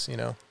close, you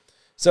know?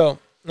 So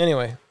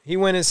anyway, he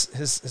went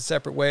his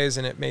separate ways,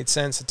 and it made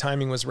sense. The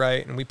timing was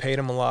right, and we paid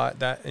him a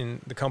lot.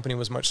 And the company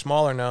was much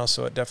smaller now,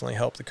 so it definitely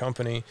helped the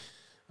company.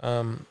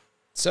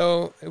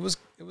 So it was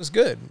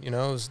good, you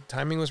know.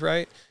 Timing was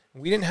right.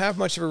 We didn't have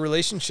much of a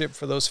relationship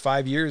for those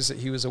 5 years that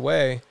he was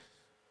away.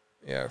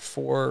 Yeah,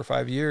 4 or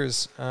 5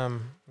 years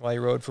while he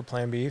rode for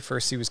Plan B.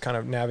 First, he was kind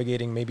of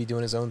navigating, maybe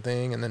doing his own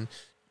thing, and then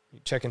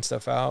checking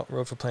stuff out.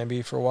 Rode for Plan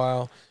B for a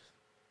while.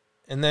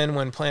 And then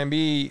when Plan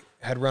B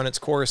had run its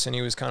course and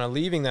he was kind of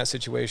leaving that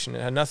situation,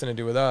 it had nothing to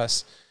do with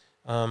us,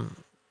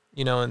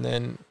 you know, and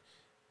then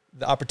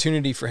the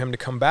opportunity for him to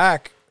come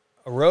back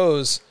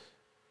arose,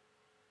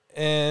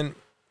 and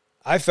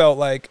I felt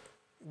like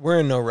we're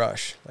in no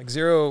rush. Like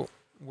Zero,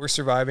 we're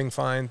surviving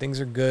fine. Things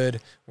are good.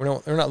 We're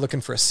not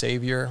looking for a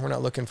savior. We're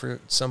not looking for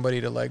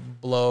somebody to like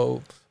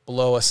blow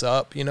us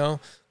up, you know?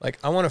 Like,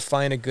 I want to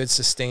find a good,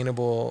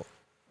 sustainable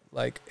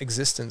like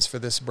existence for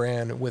this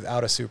brand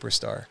without a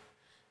superstar.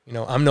 You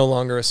know, I'm no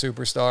longer a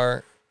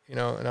superstar, you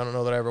know, and I don't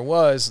know that I ever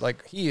was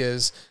like he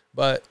is,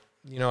 but,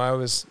 you know, I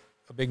was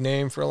a big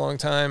name for a long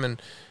time,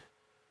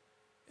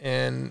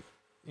 and,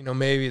 you know,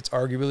 maybe it's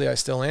arguably I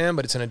still am,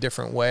 but it's in a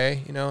different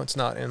way. You know, it's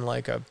not in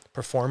like a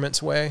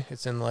performance way.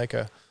 It's in like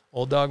a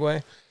old dog way.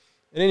 At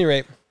any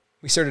rate,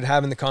 we started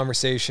having the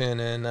conversation,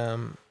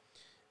 and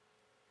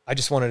I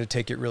just wanted to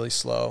take it really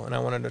slow, and I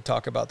wanted to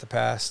talk about the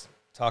past,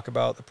 talk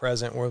about the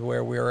present, where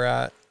we were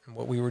at, and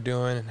what we were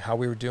doing, and how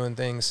we were doing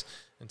things,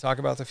 and talk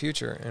about the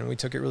future. And we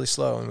took it really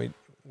slow, and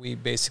we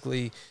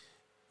basically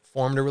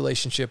formed a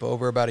relationship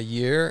over about a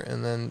year,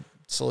 and then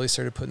slowly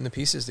started putting the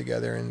pieces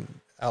together and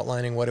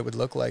outlining what it would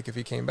look like if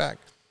he came back.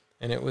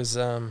 And it was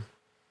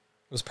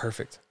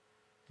perfect,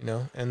 you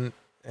know,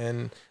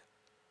 and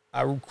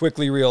I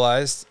quickly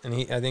realized, and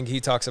I think he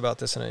talks about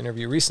this in an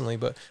interview recently,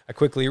 but I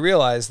quickly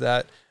realized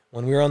that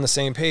when we were on the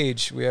same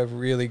page, we have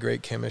really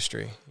great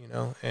chemistry, you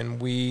know,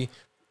 and we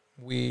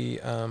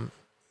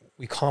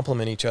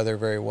complement each other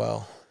very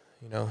well,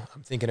 You know,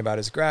 I'm thinking about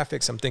his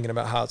graphics. I'm thinking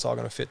about how it's all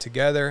going to fit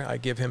together. I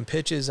give him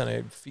pitches and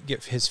I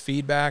get his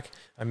feedback.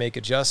 I make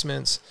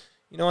adjustments.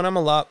 You know, and I'm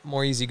a lot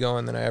more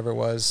easygoing than I ever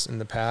was in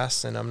the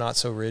past, and I'm not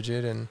so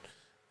rigid. And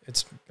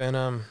it's been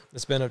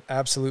an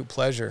absolute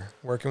pleasure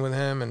working with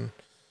him, and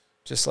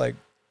just like,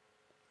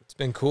 it's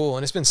been cool.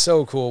 And it's been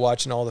so cool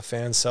watching all the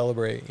fans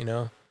celebrate, you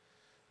know,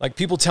 like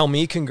people tell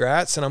me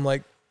congrats and I'm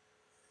like,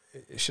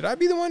 should I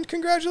be the one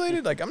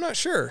congratulated? Like, I'm not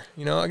sure,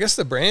 you know, I guess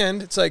the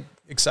brand, it's like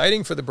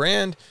exciting for the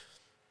brand,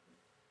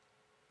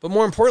 but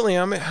more importantly,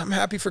 I'm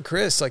happy for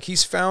Chris. Like,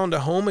 he's found a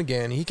home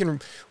again. He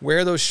can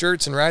wear those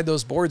shirts and ride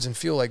those boards and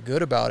feel like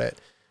good about it.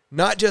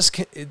 Not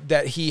just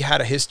that he had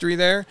a history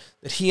there,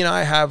 that he and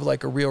I have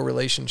like a real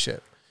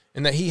relationship,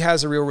 and that he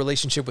has a real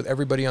relationship with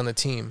everybody on the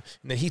team,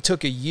 and that he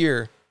took a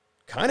year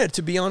kind of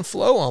to be on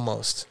flow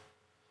almost,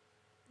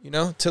 you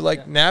know, to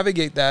like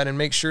navigate that and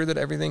make sure that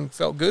everything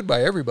felt good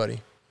by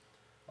everybody.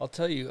 I'll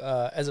tell you,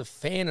 as a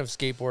fan of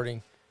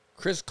skateboarding,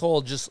 Chris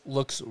Cole just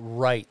looks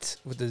right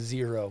with the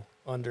zero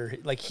under,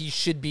 like he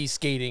should be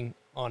skating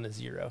on a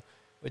zero,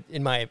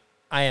 in my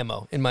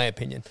IMO, in my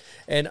opinion.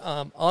 And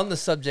on the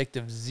subject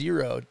of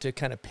zero, to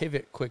kind of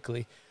pivot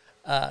quickly,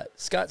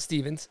 Scott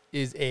Stevens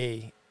is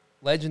a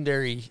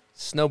legendary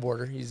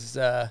snowboarder. He's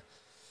a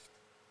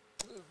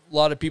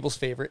lot of people's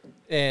favorite.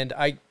 And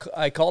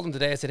I called him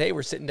today. I said, hey,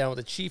 we're sitting down with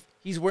the chief.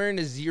 He's wearing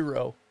a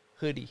zero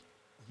hoodie.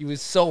 He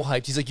was so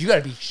hyped. He's like, you got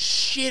to be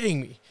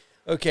shitting me.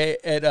 Okay.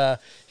 And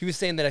he was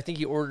saying that I think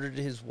he ordered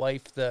his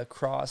wife the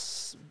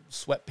cross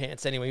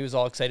sweatpants. Anyway, he was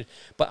all excited.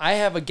 But I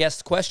have a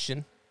guest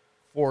question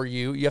for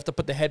you. You have to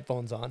put the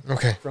headphones on.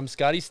 Okay. From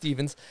Scotty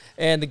Stevens.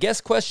 And the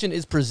guest question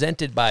is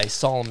presented by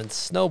Solomon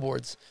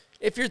Snowboards.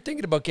 If you're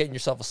thinking about getting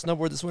yourself a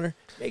snowboard this winter,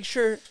 make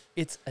sure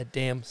it's a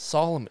damn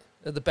Solomon.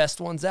 They're the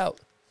best ones out.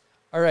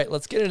 All right,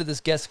 let's get into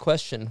this guest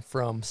question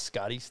from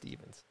Scotty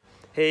Stevens.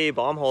 Hey,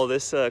 Bombhole,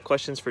 this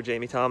question's for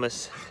Jamie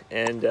Thomas,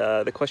 and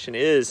the question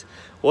is,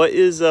 what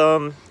is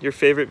your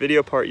favorite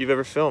video part you've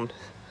ever filmed?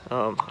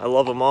 I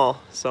love them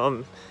all, so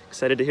I'm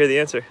excited to hear the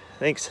answer.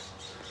 Thanks.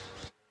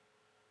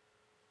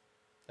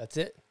 That's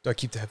it. Do I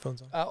keep the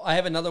headphones on? I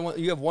have another one.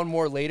 You have one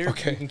more later.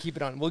 Okay. You can keep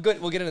it on. We'll get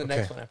into the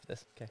next one after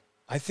this. Okay.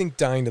 I think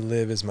Dying to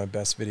Live is my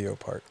best video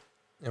part.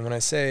 And when I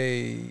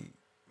say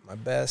my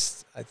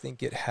best, I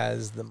think it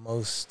has the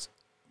most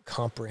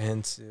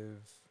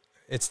comprehensive,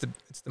 it's the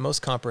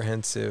most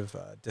comprehensive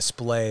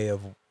display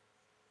of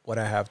what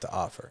I have to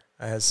offer.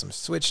 It has some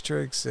switch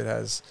tricks. It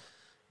has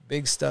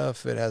big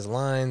stuff. It has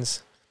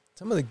lines.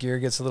 Some of the gear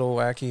gets a little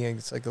wacky.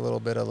 It's like a little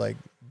bit of like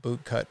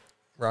boot cut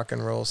rock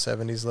and roll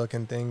 70s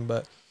looking thing.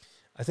 But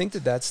I think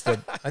that's the,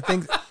 I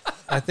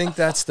think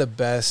that's the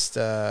best,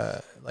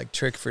 like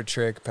trick for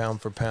trick,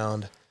 pound for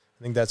pound.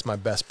 I think that's my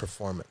best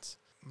performance.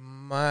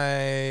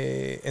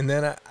 And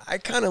then I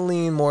kind of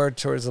lean more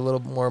towards a little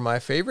more, my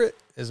favorite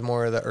is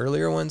more of the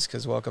earlier ones,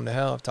 because Welcome to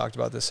Hell, I've talked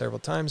about this several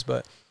times,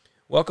 but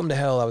Welcome to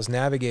Hell, I was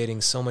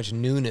navigating so much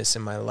newness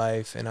in my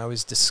life, and I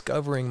was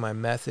discovering my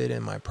method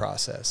and my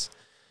process.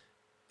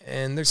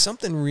 And there's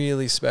something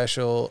really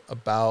special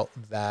about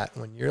that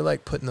when you're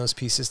like putting those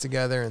pieces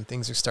together and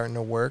things are starting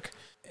to work,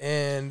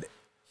 and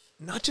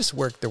not just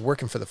work, they're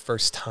working for the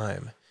first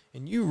time.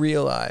 And you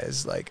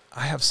realize, like,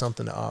 I have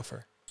something to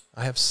offer.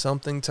 I have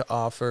something to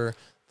offer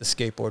the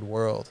skateboard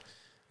world.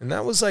 And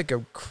that was like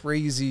a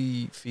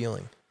crazy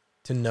feeling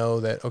to know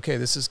that, okay,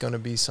 this is going to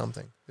be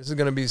something. This is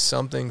going to be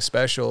something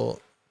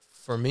special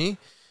for me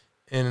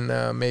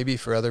and maybe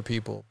for other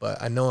people.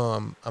 But I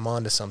know I'm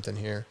onto something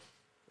here.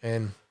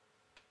 And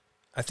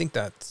I think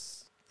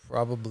that's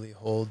probably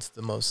holds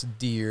the most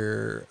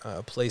dear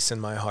place in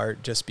my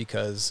heart, just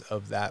because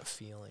of that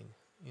feeling.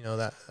 You know,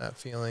 that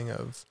feeling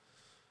of,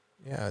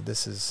 yeah,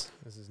 this is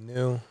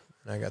new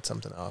and I got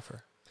something to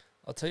offer.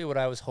 I'll tell you what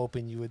I was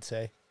hoping you would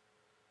say,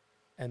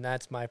 and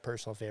that's my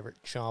personal favorite,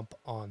 chomp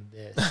on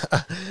this.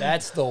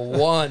 That's the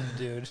one,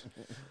 dude.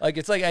 Like,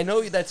 it's like, I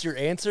know that's your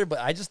answer, but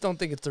I just don't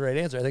think it's the right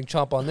answer. I think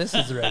chomp on this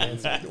is the right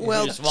answer.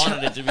 Well, you just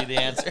wanted it to be the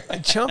answer.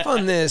 Chomp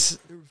on this,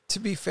 to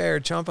be fair,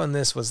 chomp on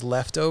this was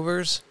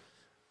leftovers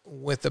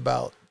with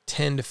about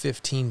 10 to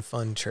 15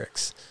 fun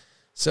tricks.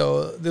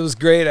 So it was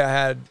great. I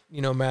had,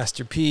 you know,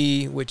 Master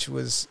P, which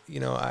was,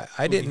 you know,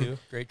 I didn't.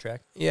 Great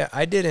track. Yeah,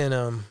 I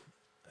didn't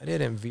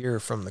veer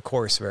from the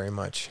course very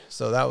much.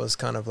 So that was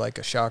kind of like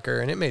a shocker.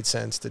 And it made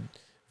sense to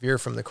veer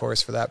from the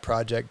course for that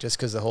project just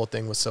because the whole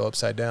thing was so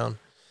upside down.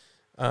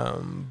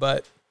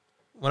 But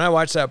when I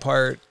watch that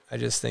part, I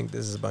just think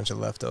this is a bunch of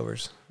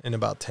leftovers and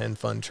about 10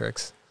 fun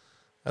tricks.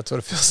 That's what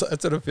it feels.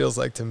 That's what it feels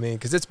like to me,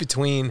 because it's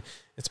between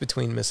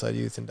Misled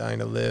Youth and Dying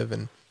to Live.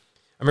 And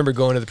I remember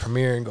going to the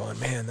premiere and going,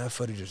 man, that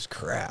footage is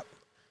crap.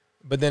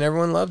 But then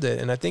everyone loved it,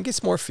 and I think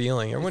it's more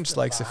feeling. Everyone just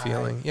likes the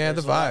feeling. Yeah,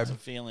 There's the vibe. Lots of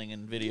feeling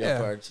in video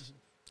parts.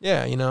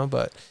 Yeah, you know,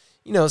 but,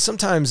 you know,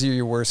 sometimes you're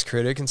your worst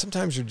critic, and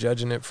sometimes you're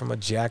judging it from a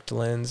jacked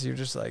lens. You're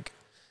just like,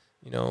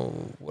 you know,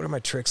 what do my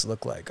tricks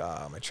look like?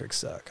 My tricks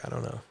suck. I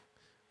don't know.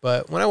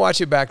 But when I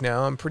watch it back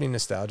now, I'm pretty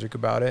nostalgic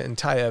about it. And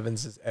Ty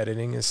Evans'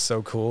 editing is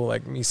so cool.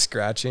 Like, me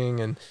scratching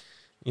and,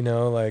 you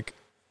know, like,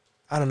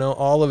 I don't know,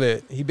 all of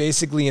it. He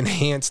basically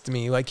enhanced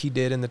me like he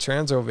did in the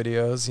Transro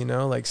videos, you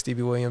know, like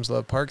Stevie Williams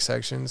Love Park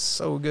sections.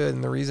 So good.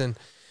 And the reason,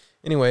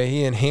 anyway,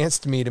 he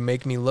enhanced me to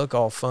make me look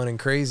all fun and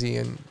crazy.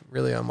 And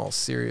really, I'm all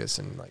serious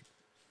and like,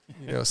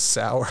 you know,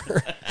 sour.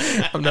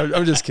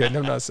 I'm just kidding.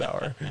 I'm not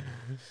sour.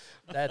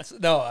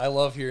 No, I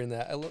love hearing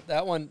that. I love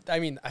that one. I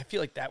mean, I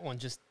feel like that one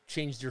just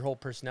changed your whole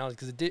personality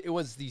because it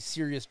was these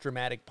serious,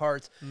 dramatic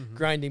parts,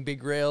 grinding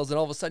big rails, and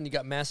all of a sudden you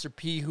got Master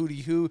P,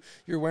 Hootie Hoo.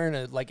 You're wearing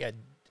a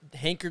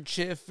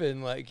handkerchief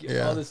and like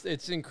all this.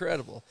 It's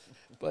incredible.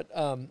 But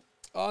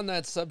on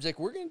that subject,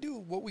 we're gonna do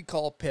what we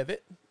call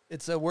pivot.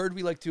 It's a word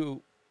we like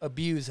to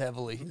abuse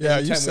heavily. Yeah,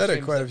 you said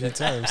it quite a few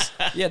times.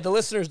 Yeah, the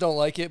listeners don't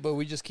like it, but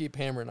we just keep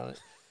hammering on it.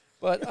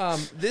 But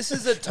this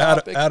is a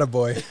topic.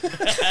 Attaboy.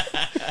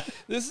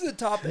 This is a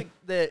topic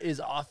that is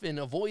often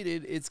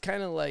avoided. It's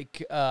kind of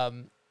like,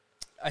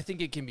 I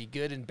think it can be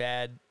good and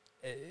bad.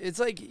 It's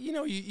like, you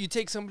know, you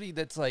take somebody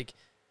that's like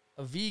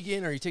a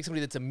vegan, or you take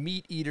somebody that's a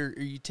meat eater,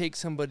 or you take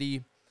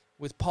somebody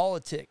with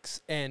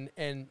politics, and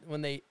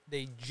when they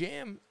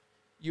jam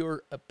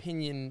your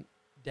opinion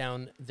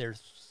down their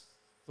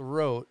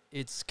throat,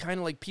 it's kind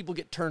of like people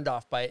get turned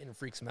off by it and it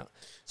freaks them out.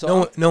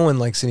 So no one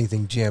likes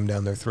anything jammed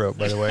down their throat,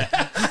 by the way.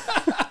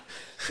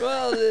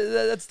 Well,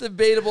 that's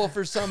debatable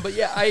for some, but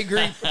yeah, I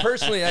agree.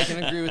 Personally, I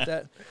can agree with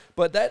that.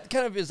 But that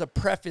kind of is a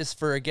preface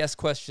for a guest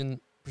question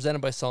presented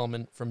by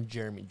Solomon from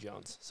Jeremy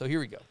Jones. So here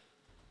we go.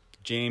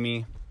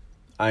 Jamie,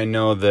 I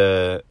know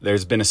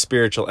there's been a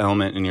spiritual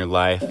element in your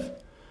life.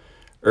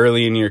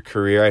 Early in your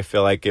career, I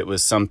feel like it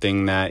was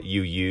something that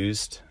you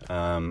used.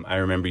 I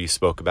remember you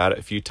spoke about it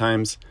a few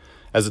times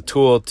as a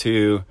tool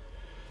to,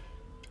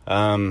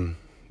 to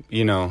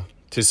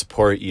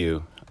support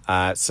you.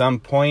 At some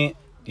point,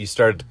 you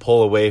started to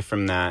pull away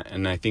from that,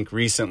 and I think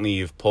recently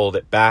you've pulled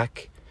it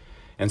back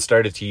and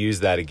started to use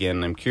that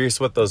again. I'm curious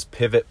what those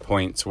pivot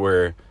points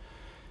were,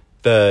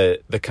 the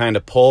kind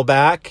of pull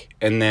back,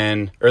 and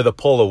then, or the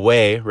pull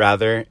away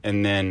rather,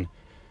 and then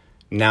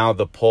now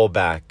the pull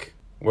back.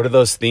 What are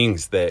those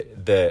things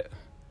that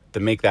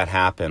make that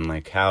happen?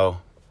 Like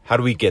how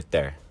do we get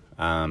there?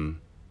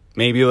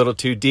 Maybe a little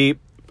too deep.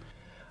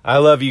 I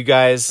love you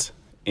guys.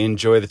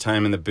 Enjoy the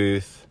time in the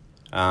booth.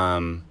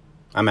 I'm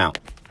out.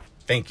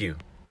 Thank you.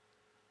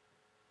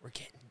 We're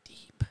getting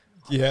deep.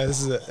 Yeah,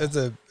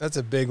 that's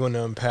a big one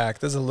to unpack.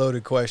 That's a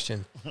loaded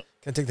question. Can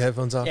I take the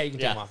headphones off? Yeah, you can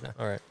take them off now.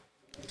 All right.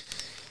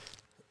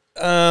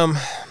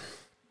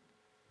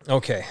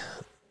 Okay.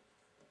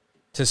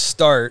 To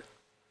start,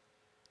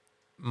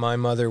 my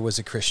mother was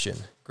a Christian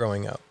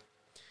growing up.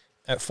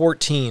 At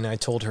 14, I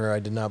told her I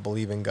did not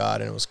believe in God,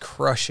 and it was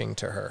crushing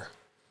to her.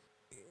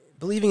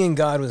 Believing in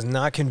God was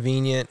not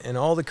convenient, and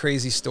all the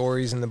crazy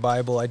stories in the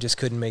Bible I just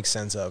couldn't make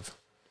sense of.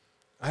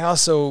 I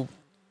also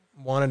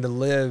wanted to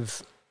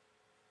live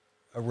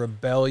I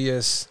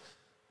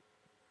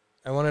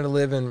wanted to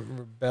live in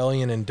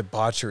rebellion and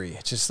debauchery.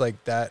 Just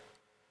like that.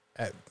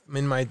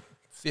 In my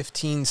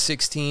 15,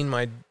 16,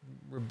 my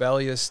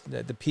rebellious,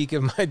 at the peak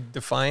of my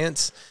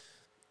defiance,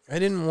 I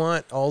didn't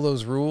want all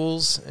those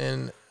rules,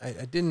 and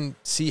I didn't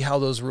see how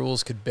those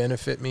rules could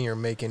benefit me or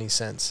make any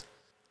sense.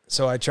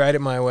 So I tried it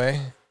my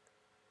way.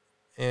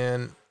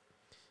 And,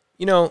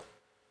 you know,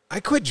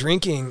 I quit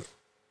drinking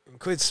and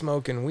quit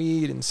smoking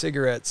weed and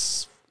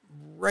cigarettes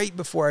right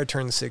before I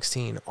turned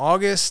 16.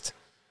 August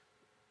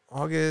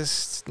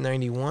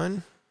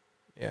 91?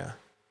 Yeah.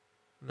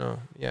 No,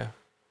 yeah.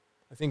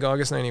 I think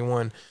August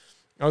 91.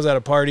 I was at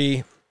a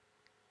party.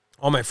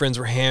 All my friends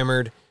were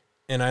hammered,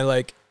 and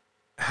I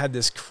had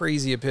this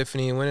crazy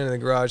epiphany. Went into the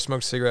garage,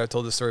 smoked a cigarette. I've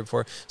told this story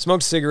before.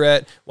 Smoked a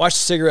cigarette, watched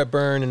the cigarette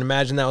burn, and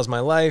imagined that was my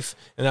life,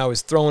 and I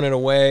was throwing it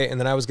away, and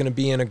then I was going to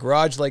be in a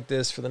garage like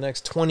this for the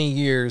next 20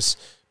 years,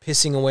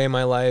 pissing away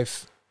my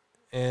life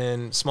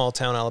in small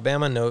town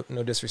Alabama. No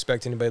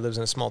disrespect to anybody who lives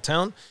in a small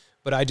town,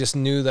 but I just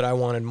knew that I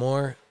wanted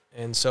more,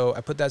 and so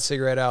I put that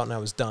cigarette out, and I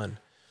was done.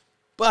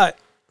 But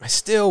I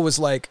still was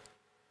like,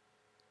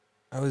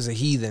 I was a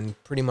heathen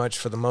pretty much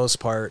for the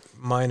most part,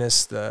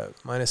 minus the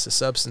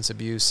substance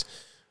abuse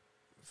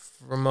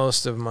for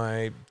most of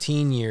my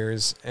teen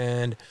years.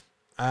 And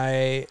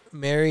I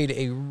married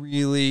a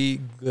really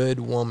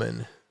good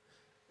woman,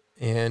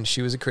 and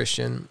she was a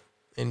Christian,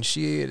 and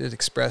she had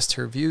expressed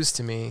her views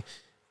to me,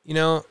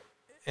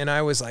 and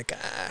I was like,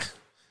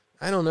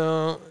 I don't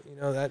know,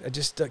 that I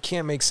just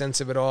can't make sense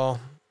of it all.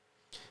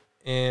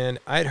 And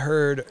I'd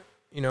heard,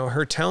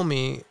 her tell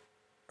me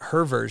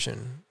her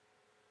version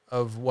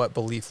of what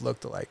belief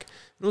looked like.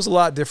 It was a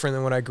lot different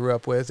than what I grew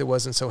up with. It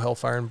wasn't so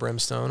hellfire and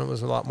brimstone. It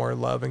was a lot more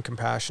love and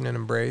compassion and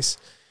embrace.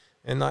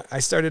 And I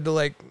started to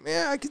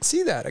I could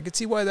see that. I could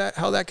see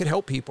how that could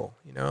help people.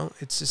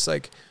 It's just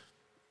like,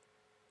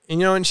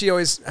 and she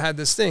always had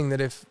this thing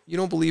that if you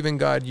don't believe in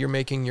God, you're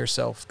making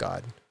yourself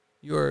God.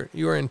 You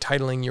are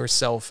entitling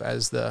yourself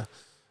as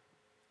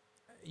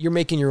you're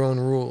making your own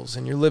rules,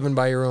 and you're living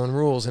by your own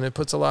rules, and it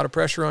puts a lot of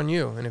pressure on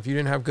you. And if you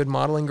didn't have good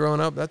modeling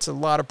growing up, that's a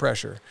lot of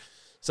pressure.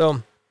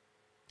 So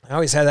I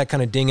always had that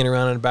kind of dinging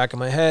around in the back of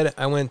my head.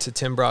 I went to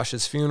Tim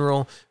Brosh's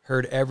funeral,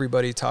 heard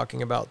everybody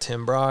talking about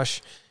Tim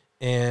Brosh,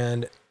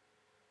 and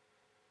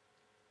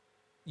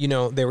you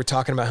know, they were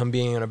talking about him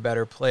being in a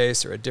better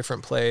place or a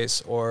different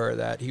place, or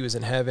that he was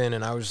in heaven.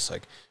 And I was just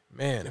like,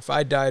 man, if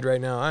I died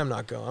right now, I'm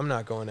not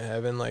going to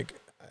heaven. Like,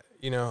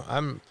 you know,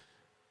 I'm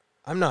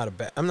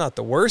not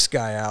the worst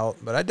guy out,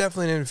 but I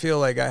definitely didn't feel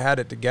like I had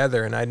it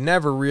together. And I'd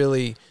never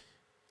really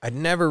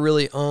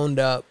owned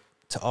up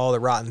to all the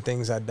rotten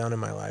things I'd done in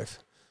my life.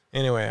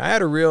 Anyway, I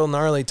had a real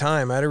gnarly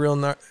time. I had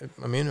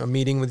a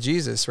meeting with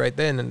Jesus right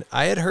then. And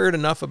I had heard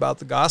enough about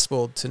the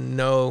gospel to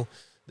know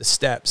the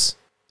steps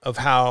of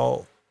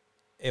how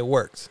it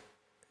worked.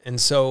 And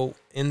so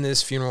in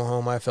this funeral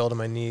home, I fell to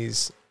my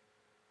knees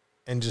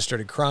and just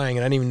started crying.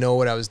 And I didn't even know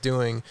what I was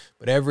doing.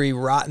 But every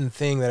rotten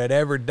thing that I'd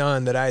ever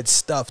done that I had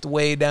stuffed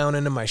way down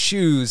into my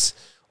shoes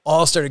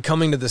all started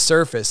coming to the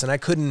surface. And I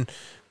couldn't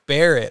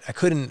bear it. I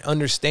couldn't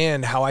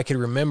understand how I could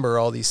remember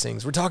all these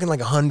things. We're talking like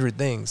 100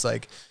 things.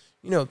 Like,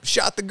 you know,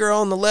 shot the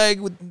girl in the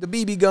leg with the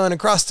BB gun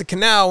across the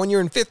canal when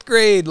you're in 5th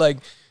grade. Like,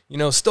 you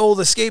know, stole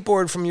the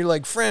skateboard from your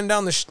like friend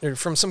down the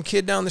from some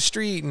kid down the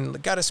street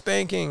and got a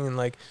spanking, and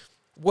like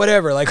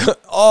whatever, like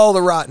all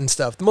the rotten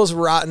stuff, the most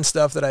rotten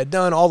stuff that I'd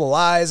done, all the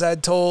lies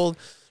I'd told.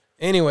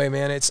 Anyway,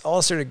 man, it's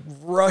all started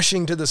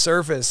rushing to the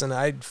surface, and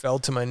I fell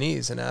to my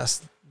knees and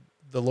asked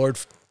the Lord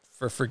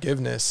for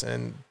forgiveness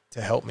and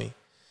to help me.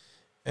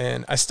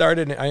 And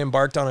I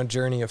embarked on a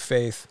journey of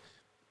faith.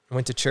 I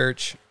went to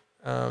church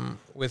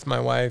with my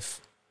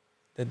wife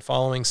the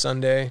following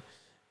Sunday,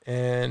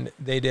 and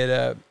they did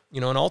an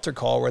altar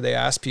call where they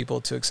asked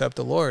people to accept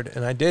the Lord.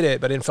 And I did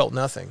it, but it felt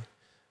nothing.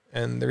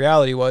 And the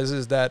reality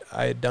is that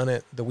I had done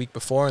it the week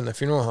before in the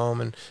funeral home,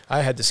 and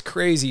I had this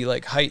crazy,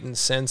 like, heightened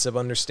sense of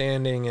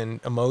understanding and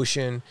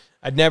emotion.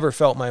 I'd never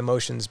felt my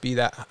emotions be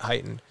that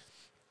heightened.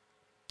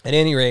 At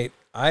any rate,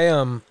 I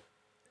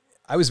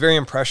was very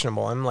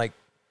impressionable. I'm like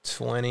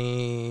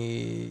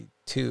 23,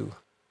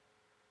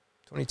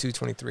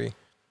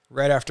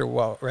 right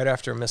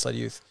after Misled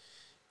Youth.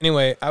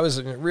 Anyway, I was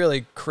in a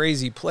really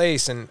crazy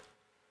place, and,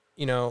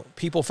 you know,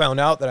 people found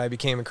out that I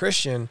became a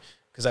Christian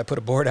because I put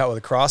a board out with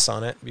a cross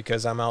on it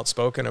because I'm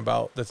outspoken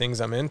about the things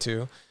I'm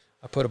into.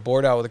 I put a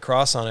board out with a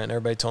cross on it, and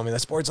everybody told me,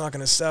 this board's not going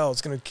to sell.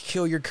 It's going to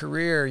kill your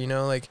career. You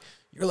know, like,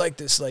 you're like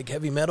this, like,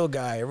 heavy metal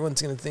guy. Everyone's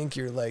going to think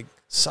you're, like,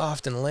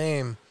 soft and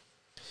lame.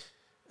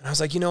 And I was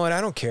like, you know what?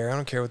 I don't care. I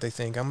don't care what they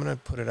think. I'm going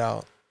to put it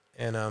out.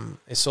 And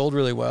it sold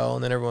really well,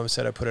 and then everyone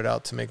said I put it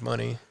out to make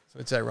money. So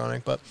it's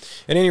ironic. But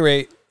at any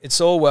rate, it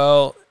sold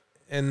well.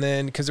 And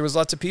then, because there was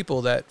lots of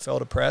people that felt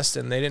depressed,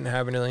 and they didn't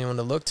have anyone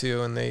to look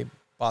to, and they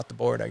bought the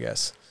board, I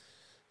guess.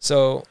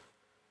 So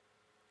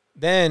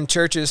then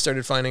churches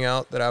started finding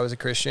out that I was a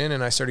Christian,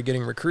 and I started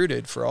getting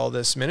recruited for all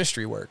this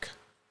ministry work.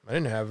 I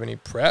didn't have any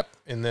prep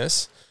in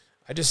this.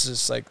 I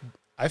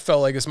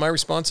felt like it's my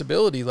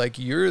responsibility. Like,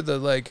 you're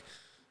the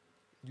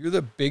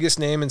biggest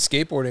name in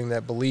skateboarding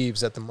that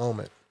believes at the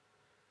moment,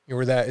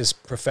 or that is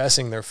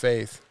professing their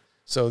faith.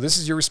 So this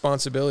is your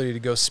responsibility to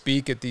go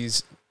speak at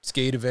these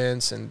skate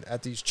events and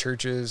at these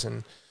churches.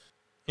 And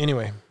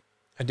anyway,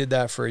 I did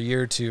that for a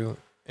year or two,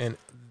 and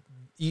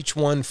each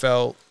one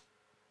felt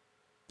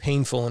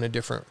painful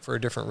for a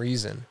different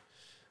reason.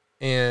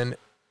 And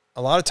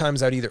a lot of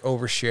times I'd either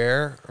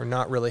overshare or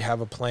not really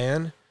have a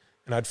plan,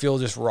 and I'd feel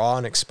just raw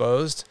and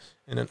exposed.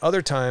 And then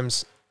other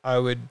times I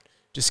would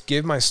just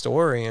give my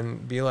story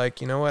and be like,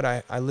 you know what,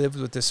 I lived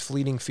with this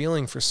fleeting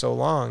feeling for so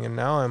long, and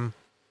now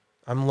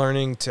I'm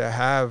learning to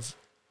have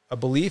a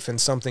belief in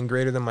something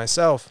greater than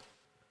myself.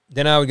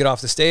 Then I would get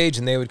off the stage,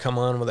 and they would come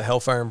on with a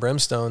hellfire and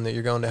brimstone that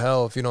you're going to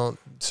hell if you don't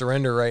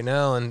surrender right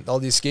now. And all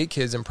these skate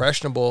kids,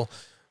 impressionable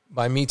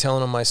by me telling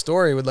them my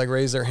story, would like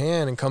raise their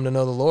hand and come to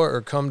know the Lord,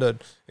 or come to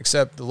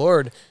accept the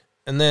Lord.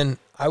 And then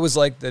I was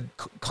like the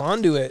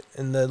conduit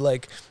and the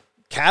like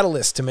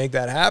catalyst to make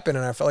that happen.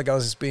 And I felt like I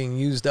was just being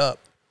used up.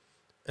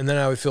 And then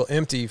I would feel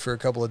empty for a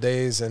couple of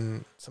days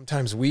and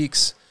sometimes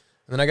weeks.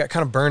 And then I got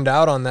kind of burned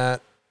out on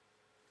that.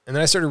 And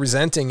then I started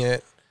resenting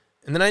it.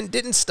 And then I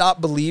didn't stop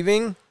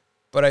believing,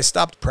 but I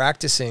stopped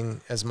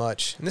practicing as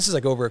much. And this is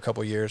like over a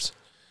couple years.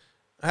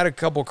 I had a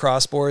couple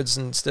crossboards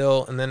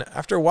and then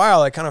after a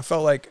while, I kind of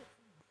felt like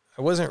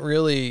I wasn't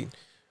really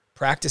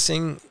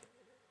practicing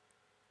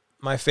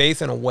my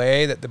faith in a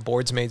way that the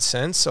boards made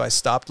sense. So I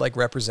stopped like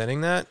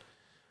representing that.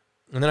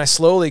 And then I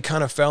slowly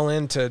kind of fell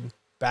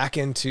back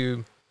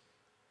into,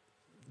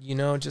 you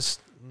know,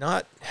 just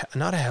not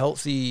a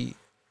healthy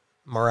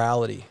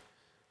morality.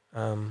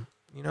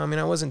 You know, I mean,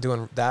 I wasn't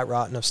doing that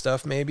rotten of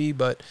stuff maybe,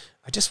 but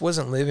I just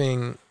wasn't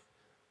living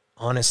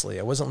honestly.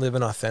 I wasn't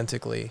living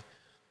authentically.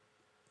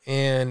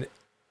 And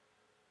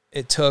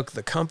it took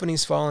the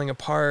companies falling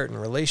apart and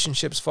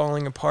relationships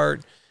falling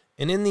apart.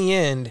 And in the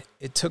end,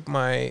 it took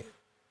my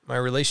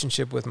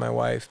relationship with my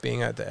wife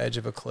being at the edge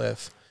of a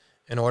cliff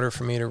in order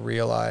for me to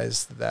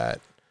realize that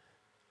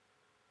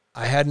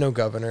I had no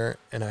governor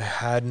and I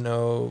had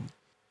no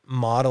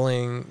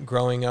modeling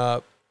growing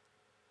up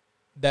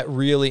that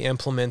really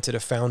implemented a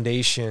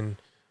foundation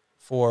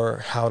for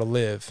how to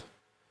live.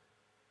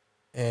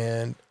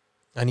 And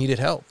I needed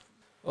help.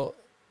 Well,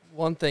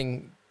 one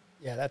thing,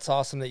 yeah, that's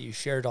awesome that you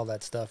shared all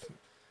that stuff.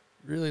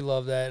 Really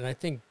love that. And I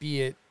think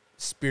be it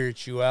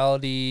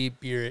spirituality,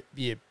 be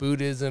it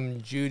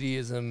Buddhism,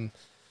 Judaism,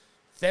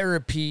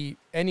 therapy,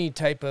 any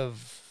type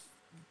of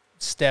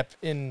step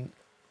in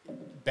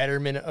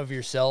betterment of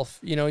yourself.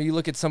 You know, you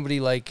look at somebody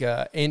like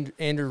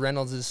Andrew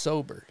Reynolds is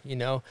sober, you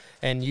know,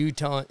 and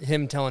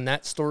him telling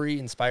that story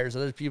inspires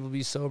other people to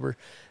be sober.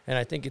 And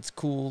I think it's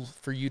cool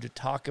for you to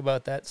talk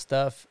about that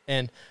stuff.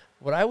 And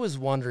what I was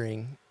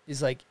wondering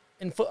is, like,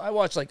 I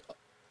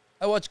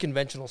watch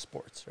conventional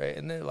sports, right?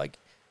 And they're like,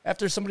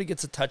 after somebody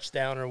gets a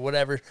touchdown or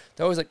whatever,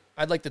 they're always like,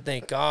 I'd like to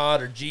thank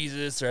God or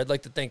Jesus, or I'd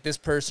like to thank this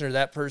person or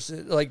that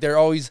person. Like,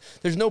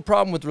 there's no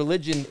problem with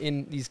religion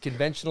in these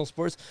conventional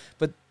sports,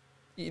 but,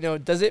 you know,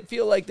 does it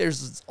feel like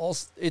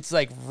it's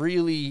like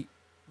really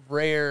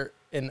rare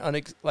and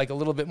like a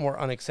little bit more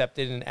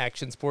unaccepted in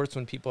action sports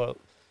when people,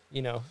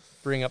 you know,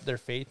 bring up their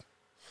faith?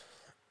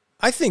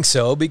 I think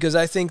so, because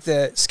I think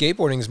that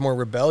skateboarding is more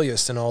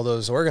rebellious than all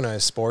those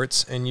organized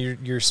sports, and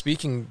you're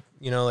speaking,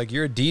 you know, like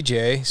you're a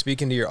DJ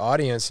speaking to your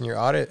audience, and your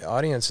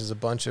audience is a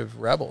bunch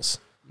of rebels,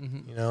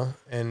 you know,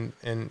 and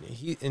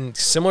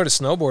similar to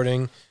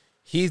snowboarding,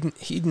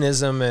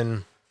 hedonism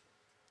and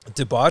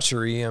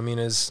debauchery, I mean,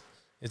 it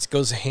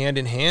goes hand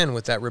in hand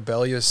with that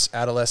rebellious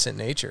adolescent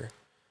nature,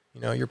 you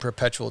know, your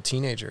perpetual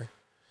teenager,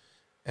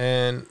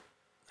 and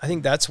I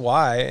think that's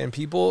why. And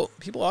people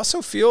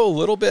also feel a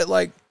little bit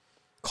like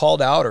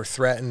called out or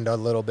threatened a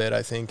little bit,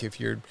 I think, if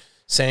you're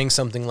saying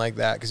something like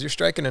that, because you're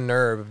striking a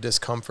nerve of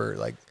discomfort,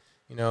 like,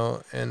 you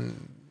know,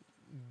 and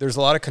there's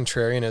a lot of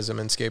contrarianism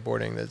in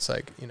skateboarding that's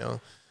like, you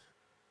know,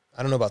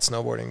 I don't know about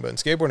snowboarding, but in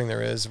skateboarding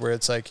there is, where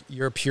it's like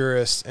you're a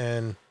purist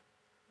and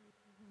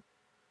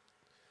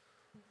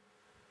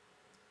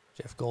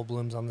Jeff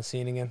Goldblum's on the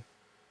scene again.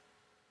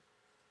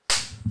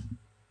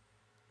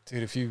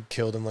 Dude, if you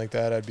killed him like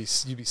that,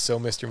 you'd be so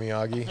Mr.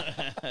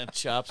 Miyagi.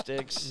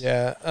 Chopsticks.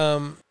 Yeah.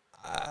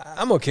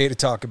 I'm okay to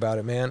talk about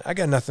it, man. I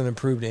got nothing to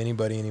prove to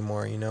anybody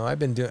anymore. You know, I've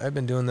been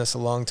doing this a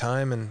long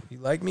time, and you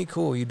like me,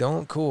 cool. You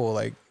don't, cool.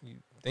 Like, you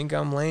think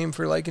I'm lame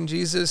for liking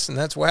Jesus, and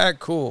that's whack,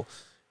 cool.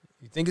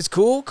 You think it's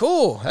cool,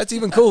 cool. That's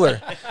even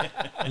cooler.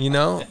 You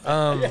know,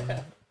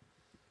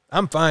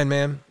 I'm fine,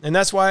 man. And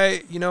that's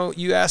why, you know,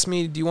 you asked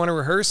me, do you want to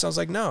rehearse? I was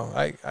like, no.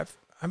 I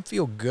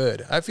feel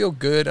good. I feel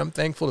good. I'm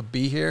thankful to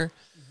be here.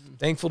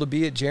 Thankful to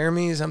be at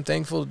Jeremy's. I'm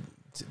thankful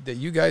that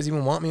you guys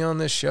even want me on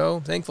this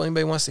show. Thankful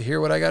anybody wants to hear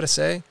what I got to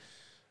say.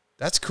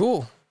 That's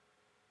cool.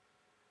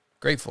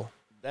 Grateful.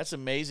 That's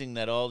amazing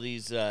that all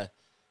these,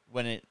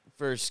 when it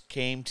first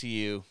came to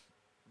you,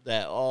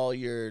 that all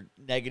your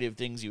negative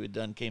things you had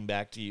done came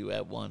back to you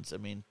at once. I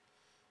mean,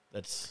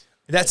 that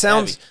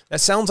sounds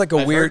like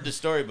I've heard the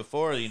story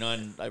before, you know,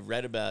 and I've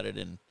read about it,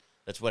 and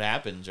that's what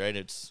happens,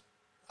 right?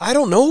 I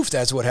don't know if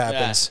that's what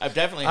happens. Yeah, I've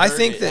definitely heard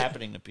it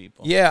happening to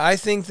people. Yeah, I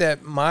think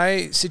that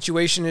my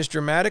situation is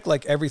dramatic,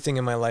 like everything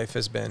in my life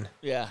has been.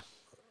 Yeah,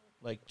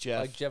 like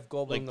Jeff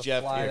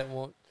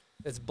Goldblum,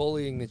 that's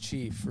bullying the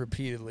chief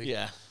repeatedly.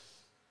 Yeah,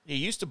 he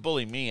used to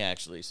bully me,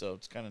 actually, so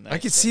it's kind of nice. I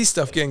could see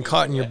stuff getting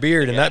caught in your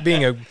beard, and that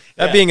being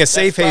a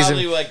safe haven. That's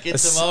probably what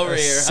gets him over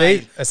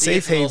here. A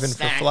safe haven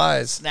for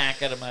flies.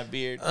 Snack out of my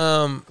beard.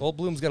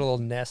 Goldblum's got a little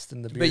nest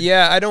in the beard. But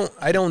yeah,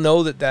 I don't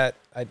know that.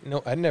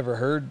 I never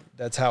heard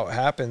that's how it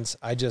happens.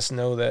 I just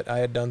know that I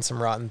had done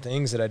some rotten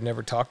things that I'd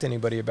never talked to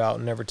anybody about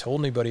and never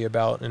told anybody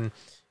about. And,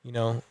 you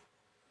know,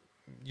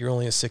 you're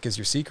only as sick as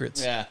your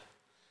secrets. Yeah.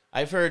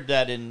 I've heard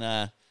that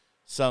in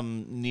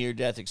some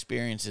near-death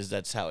experiences,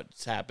 that's how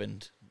it's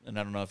happened. And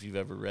I don't know if you've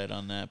ever read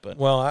on that, but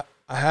well,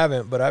 I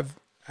haven't, but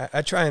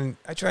I try and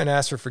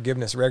ask for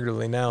forgiveness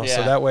regularly now. Yeah.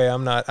 So that way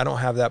I don't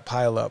have that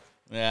pile up.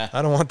 Yeah.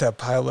 I don't want that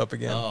pile up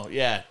again. Oh,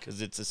 yeah,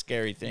 because it's a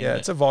scary thing. Yeah,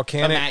 it's a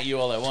volcanic. Come at you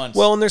all at once.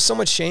 Well, and there's so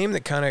much shame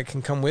that kind of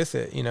can come with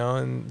it, you know,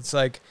 and it's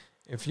like,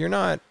 if you're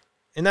not,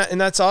 and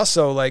that's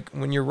also like,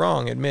 when you're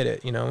wrong, admit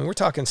it, you know, and we're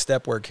talking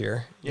step work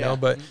here, you know,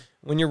 but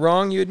when you're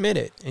wrong, you admit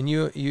it, and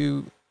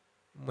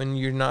when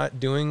you're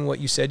not doing what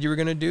you said you were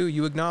going to do,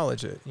 you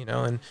acknowledge it, you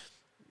know, and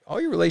all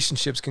your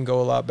relationships can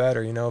go a lot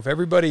better, you know. If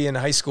everybody in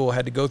high school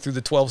had to go through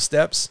the 12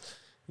 steps,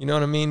 you know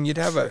what I mean? You'd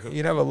have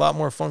a lot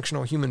more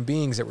functional human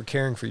beings that were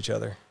caring for each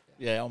other.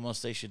 Yeah,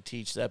 almost they should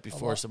teach that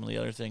before some of the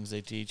other things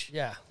they teach.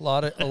 Yeah, a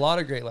lot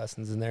of great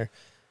lessons in there.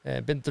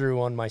 I've been through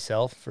one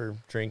myself for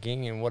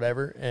drinking and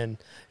whatever, and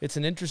it's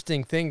an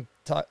interesting thing.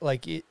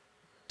 Talking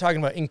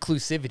about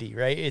inclusivity,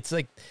 right? It's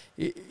like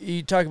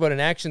you talk about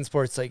in action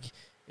sports, like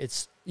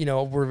it's, you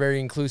know, we're very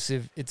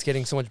inclusive. It's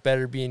getting so much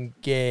better being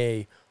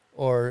gay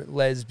or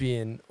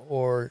lesbian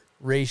or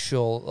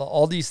racial.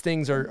 All these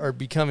things are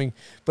becoming,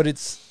 but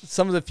it's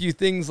some of the few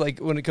things, like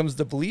when it comes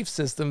to belief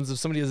systems, if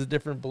somebody has a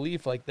different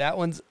belief, like that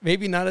one's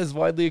maybe not as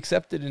widely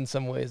accepted in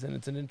some ways, and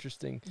it's an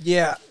interesting.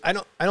 Yeah, I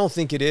don't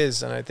think it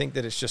is, and I think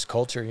that it's just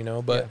culture, you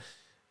know, but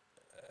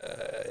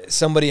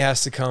somebody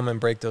has to come and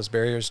break those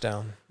barriers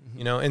down,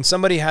 you know, and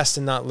somebody has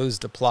to not lose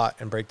the plot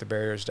and break the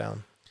barriers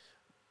down.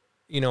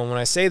 You know, when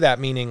I say that,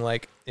 meaning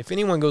like if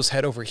anyone goes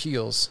head over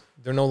heels,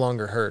 they're no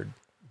longer heard,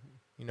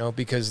 you know,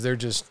 because they're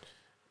just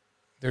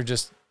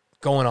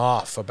going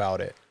off about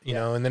it, you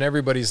know, and then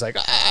everybody's like,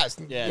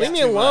 leave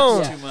me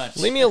alone. Too much.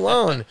 Leave me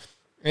alone.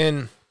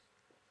 And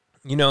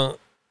you know,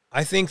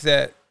 I think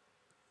that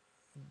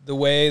the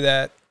way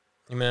that,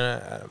 I mean,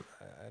 I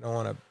don't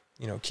want to,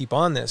 you know, keep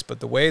on this, but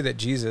the way that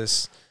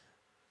Jesus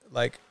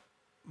like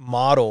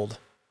modeled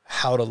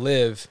how to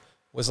live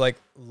was like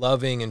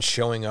loving and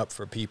showing up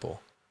for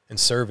people and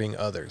serving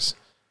others.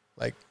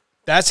 Like,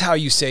 that's how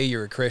you say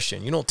you're a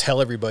Christian. You don't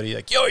tell everybody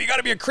like, yo, you got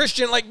to be a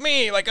Christian like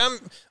me. Like,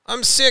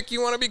 I'm sick.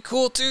 You want to be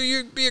cool too?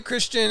 You be a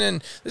Christian,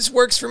 and this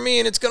works for me,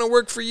 and it's going to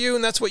work for you,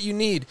 and that's what you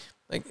need.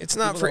 Like, it's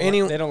not for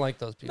anyone. They don't like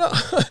those people.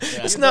 No,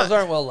 it's not. Those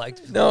aren't well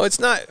liked. No, it's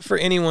not for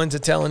anyone to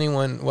tell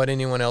anyone what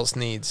anyone else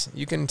needs.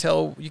 You can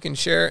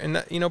share, and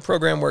that, you know,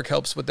 program work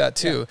helps with that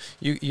too.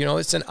 Yeah. You know,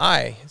 it's an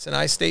I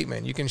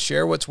statement. You can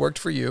share what's worked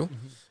for you,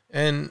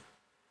 and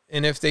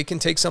if they can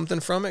take something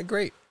from it,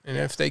 great. And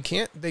if they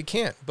can't, they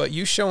can't. But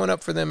you showing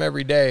up for them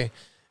every day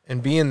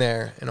and being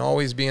there and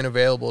always being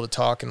available to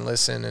talk and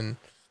listen and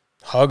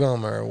hug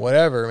them or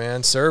whatever,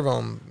 man, serve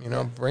them, you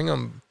know, bring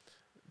them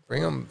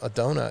a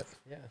donut.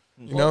 Yeah.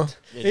 You know,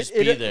 just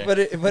be there. But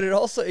it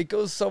also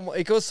goes so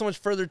much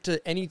further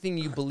to anything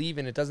you believe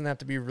in. It doesn't have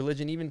to be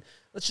religion. Even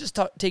let's just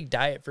take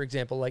diet for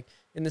example. Like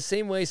in the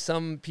same way,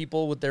 some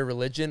people with their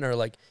religion are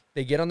like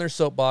they get on their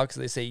soapbox.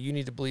 They say you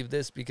need to believe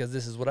this because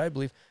this is what I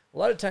believe. A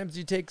lot of times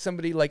you take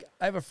somebody like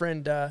I have a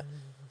friend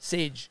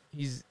Sage.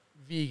 He's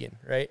vegan,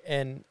 right?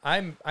 And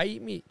I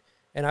eat meat,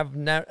 and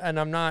I'm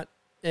not.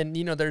 And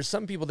you know, there's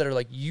some people that are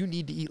like, you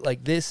need to eat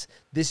like this.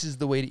 This is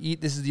the way to eat.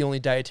 This is the only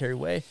dietary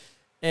way.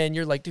 And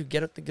you're like, dude,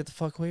 get the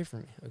fuck away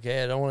from me,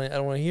 okay? I don't want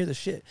to hear the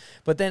shit.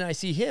 But then I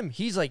see him.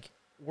 He's like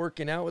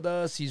working out with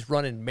us. He's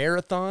running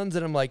marathons,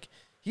 and I'm like,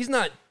 he's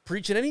not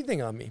preaching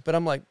anything on me. But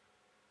I'm like,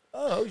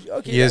 oh,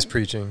 okay. He is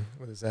preaching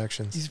with his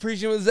actions. He's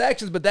preaching with his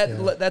actions, but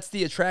that's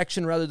the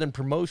attraction rather than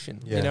promotion.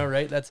 Yeah. You know,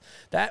 right?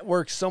 That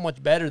works so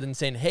much better than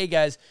saying, hey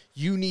guys,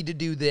 you need to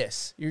do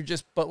this.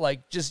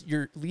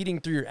 You're leading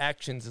through your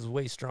actions is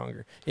way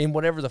stronger in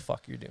whatever the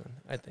fuck you're doing,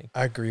 I think.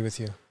 I agree with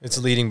you. It's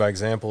leading by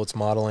example. It's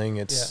modeling.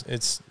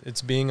 It's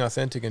being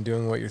authentic and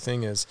doing what your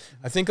thing is.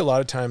 I think a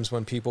lot of times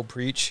when people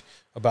preach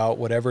about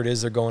whatever it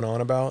is they're going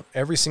on about,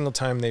 every single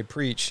time they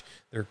preach,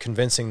 they're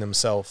convincing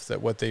themselves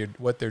that what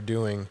they're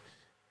doing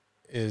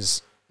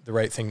is the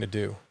right thing to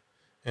do.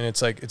 And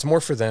it's like, it's more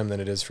for them than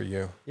it is for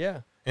you.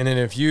 Yeah. And then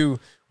if you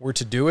were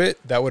to do it,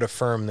 that would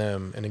affirm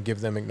them and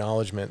give them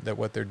acknowledgement that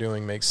what they're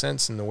doing makes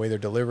sense, and the way they're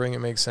delivering it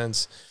makes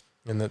sense,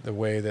 and that the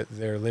way that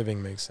they're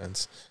living makes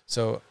sense.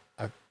 So,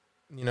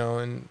 you know,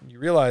 and you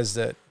realize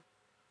that,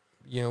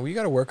 you know, we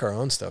got to work our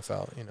own stuff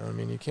out. You know, I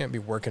mean, you can't be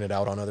working it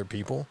out on other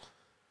people,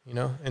 you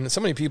know, and so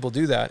many people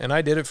do that. And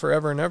I did it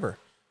forever and ever.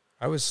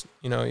 I was,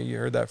 you know, you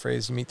heard that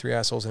phrase, you meet 3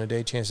 assholes in a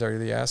day, chances are you're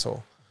the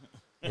asshole.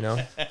 You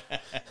know,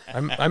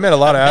 I met a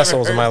lot of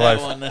assholes in my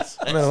life. I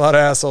met a lot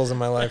of assholes in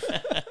my life.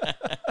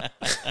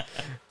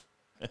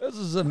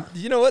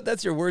 You know what?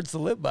 That's your words to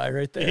live by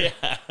right there.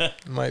 Yeah.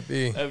 Might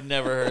be. I've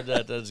never heard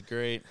that. That's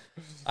great.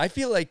 I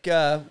feel like,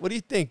 what do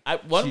you think?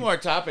 One more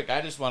topic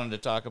I just wanted to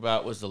talk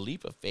about was the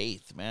leap of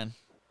faith, man.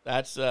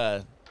 That's,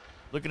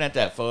 looking at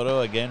that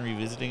photo again,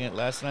 revisiting it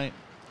last night.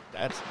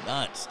 That's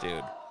nuts,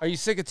 dude. Are you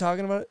sick of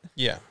talking about it?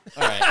 Yeah.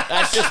 All right.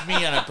 That's just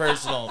me on a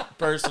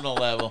personal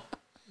level.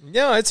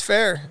 No, it's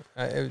fair.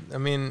 I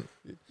mean,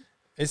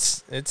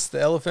 it's the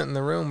elephant in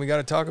the room. We got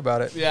to talk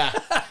about it. Yeah.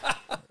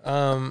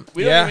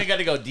 We don't even got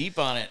to go deep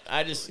on it.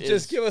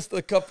 Just give us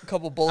the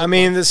couple bullets. I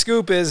mean, the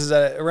scoop is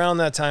that around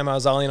that time I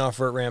was ollieing off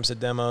vert ramps at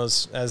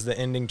demos as the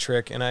ending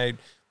trick, and I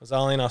was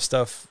ollieing off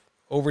stuff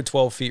over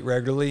 12 feet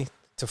regularly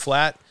to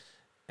flat,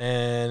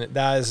 and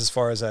that is as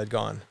far as I'd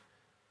gone.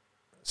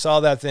 Saw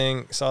that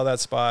thing, saw that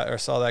spot, or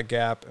saw that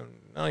gap,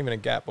 not even a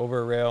gap, over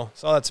a rail,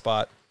 saw that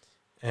spot,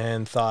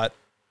 and thought,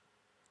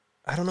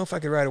 I don't know if I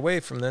could ride away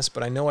from this,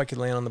 but I know I could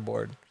land on the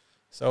board.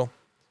 So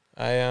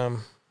I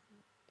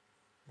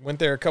went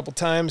there a couple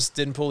times,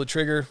 didn't pull the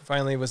trigger,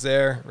 finally was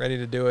there, ready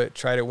to do it,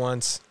 tried it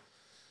once,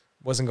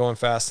 wasn't going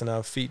fast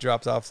enough, feet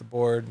dropped off the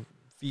board,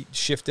 feet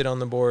shifted on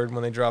the board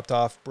when they dropped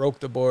off, broke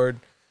the board,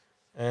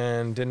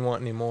 and didn't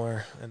want any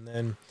more. And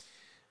then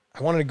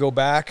I wanted to go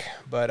back,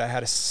 but I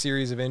had a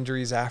series of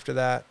injuries after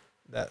that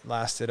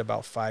lasted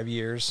about 5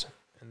 years.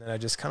 And then I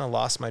just kind of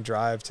lost my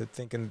drive to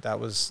thinking that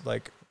was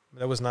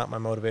not my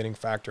motivating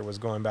factor, was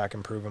going back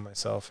and proving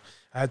myself.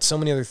 I had so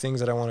many other things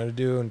that I wanted to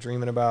do and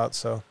dreaming about.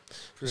 So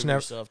prove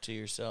yourself to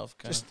yourself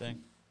kind of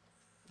thing.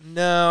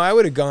 No, I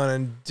would have gone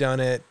and done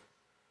it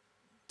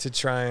to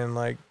try and,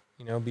 like,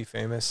 you know, be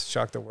famous,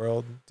 shock the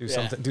world, do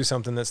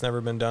something that's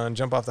never been done,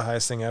 jump off the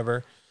highest thing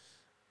ever.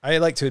 I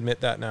like to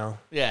admit that now.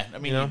 Yeah. I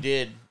mean, you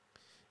did.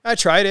 I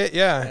tried it.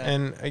 Yeah.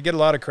 And I get a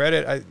lot of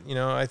credit.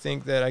 I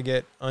think that I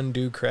get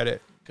undue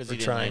credit for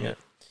trying it.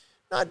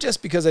 Not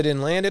just because I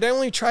didn't land it. I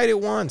only tried it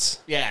once.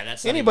 Yeah,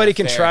 that's anybody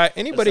can try.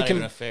 Anybody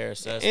can. A fair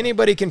assessment.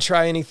 Anybody can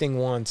try anything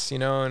once, you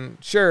know. And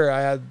sure,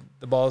 I had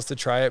the balls to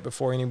try it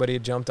before anybody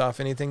had jumped off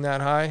anything that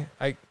high.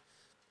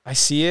 I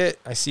see it.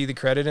 I see the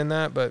credit in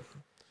that, but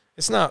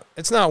it's not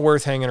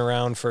worth hanging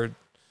around for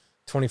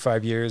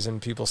 25 years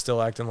and people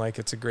still acting like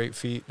it's a great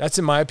feat. That's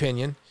in my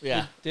opinion.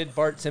 Yeah. Did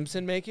Bart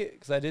Simpson make it?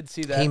 Because I did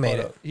see that. He made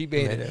photo. it. He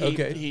made it.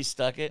 Okay. He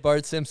stuck it.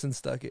 Bart Simpson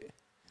stuck it.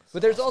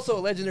 But there's also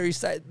a legendary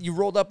side. You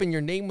rolled up and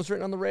your name was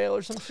written on the rail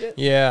or some shit.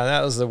 Yeah,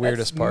 that was the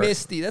weirdest part.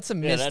 Misty. That's a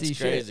misty that's shit.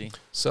 crazy.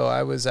 So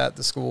I was at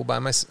the school I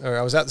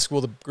was at the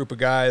school with a group of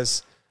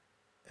guys,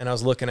 and I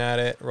was looking at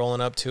it,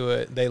 rolling up to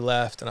it. They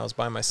left, and I was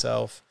by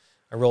myself.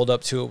 I rolled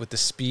up to it with the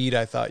speed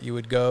I thought you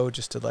would go,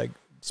 just to like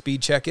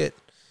speed check it,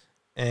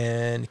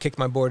 and kicked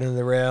my board into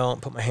the rail,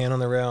 put my hand on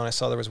the rail, and I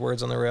saw there was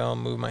words on the rail,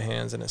 moved my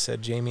hands, and it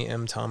said Jamie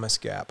M. Thomas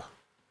Gap.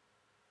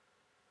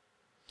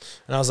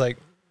 And I was like,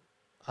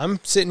 I'm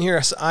sitting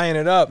here eyeing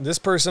it up. This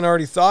person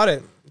already thought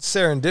it. It's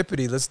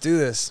serendipity. Let's do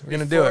this. We're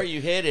going to do it. Before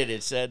you hit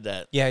it said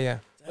that. Yeah.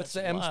 What's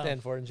the M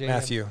stand for in JM?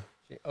 Matthew.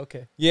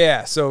 Okay.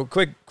 Yeah, so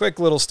quick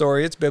little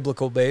story. It's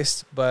biblical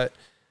based, but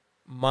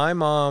my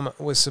mom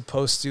was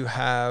supposed to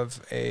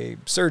have a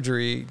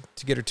surgery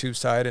to get her tubes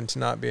tied and to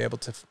not be able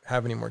to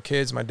have any more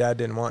kids. My dad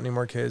didn't want any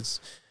more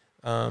kids.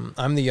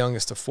 I'm the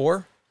youngest of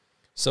 4.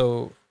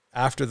 So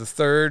after the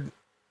third,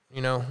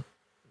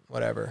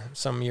 whatever,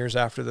 some years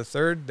after the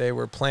third, they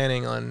were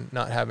planning on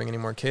not having any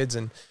more kids.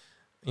 And,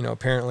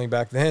 apparently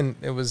back then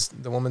it was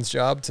the woman's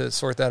job to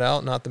sort that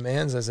out, not the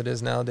man's as it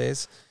is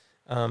nowadays.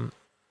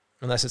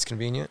 Unless it's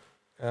convenient,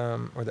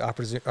 or the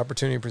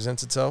opportunity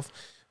presents itself.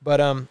 But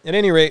at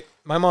any rate,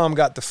 my mom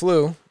got the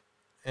flu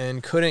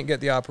and couldn't get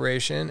the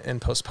operation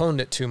and postponed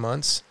it 2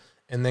 months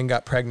and then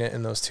got pregnant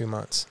in those 2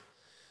 months.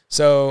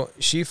 So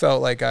she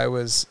felt like I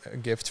was a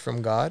gift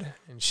from God,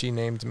 and she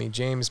named me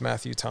James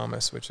Matthew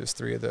Thomas, which is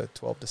 3 of the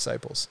 12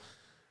 disciples.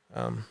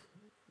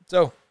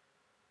 So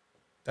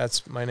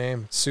that's my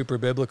name, super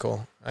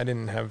biblical. I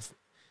didn't have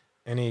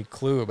any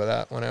clue about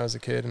that when I was a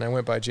kid, and I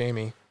went by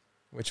Jamie,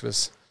 which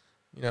was,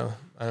 I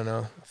don't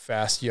know, a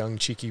fast, young,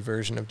 cheeky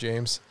version of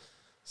James.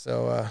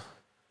 So,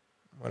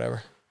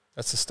 whatever.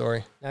 That's the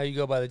story. Now you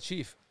go by the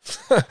Chief.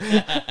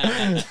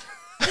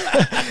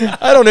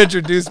 I don't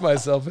introduce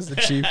myself as the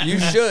Chief. You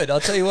should. I'll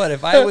tell you what.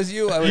 If I was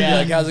you, I would be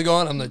like, how's it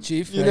going? I'm the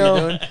Chief. You How know,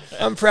 you doing?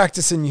 I'm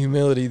practicing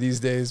humility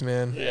these days,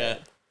 man. Yeah.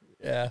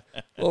 Yeah.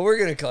 Well, we're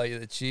gonna call you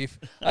the Chief.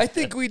 I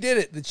think we did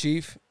it, the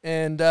Chief,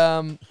 and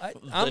I'm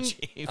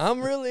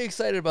really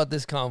excited about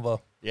this convo.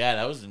 Yeah,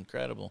 that was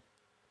incredible.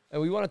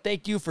 And we want to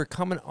thank you for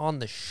coming on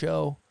the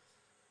show,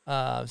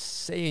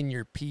 saying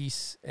your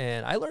piece,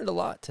 and I learned a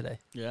lot today.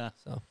 Yeah.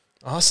 So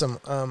awesome.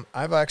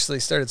 I've actually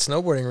started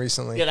snowboarding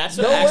recently. Yeah, that's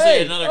another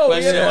question I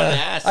wanted to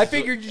ask. I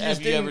figured you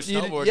just have you ever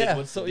didn't. snowboarded? Yeah.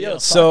 What's the So deal?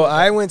 So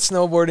I went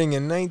snowboarding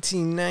in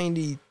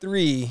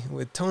 1993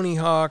 with Tony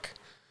Hawk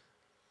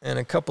and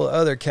a couple of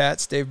other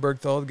cats. Dave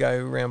Bergthal, the guy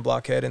who ran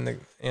Blockhead and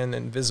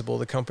Invisible,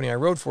 the company I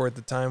rode for at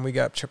the time. We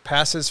got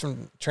passes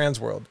from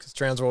Transworld because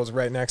Transworld was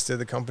right next to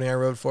the company I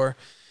rode for.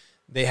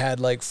 They had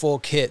like full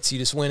kits. You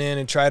just went in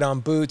and tried on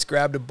boots,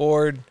 grabbed a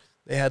board.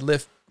 They had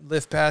lift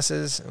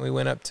passes, and we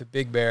went up to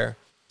Big Bear.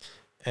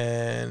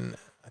 And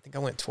I think I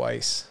went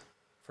twice.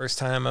 First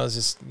time I was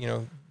just,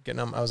 I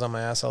was on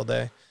my ass all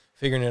day,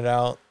 figuring it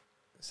out.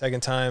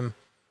 Second time,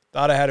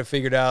 thought I had it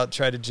figured out,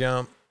 tried to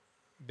jump.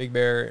 Big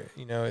Bear,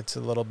 it's a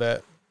little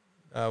bit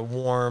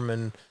warm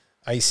and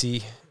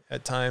icy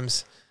at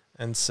times.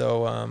 And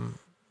so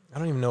I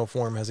don't even know if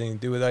warm has anything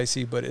to do with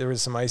icy, but there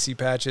was some icy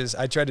patches.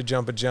 I tried to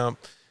jump a jump,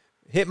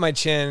 hit my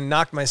chin,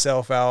 knocked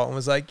myself out, and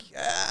was like,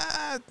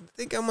 I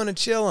think I'm going to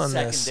chill on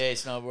this.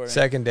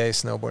 Second day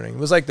snowboarding.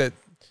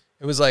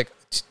 It was like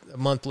a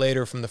month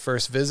later from the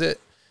first visit.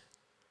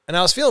 And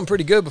I was feeling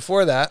pretty good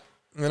before that.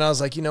 And I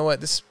was like, you know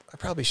what? I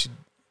probably should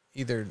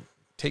either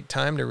take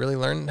time to really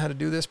learn how to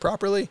do this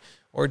properly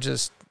or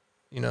just,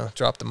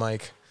 drop the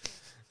mic.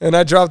 And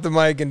I dropped the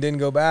mic and didn't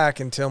go back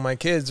until my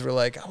kids were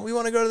like, oh, we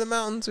want to go to the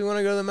mountains. We want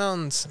to go to the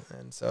mountains.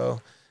 And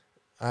so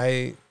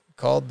I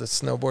called the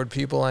snowboard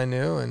people I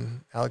knew,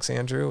 and Alex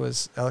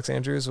Andrews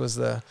was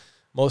the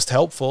most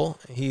helpful.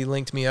 He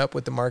linked me up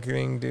with the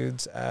marketing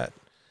dudes at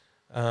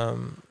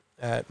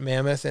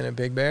Mammoth and at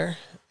Big Bear,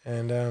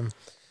 and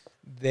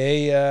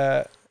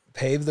they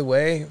paved the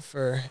way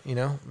for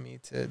me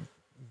to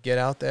get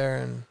out there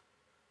and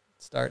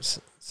start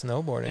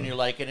snowboarding. And you're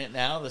liking it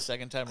now, the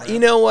second time around? You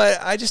know what?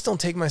 I just don't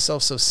take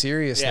myself so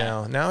serious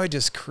now. Now I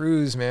just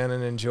cruise, man,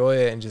 and enjoy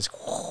it, and just.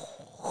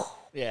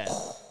 Yeah.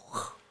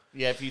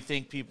 Yeah. If you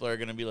think people are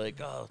gonna be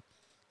like, oh,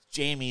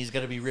 Jamie's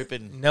gonna be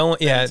ripping. No,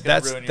 yeah,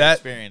 that's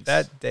experience.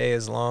 That day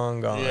is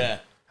long gone. Yeah.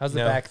 How's the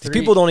back three?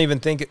 People don't even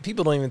think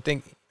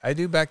I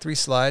do back 3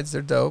 slides.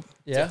 They're dope.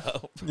 Yeah.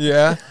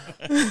 Yeah.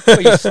 Oh,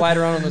 you slide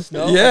around on the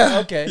snow? Yeah.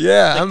 Okay.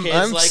 Yeah. The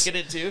kids liking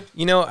it too?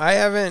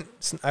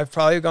 I've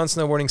probably gone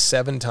snowboarding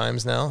 7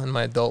 times now in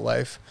my adult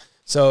life.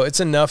 So it's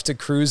enough to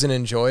cruise and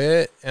enjoy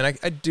it. And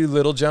I do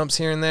little jumps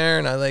here and there.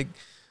 And I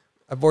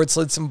board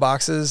slid some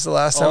boxes the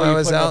last time I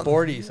was out.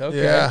 Boardies.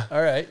 Okay. Yeah.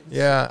 All right.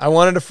 Yeah. I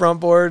wanted to front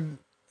board.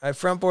 I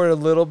front boarded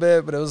a little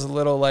bit, but it was a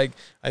little I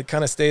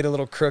kind of stayed a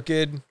little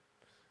crooked.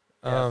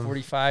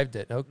 45'd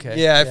it. Okay.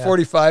 Yeah, I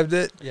 45'd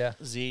it. Yeah.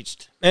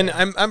 Zeeched. And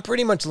I'm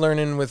pretty much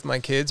learning with my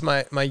kids.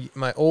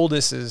 My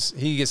oldest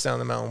he gets down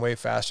the mountain way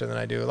faster than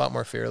I do, a lot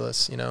more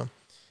fearless,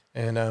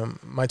 And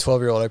my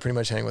 12-year-old, I pretty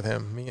much hang with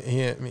him.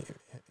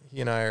 He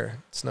and I are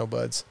snow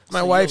buds.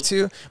 My wife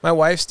too. My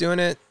wife's doing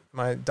it.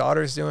 My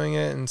daughter's doing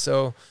it, and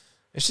so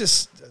it's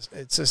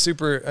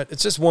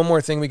just one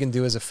more thing we can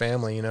do as a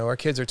family. You know, our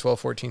kids are 12,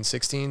 14,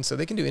 16, so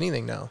they can do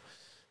anything now.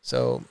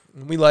 So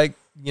we like,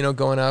 you know,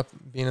 going up,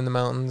 being in the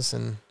mountains,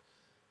 and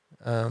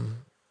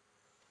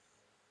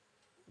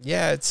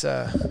yeah, it's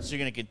So you're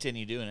gonna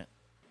continue doing it?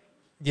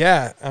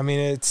 Yeah, I mean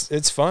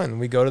it's fun.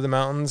 We go to the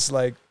mountains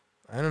like,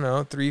 I don't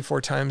know,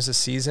 3-4 times a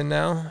season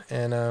now,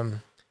 and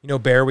you know,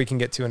 Bear we can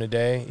get to in a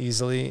day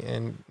easily,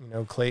 and you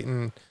know,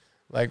 Clayton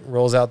like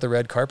rolls out the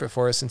red carpet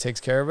for us and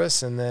takes care of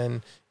us, and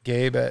then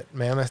Gabe at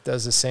Mammoth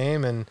does the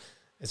same, and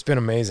it's been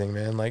amazing,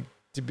 man. Like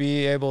to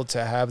be able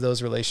to have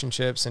those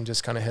relationships and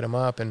just kind of hit them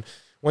up. And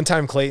one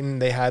time Clayton,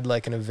 they had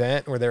like an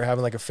event where they were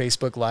having like a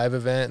Facebook Live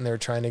event, and they were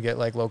trying to get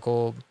like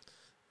local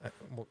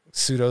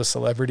pseudo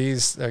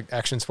celebrities, like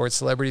action sports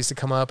celebrities, to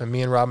come up, and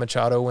me and Rob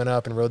Machado went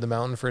up and rode the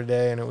mountain for a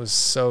day, and it was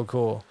so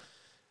cool.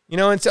 You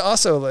know, and to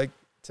also like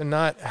to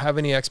not have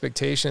any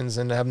expectations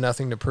and to have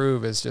nothing to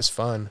prove is just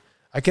fun.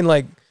 I can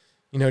like,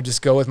 you know,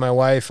 just go with my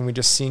wife and we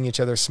just seeing each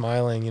other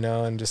smiling, you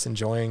know, and just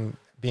enjoying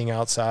being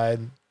outside.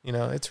 You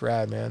know, it's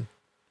rad, man.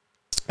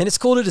 And it's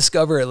cool to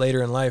discover it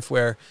later in life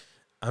where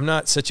I'm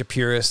not such a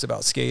purist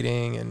about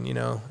skating, and, you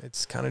know,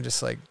 it's kind of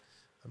just like,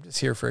 I'm just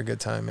here for a good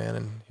time, man,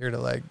 and here to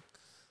like,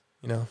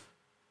 you know,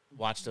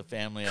 watch the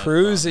family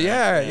cruise.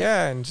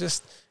 Yeah. And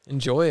just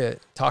enjoy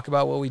it. Talk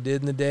about what we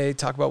did in the day.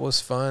 Talk about what was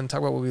fun.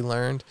 Talk about what we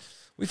learned.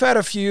 We've had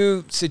a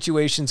few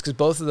situations because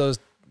both of those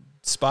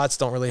spots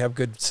don't really have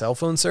good cell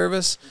phone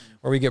service,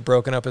 where we get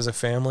broken up as a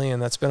family,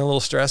 and that's been a little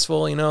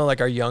stressful. You know,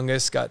 like our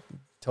youngest got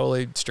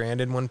totally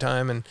stranded one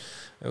time, and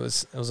it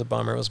was a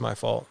bummer. It was my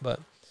fault, but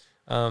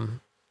I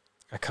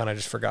kind of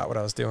just forgot what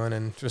I was doing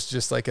and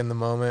just like in the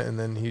moment, and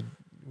then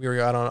we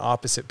were out on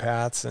opposite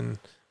paths and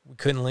we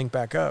couldn't link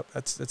back up.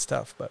 That's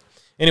tough, but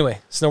anyway,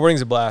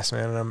 snowboarding's a blast,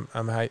 man, and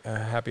I'm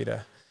happy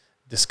to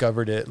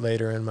discovered it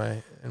later in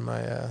my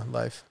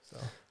life. So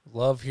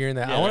love hearing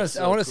that. Yeah, I want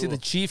to see cool. the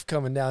Chief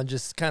coming down,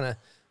 just kind of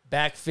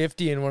back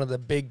 50 in one of the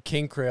big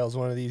kink rails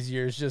one of these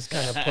years, just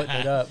kind of putting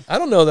it up. I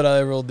don't know that I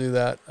ever will do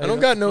that. I don't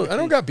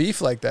got beef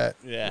like that.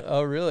 Yeah.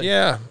 Oh, really?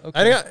 Yeah.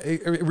 Okay.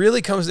 It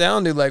really comes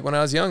down to like when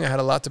I was young, I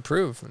had a lot to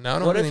prove. Now I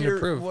don't have anything to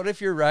prove. What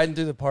if you're riding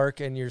through the park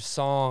and your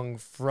song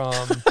from,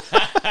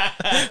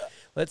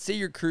 let's say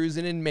you're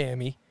cruising in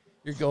Mammy,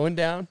 you're going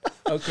down,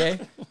 okay?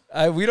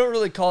 We don't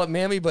really call it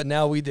Mammy, but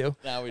now we do.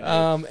 Now we do.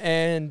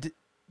 And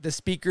the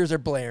speakers are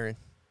blaring,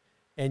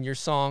 and your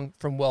song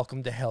from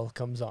Welcome to Hell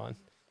comes on.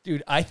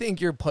 Dude, I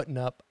think you're putting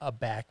up a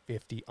back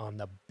 50 on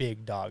the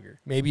big dogger.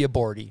 Maybe a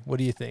boardy. What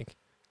do you think?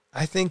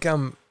 I think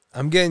I'm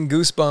getting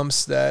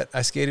goosebumps that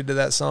I skated to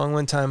that song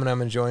one time and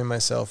I'm enjoying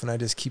myself, and I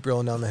just keep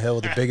rolling down the hill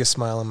with the biggest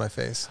smile on my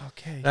face.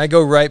 Okay. And I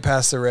go right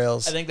past the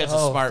rails. I think that's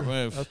a smart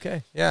move.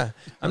 Okay. Yeah.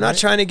 I'm not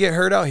trying to get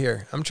hurt out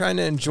here. I'm trying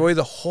to enjoy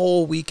the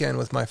whole weekend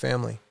with my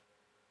family.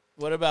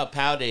 What about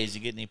POW days?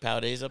 You get any POW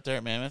days up there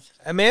at Mammoth?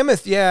 At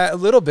Mammoth, yeah, a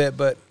little bit,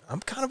 but I'm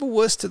kind of a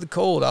wuss to the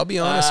cold. I'll be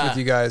honest with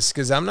you guys,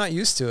 because I'm not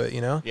used to it,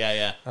 you know?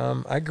 Yeah.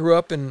 I grew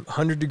up in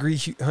 100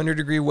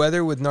 degree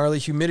weather with gnarly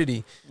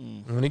humidity.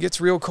 And when it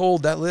gets real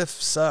cold, that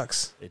lift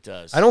sucks. It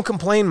does. I don't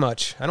complain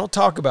much. I don't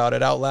talk about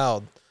it out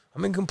loud.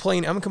 I'm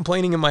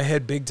complaining in my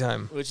head big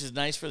time. Which is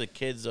nice for the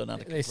kids, though, not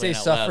to They complain say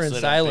out suffer loud, in so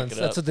they don't silence. pick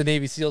it That's up. what the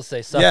Navy SEALs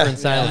say, suffer in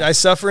silence. I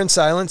suffer in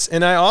silence.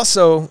 And I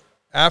also,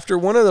 after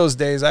one of those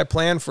days, I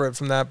planned for it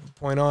from that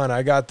point on.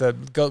 I got the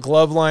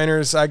glove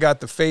liners. I got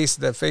the face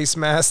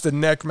mask, the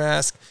neck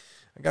mask.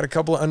 I got a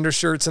couple of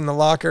undershirts in the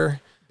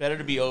locker. Better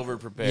to be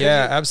over-prepared.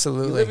 Yeah, You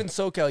absolutely. live in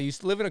SoCal. You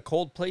live in a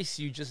cold place.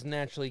 You just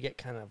naturally get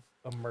kind of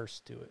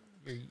immersed to it.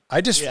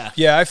 I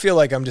feel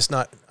like I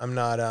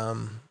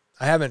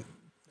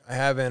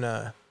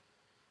haven't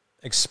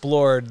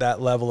explored that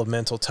level of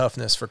mental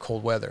toughness for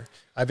cold weather.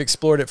 I've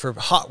explored it for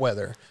hot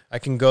weather. I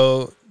can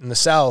go in the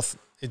South.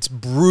 It's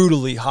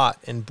brutally hot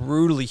and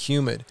brutally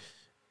humid,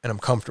 and I'm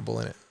comfortable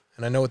in it.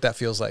 And I know what that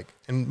feels like.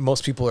 And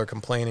most people are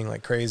complaining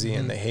like crazy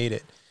and they hate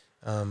it.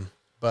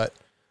 But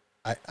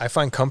I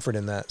find comfort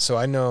in that. So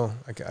I know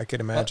I could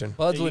imagine.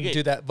 Buds wouldn't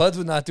do that. Buds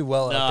would not do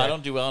well. No, out there. I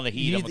don't do well in the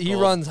heat. He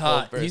runs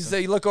hot.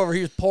 You look over,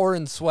 he's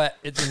pouring sweat.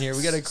 It's in here.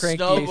 We got to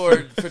crank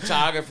Snowboard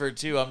photographer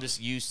too. I'm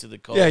just used to the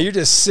cold. Yeah, you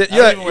just sit. I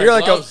don't even wear You're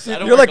like gloves. I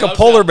don't you're wear like a gloves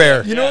polar out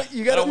there. bear. You know what?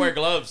 You I got don't wear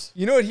gloves.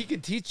 You know what he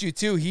could teach you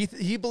too?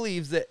 He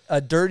believes that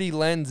a dirty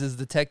lens is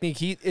the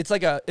technique. It's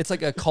like a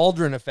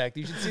cauldron effect.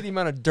 You should see the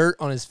amount of dirt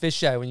on his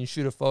fisheye when you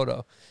shoot a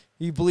photo.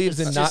 He believes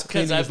in not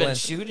cleaning because I've his been lens.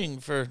 shooting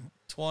for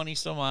 20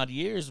 some odd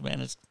years,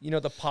 man. It's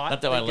the pot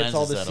not that my that gets lens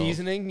all is the that old.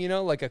 seasoning,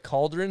 like a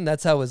cauldron.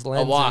 That's how his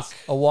lens wok. is.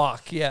 A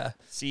wok, yeah.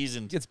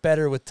 seasoned. Gets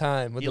better with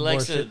time. With He the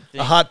likes more to shit.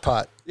 A hot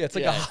pot. Yeah, it's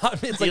like a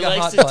hot. It's he like a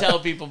likes hot to pot. tell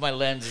people my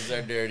lenses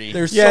are dirty.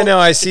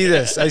 I see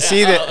this. I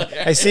see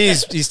that. I see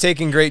he's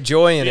taking great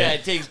joy in it. Yeah,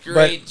 it takes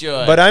great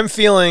joy. But I'm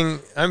feeling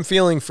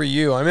for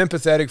you. I'm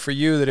empathetic for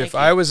you. That if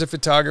I was a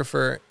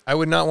photographer, I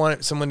would not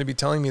want someone to be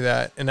telling me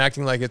that and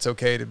acting like it's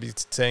okay to be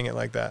saying it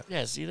like that.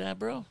 Yeah, see that,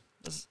 bro?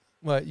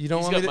 What, you don't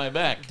He's want me got to, my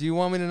back. do you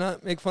want me to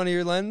not make fun of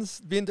your lens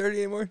being dirty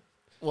anymore?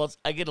 Well,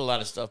 I get a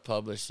lot of stuff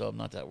published, so I'm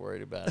not that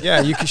worried about it.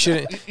 Yeah, you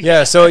shouldn't.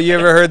 Yeah. So you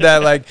ever heard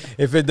that? Like,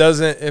 if it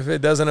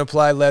doesn't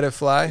apply, let it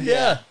fly.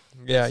 Yeah.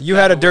 Yeah. You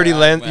had a dirty where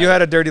I'm lens. at. You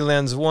had a dirty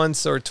lens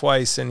once or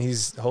twice, and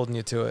he's holding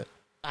you to it.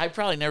 I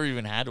probably never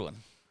even had one.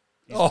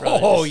 He's Oh,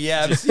 probably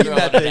yeah, I've just seen throwing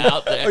that it thing.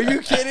 out there. Are you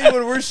kidding?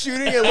 When we're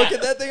shooting and look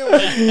at that thing, I'm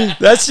like,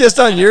 That's just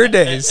on your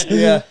days.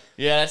 yeah.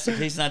 Yeah,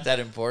 he's not that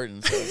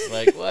important. So it's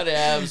like,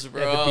 whatevs,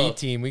 bro. Yeah, the B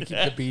team. We keep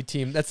the B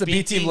team. That's the B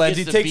B-team team lens.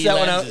 He gets the takes B that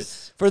one out.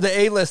 lenses. For the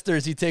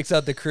A-listers, he takes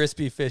out the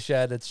crispy fish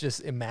head. It's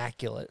just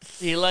immaculate.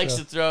 He likes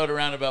to throw it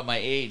around about my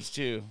age,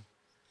 too.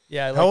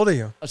 Yeah. How old are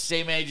you?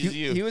 Same age as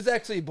you. He was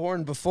actually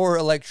born before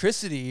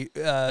electricity.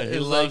 He It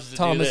was loves like to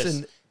Thomas do this.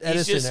 and Edison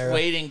He's just era.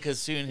 waiting because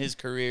soon his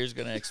career is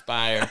going to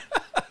expire.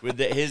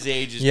 His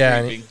age is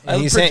Yeah, creeping.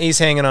 and he's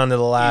hanging on to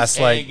the last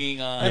He's hanging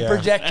on. I'm Yeah.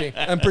 projecting.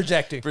 I'm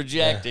projecting.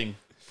 Projecting.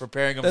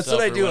 Preparing himself That's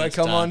what I for do. when I it's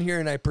come time. on here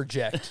and I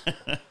project.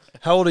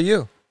 How old are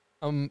you?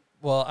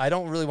 Well, I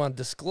don't really want to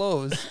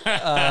disclose.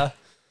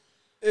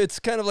 It's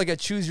kind of like a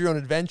choose your own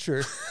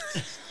adventure.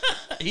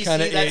 kinda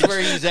That's age. where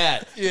he's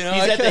at. You know,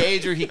 he's I at the kinda-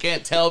 age where he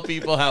can't tell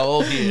people how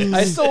old he is.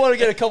 I still want to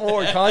get a couple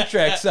more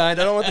contracts signed.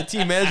 I don't want the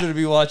team manager to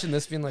be watching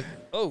this being like,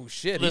 oh,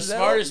 shit. The he's that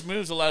smartest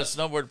moves a lot of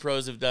snowboard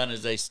pros have done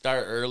is they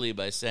start early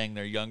by saying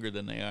they're younger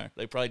than they are.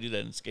 They probably do that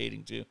in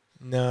skating too.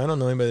 No, I don't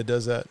know anybody that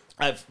does that.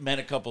 I've met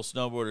a couple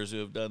snowboarders who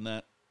have done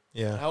that.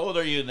 Yeah. How old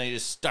are you? And they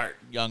just start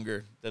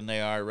younger than they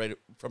are right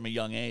from a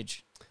young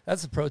age. old?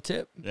 That's a pro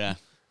tip. Yeah.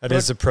 That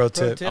is a pro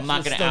tip. tip. I'm not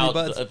for going to stony out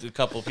buds. a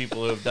couple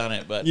people who have done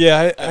it, but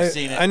Yeah, I've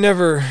seen it. I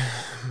never.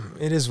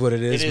 It is what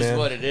it is, It is man.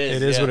 what it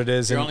is. It is yeah. what it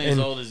is. You're and, only as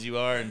and- old as you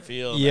are and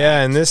feel.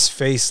 Yeah, and this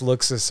face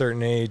looks a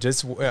certain age.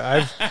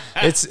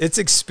 It's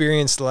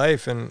experienced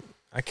life, and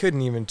I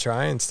couldn't even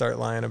try and start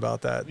lying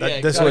about that.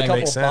 Yeah, This Got a wouldn't couple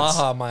make sense.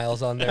 Baja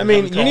miles on there. I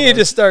mean, you need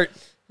to start.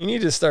 You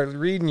need to start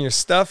reading your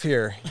stuff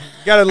here.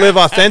 You got to live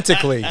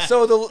authentically.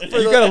 So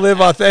You got to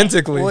live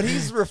authentically. What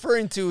he's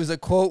referring to is a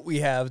quote we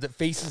have that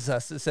faces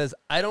us that says,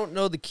 I don't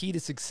know the key to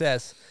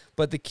success,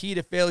 but the key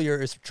to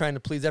failure is trying to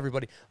please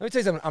everybody. Let me tell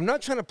you something. I'm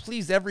not trying to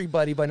please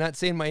everybody by not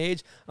saying my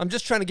age. I'm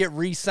just trying to get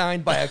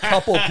re-signed by a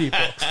couple people.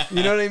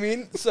 You know what I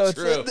mean? So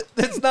True.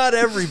 it's not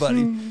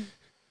everybody.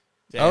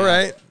 Damn. All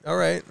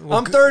right. Well,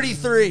 I'm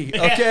 33.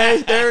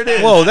 Okay, there it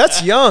is. Whoa,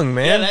 that's young, Yeah,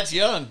 man. that's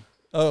young.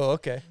 Oh,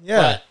 okay.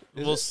 Yeah.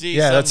 But we'll see.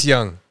 Yeah, that's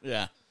young.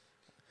 Yeah.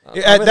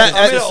 I'm in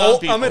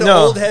some an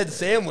No. old head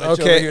sandwich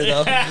over Okay. here,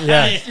 though.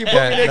 Yeah. You put me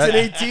next to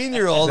an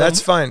 18-year-old. That's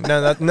fine.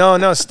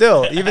 No.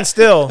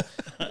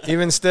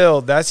 Even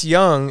still, that's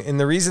young. And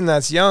the reason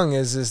that's young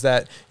is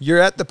that you're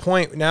at the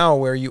point now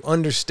where you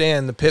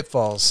understand the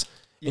pitfalls,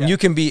 and you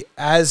can be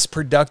as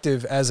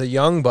productive as a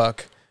young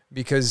buck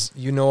because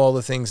you know all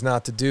the things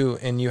not to do,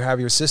 and you have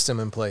your system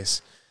in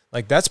place.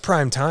 Like, that's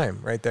prime time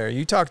right there.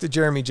 You talk to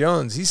Jeremy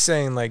Jones, he's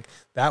saying like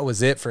that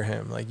was it for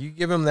him. Like, you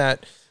give him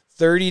that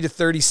 30 to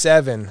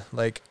 37,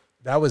 like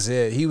that was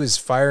it. He was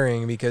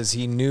firing because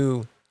he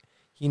knew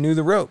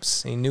the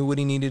ropes. He knew what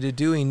he needed to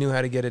do. He knew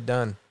how to get it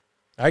done.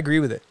 I agree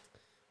with it.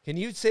 Can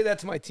you say that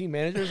to my team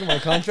managers when my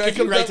contract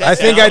Can you comes write up?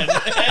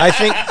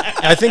 that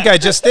I think I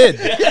just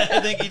did. I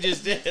think he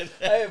just did.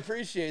 I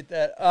appreciate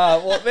that.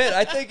 Well, man,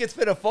 I think it's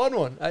been a fun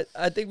one.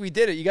 I think we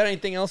did it. You got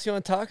anything else you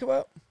want to talk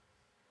about?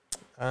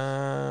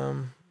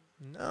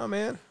 No,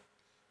 man.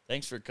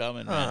 Thanks for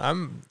coming,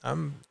 man.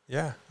 I'm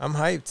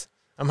hyped.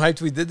 I'm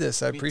hyped we did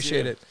this. I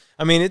appreciate too. it.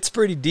 I mean, it's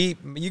pretty deep.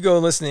 You go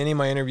and listen to any of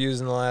my interviews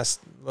in the last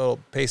little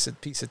piece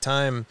of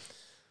time.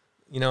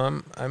 You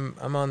know,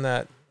 I'm on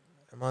that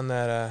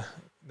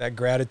that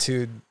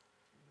gratitude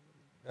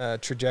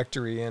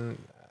trajectory, and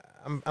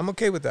I'm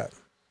okay with that.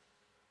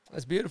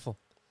 That's beautiful.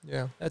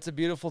 Yeah. That's a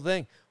beautiful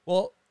thing.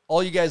 Well,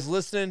 all you guys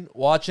listening,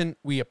 watching,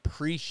 we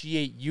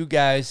appreciate you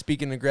guys.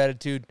 Speaking of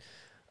gratitude.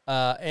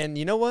 And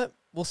you know what?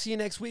 We'll see you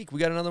next week. We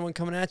got another one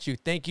coming at you.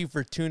 Thank you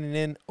for tuning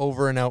in.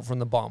 Over and out from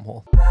the bomb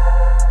hole.